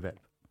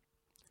hundevalp.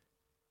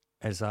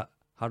 Altså,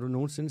 har du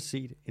nogensinde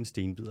set en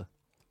stenbider?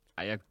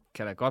 Ej, jeg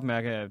kan da godt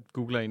mærke, at jeg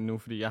googler en nu,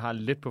 fordi jeg har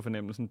lidt på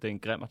fornemmelsen, det er en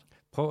grimmert.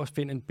 Prøv at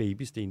finde en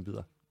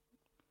baby-stenbider.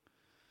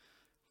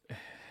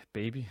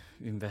 Baby?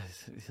 Hvad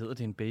hedder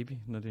det en baby,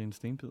 når det er en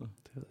stenbider?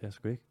 Det ved jeg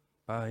sgu ikke.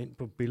 Bare ind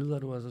på billeder,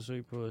 du har så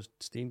søgt på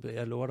stenbider.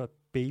 Jeg lover dig,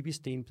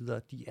 baby-stenbider,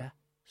 de er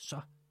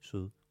så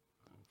søde.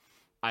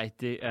 Ej,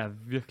 det er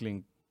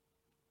virkelig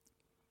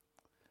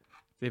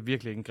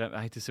en grim.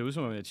 Ej, det ser ud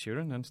som om, at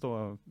Sheeran, han står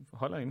og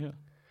holder ind her.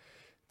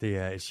 Det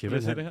er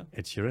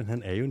Ed Sheeran,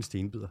 han er jo en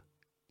stenbider.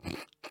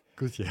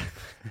 Gud ja.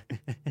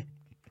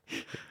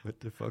 What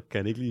the fuck? Kan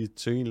han ikke lige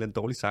synge en eller anden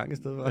dårlig sang i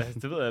stedet for? Ja,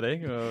 det ved jeg da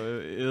ikke.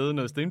 Og æde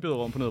noget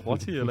stenbiderrum på noget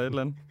rotti eller et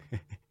eller andet.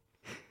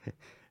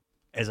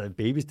 Altså,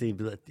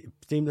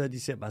 babystenbider, de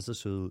ser bare så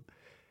søde ud.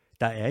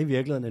 Der er i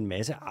virkeligheden en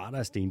masse arter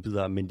af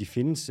stenbidere, men de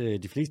fleste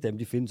af dem,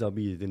 de findes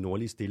oppe i det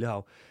nordlige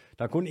Stillehav.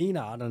 Der er kun en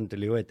af arterne, der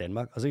lever i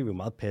Danmark, og så kan vi jo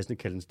meget passende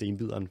kalde den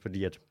stenbideren,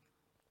 fordi at,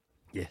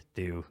 ja,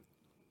 det er jo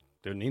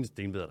den eneste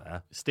stenbider, der er.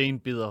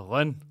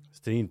 Stenbiderrøn.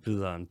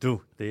 Stenbideren,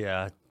 det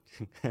er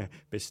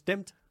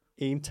bestemt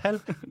ental.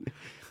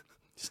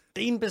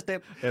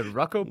 Stenbestemt. A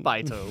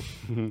rockobito.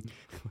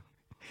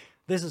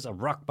 This is a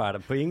rockbiter.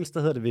 På engelsk, der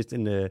hedder det vist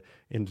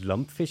en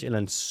lumpfish, eller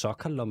en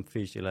sucker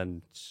lumpfish, eller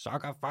en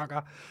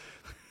suckerfucker.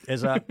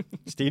 Altså,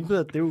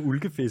 stenbider, det er jo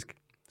ulkefisk.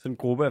 Sådan en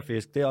gruppe af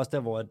fisk. Det er også der,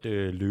 hvor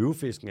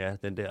løvefisken er,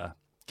 den der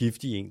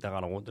giftige en, der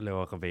render rundt og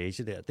laver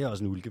ravage der. Det er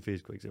også en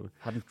ulkefisk, for eksempel.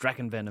 Har den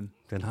dragon venom?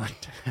 Den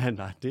har,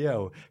 nej, det er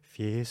jo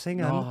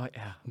fjæsingeren. Nå,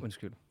 ja,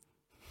 undskyld.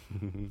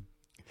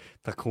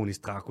 Draconis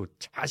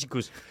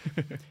dracotarchicus.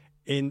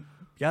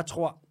 Jeg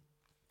tror,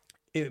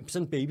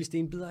 sådan en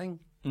babystenbider, ikke?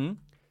 Mm.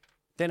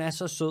 Den er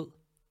så sød,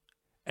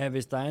 at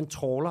hvis der er en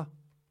trawler,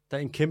 der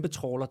er en kæmpe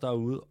trawler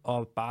derude,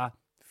 og bare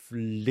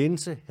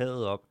flinse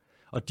havet op,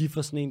 og de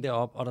får sådan en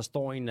derop, og der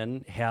står en eller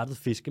anden hærdet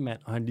fiskemand,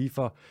 og han lige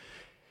får,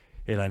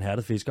 eller en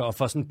hærdet fisker, og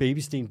får sådan en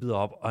babystenbider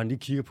op, og han lige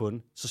kigger på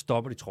den, så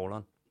stopper de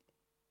trawleren.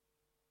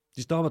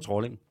 De stopper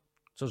trawlingen.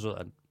 Så sød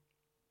er den.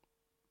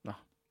 Nå.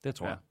 Det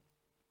tror jeg.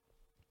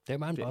 Det er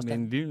meget en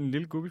påstand. Med en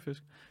lille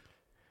guppyfisk.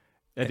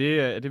 Er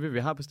det, hvad vi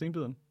har på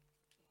stenbideren?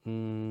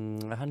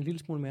 Jeg har en lille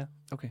smule mere.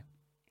 Okay.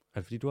 Er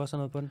det fordi, du også har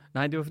noget på den?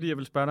 Nej, det var fordi, jeg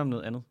ville spørge dig om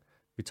noget andet.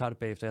 Vi tager det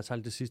bagefter. Jeg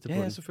tager det sidste på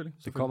den. Ja,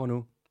 selvfølgelig. Det kommer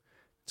nu.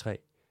 3,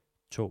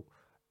 2,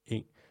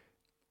 1.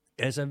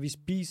 Altså, vi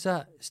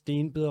spiser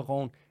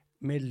stenbiderrogn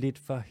med lidt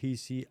for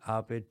hissig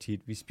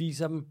appetit. Vi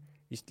spiser dem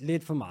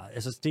lidt for meget.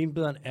 Altså,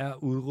 stenbideren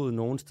er udryddet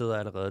nogle steder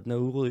allerede. Den er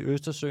udryddet i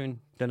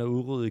Østersøen, den er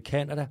udryddet i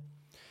Canada,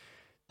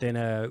 den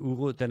er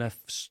udryddet,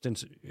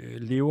 dens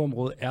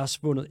leveområde er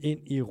svundet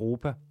ind i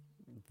Europa.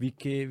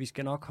 Vi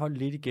skal nok holde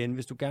lidt igen.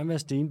 Hvis du gerne vil have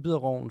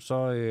stenbiderrogn,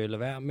 så lad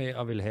være med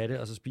at vil have det,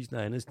 og så spise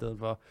noget andet i stedet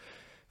for.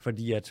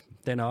 Fordi at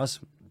den er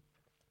også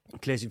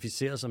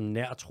klassificeret som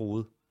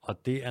nærtruet,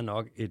 og det er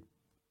nok et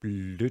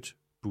blødt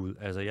bud.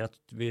 Altså jeg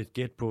vil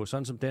gætte på,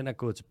 sådan som den er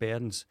gået tilbage,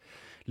 dens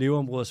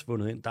leveområde er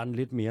svundet ind, der er den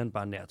lidt mere end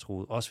bare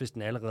nærtruet. Også hvis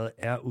den allerede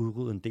er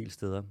udryddet en del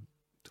steder.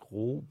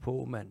 Ro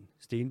på, mand.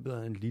 Stenbider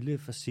er en lille,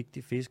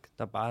 forsigtig fisk,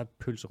 der bare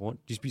pølser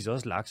rundt. De spiser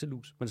også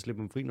lakselus. Man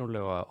slipper dem fri, når du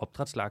laver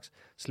opdrætslaks.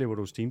 Slipper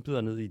du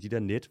stenbider ned i de der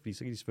net, fordi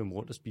så kan de svømme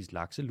rundt og spise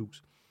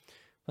lakselus.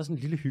 Og sådan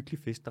en lille hyggelig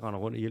fisk, der render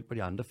rundt og hjælper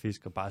de andre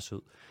fisk og bare er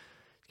sød.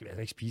 Skal vi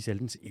altså ikke spise alle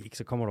dens æg,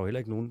 så kommer der jo heller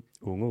ikke nogen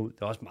unger ud.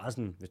 Det er også meget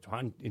sådan, hvis du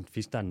har en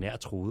fisk, der er nær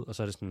truet, og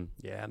så er det sådan,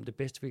 ja, men det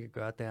bedste vi kan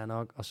gøre, det er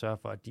nok at sørge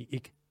for, at de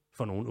ikke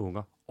får nogen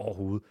unger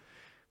overhovedet.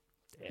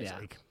 Det er altså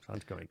ikke.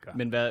 Sådan skal man ikke gøre.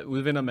 Men hvad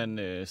udvinder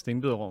man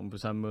stenbiderrogn på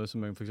samme måde,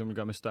 som man for eksempel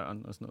gør med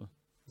støren og sådan noget?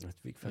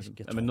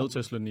 Er man nødt til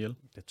at slå den ihjel?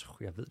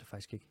 Jeg ved det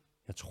faktisk ikke.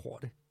 Jeg tror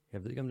det.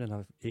 Jeg ved ikke, om den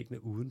har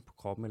æggene uden på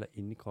kroppen eller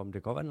inde i kroppen.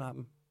 Det kan godt være, den har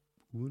dem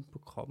uden på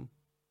kroppen.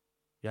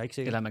 Jeg er ikke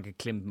sikker. Eller man kan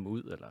klemme dem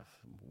ud, eller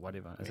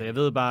whatever. Okay. Altså, jeg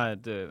ved bare,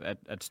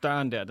 at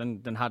støren der,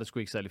 den har det sgu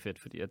ikke særlig fedt,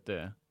 fordi at,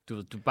 du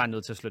er bare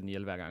nødt til at slå den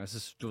ihjel hver gang. Og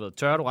så,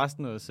 tørrer du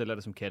resten, og sælger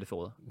det som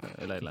kattefoder,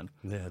 eller et eller andet.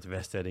 Ja, det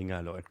værste er, det ikke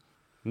engang løgn.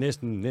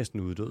 Næsten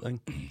uddød,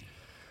 ikke?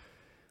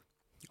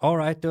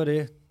 Alright, det var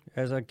det.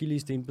 Altså, giv lige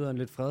stenbideren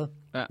lidt fred.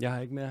 Ja. Jeg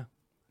har ikke mere.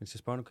 Jeg skal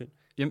spørge noget.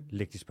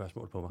 Læg de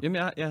spørgsmål på mig. Jamen,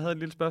 jeg havde et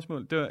lille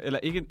spørgsmål. Det var, eller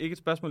ikke et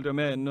spørgsmål, det var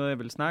mere noget, jeg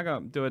ville snakke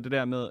om. Det var det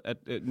der med, at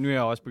nu er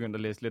jeg også begyndt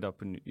at læse lidt op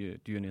på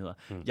dyrenyheder.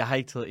 Jeg har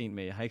ikke taget en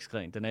med, jeg har ikke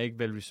skrevet en. Den er ikke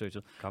vel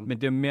researchet.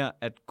 Men det er mere,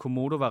 at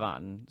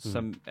Komodo-varanen,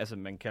 som altså,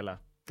 man kalder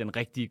den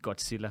rigtige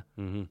Godzilla,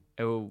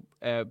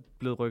 er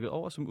blevet rykket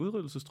over som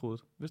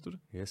udryddelsestruet. Vidste du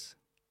det? Yes.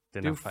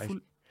 Den er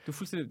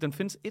fuldstændig. Den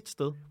findes et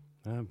sted.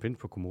 Ja, den findes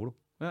på Komodo.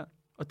 Ja,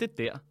 og det er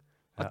der.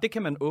 Og det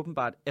kan man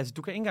åbenbart... Altså,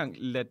 du kan ikke engang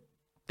lade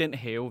den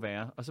have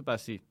være, og så bare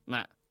sige,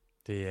 nej.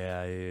 Det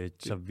er,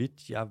 så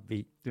vidt jeg ved...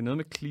 Det er noget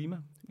med klima.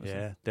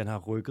 Ja, den har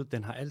rykket.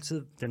 Den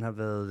har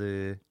været...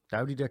 der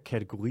er jo de der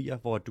kategorier,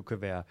 hvor du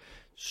kan være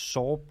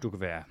du kan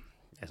være...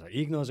 Altså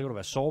ikke noget, så kan du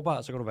være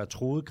sårbar, så kan du være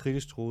truet,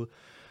 kritisk truet,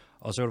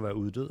 og så kan du være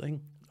uddød, ikke?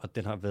 Og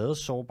den har været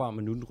sårbar,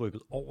 men nu er den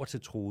rykket over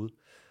til truet.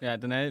 Ja,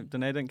 den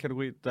er i den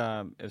kategori,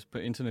 der altså på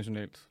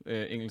internationalt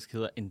engelsk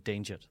hedder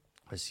endangered.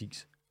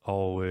 Præcis.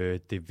 Og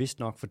det er vist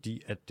nok,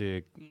 fordi at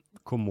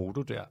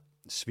Komodo der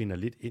svinder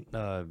lidt ind,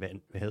 når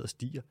havet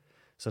stiger.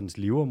 Så dens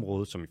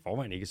leveområde, som i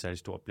forvejen ikke er særlig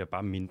stort, bliver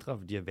bare mindre,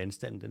 fordi at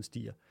vandstanden den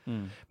stiger.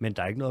 Men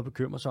der er ikke noget at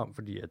bekymre sig om,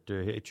 fordi at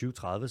her i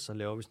 2030, så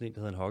laver vi sådan en, der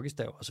hedder en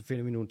hockeystav, og så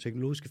finder vi nogle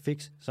teknologiske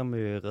fix, som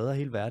redder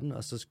hele verden,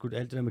 og så skulle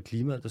alt det der med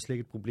klimaet, der slet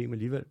ikke et problem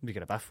alligevel. Vi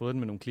kan da bare få den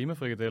med nogle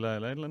klimafrikadeller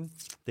eller et eller andet.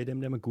 Det er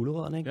dem der med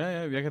gulerødderne, ikke?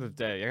 Ja, jeg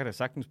kan da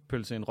sagtens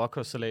pølse en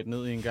råkostsalat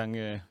ned i en gang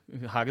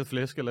hakket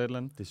flæsk eller et eller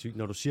andet. Det er sygt.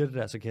 Når du siger det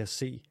der, så kan jeg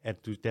se,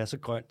 at det er så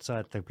grønt, så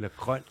at der bliver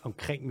grønt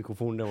omkring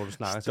mikrofonen, der hvor du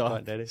snakker. Så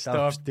grønt er det.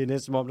 Det er næsten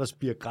som om, der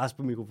spirer græs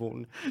på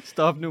mikrofonen.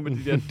 Stop nu med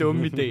de der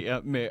dumme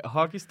idéer med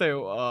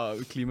hockeystav og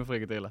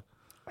klimafrikadeller.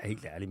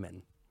 Helt ærligt,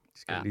 mand.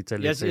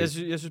 Jeg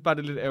synes bare,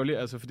 det er lidt ærgerligt,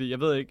 altså, fordi jeg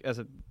ved ikke,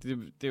 altså,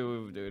 det er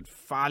jo et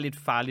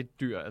farligt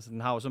dyr. Altså,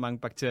 den har jo så mange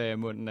bakterier i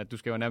munden, at du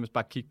skal jo nærmest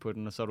bare kigge på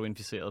den, og så er du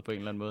inficeret på en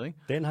eller anden måde, ikke?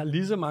 Den har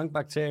lige så mange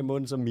bakterier i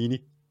munden som Mini.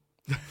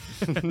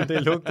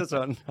 Det lugter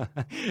sådan.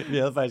 Vi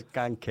havde faktisk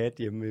engang en kat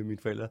hjemme med mine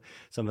forældre,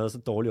 som havde så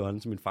dårlig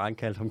ånd, så min far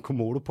kaldte ham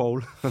Komodo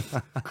Paul.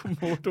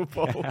 Komodo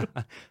Paul.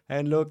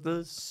 Han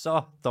lugtede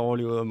så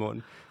dårligt ud af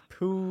munden.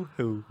 Puh.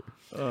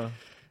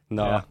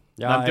 Nå,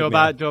 ja.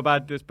 Det var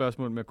bare det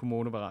spørgsmål med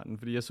Komodo-varanen,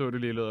 fordi jeg så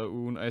det lige i løbet af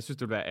ugen, og jeg synes,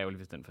 det ville være ærgerligt,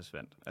 hvis den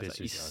forsvandt.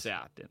 Altså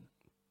især den.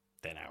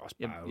 Den er også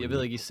bare jeg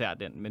ved ikke især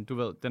den, men du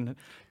ved,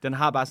 den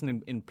har bare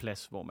sådan en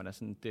plads, hvor man er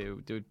sådan, det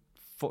er jo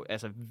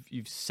altså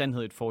i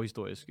sandhed et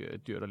forhistorisk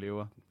dyr, der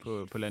lever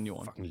på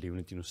landjorden. Fucking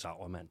levende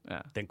dinosaurer, mand. Ja.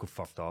 Den kunne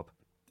fuck dig op.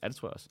 Ja, det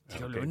tror jeg også. De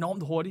kan jo løbe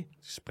enormt hurtigt.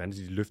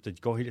 De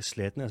går helt af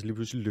slatten, og så lige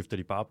pludselig løfter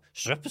de bare op.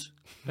 Søps!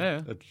 Ja.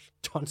 Og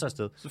tonser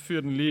afsted. Så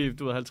fyrer den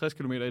lige, 50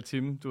 km i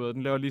timen.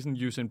 Den laver lige sådan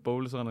en Usain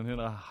Bolt, så den hen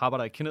og happer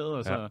dig i knæet,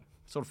 og så er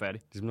du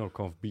færdig. Det er som når du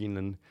kommer forbi en eller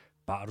anden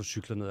bar, du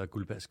cykler ned ad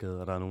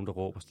Guldbergsgade, og der er nogen, der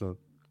råber sådan noget.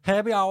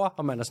 Happy hour!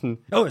 Og man er sådan,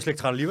 jeg er slet ikke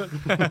træt alligevel.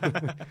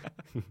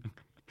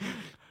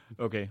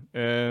 Okay,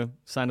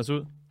 sign os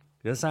ud.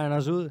 Jeg signer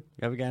os ud.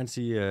 Jeg vil gerne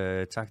sige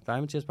tak til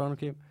dig, Mathias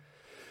Bavnekim.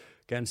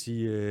 Gerne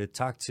sige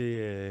tak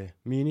til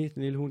Mini,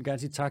 den lille hund. Gerne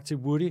sige tak til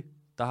Woody,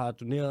 der har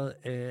doneret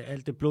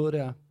alt det blod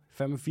der.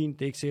 Fandme fint.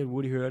 Det er ikke sikkert, at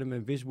Woody hører det,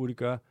 men hvis Woody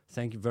gør,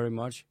 thank you very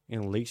much.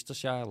 In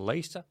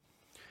Leicestershire.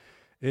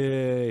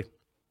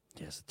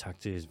 Så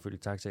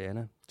selvfølgelig tak til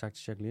Anna. Tak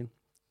til Jacqueline.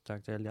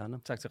 Tak til alle de andre.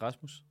 Tak til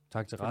Rasmus.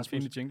 Tak til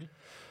Rasmus. Fine jingle.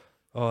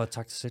 Og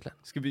tak til Zetland.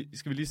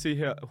 Skal vi lige se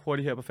her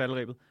hurtigt her på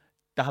falderæbet.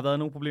 Der har været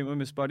nogle problemer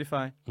med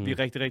Spotify. Vi er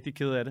rigtig, rigtig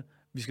kede af det.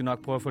 Vi skal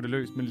nok prøve at få det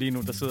løst, men lige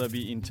nu der sidder vi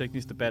i en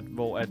teknisk debat,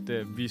 hvor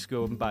at vi skal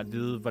åbenbart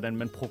vide, hvordan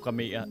man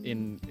programmerer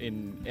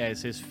en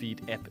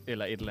RSS-feed-app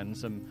eller et eller andet,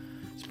 som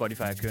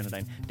Spotify er kørende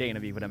derinde. Det aner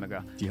vi ikke, hvordan man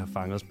gør. De har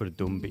fanget os på det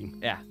dumme ben.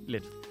 Ja,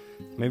 lidt.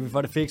 Men vi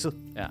får det fikset.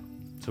 Ja.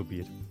 So be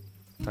it.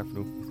 Tak for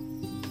nu.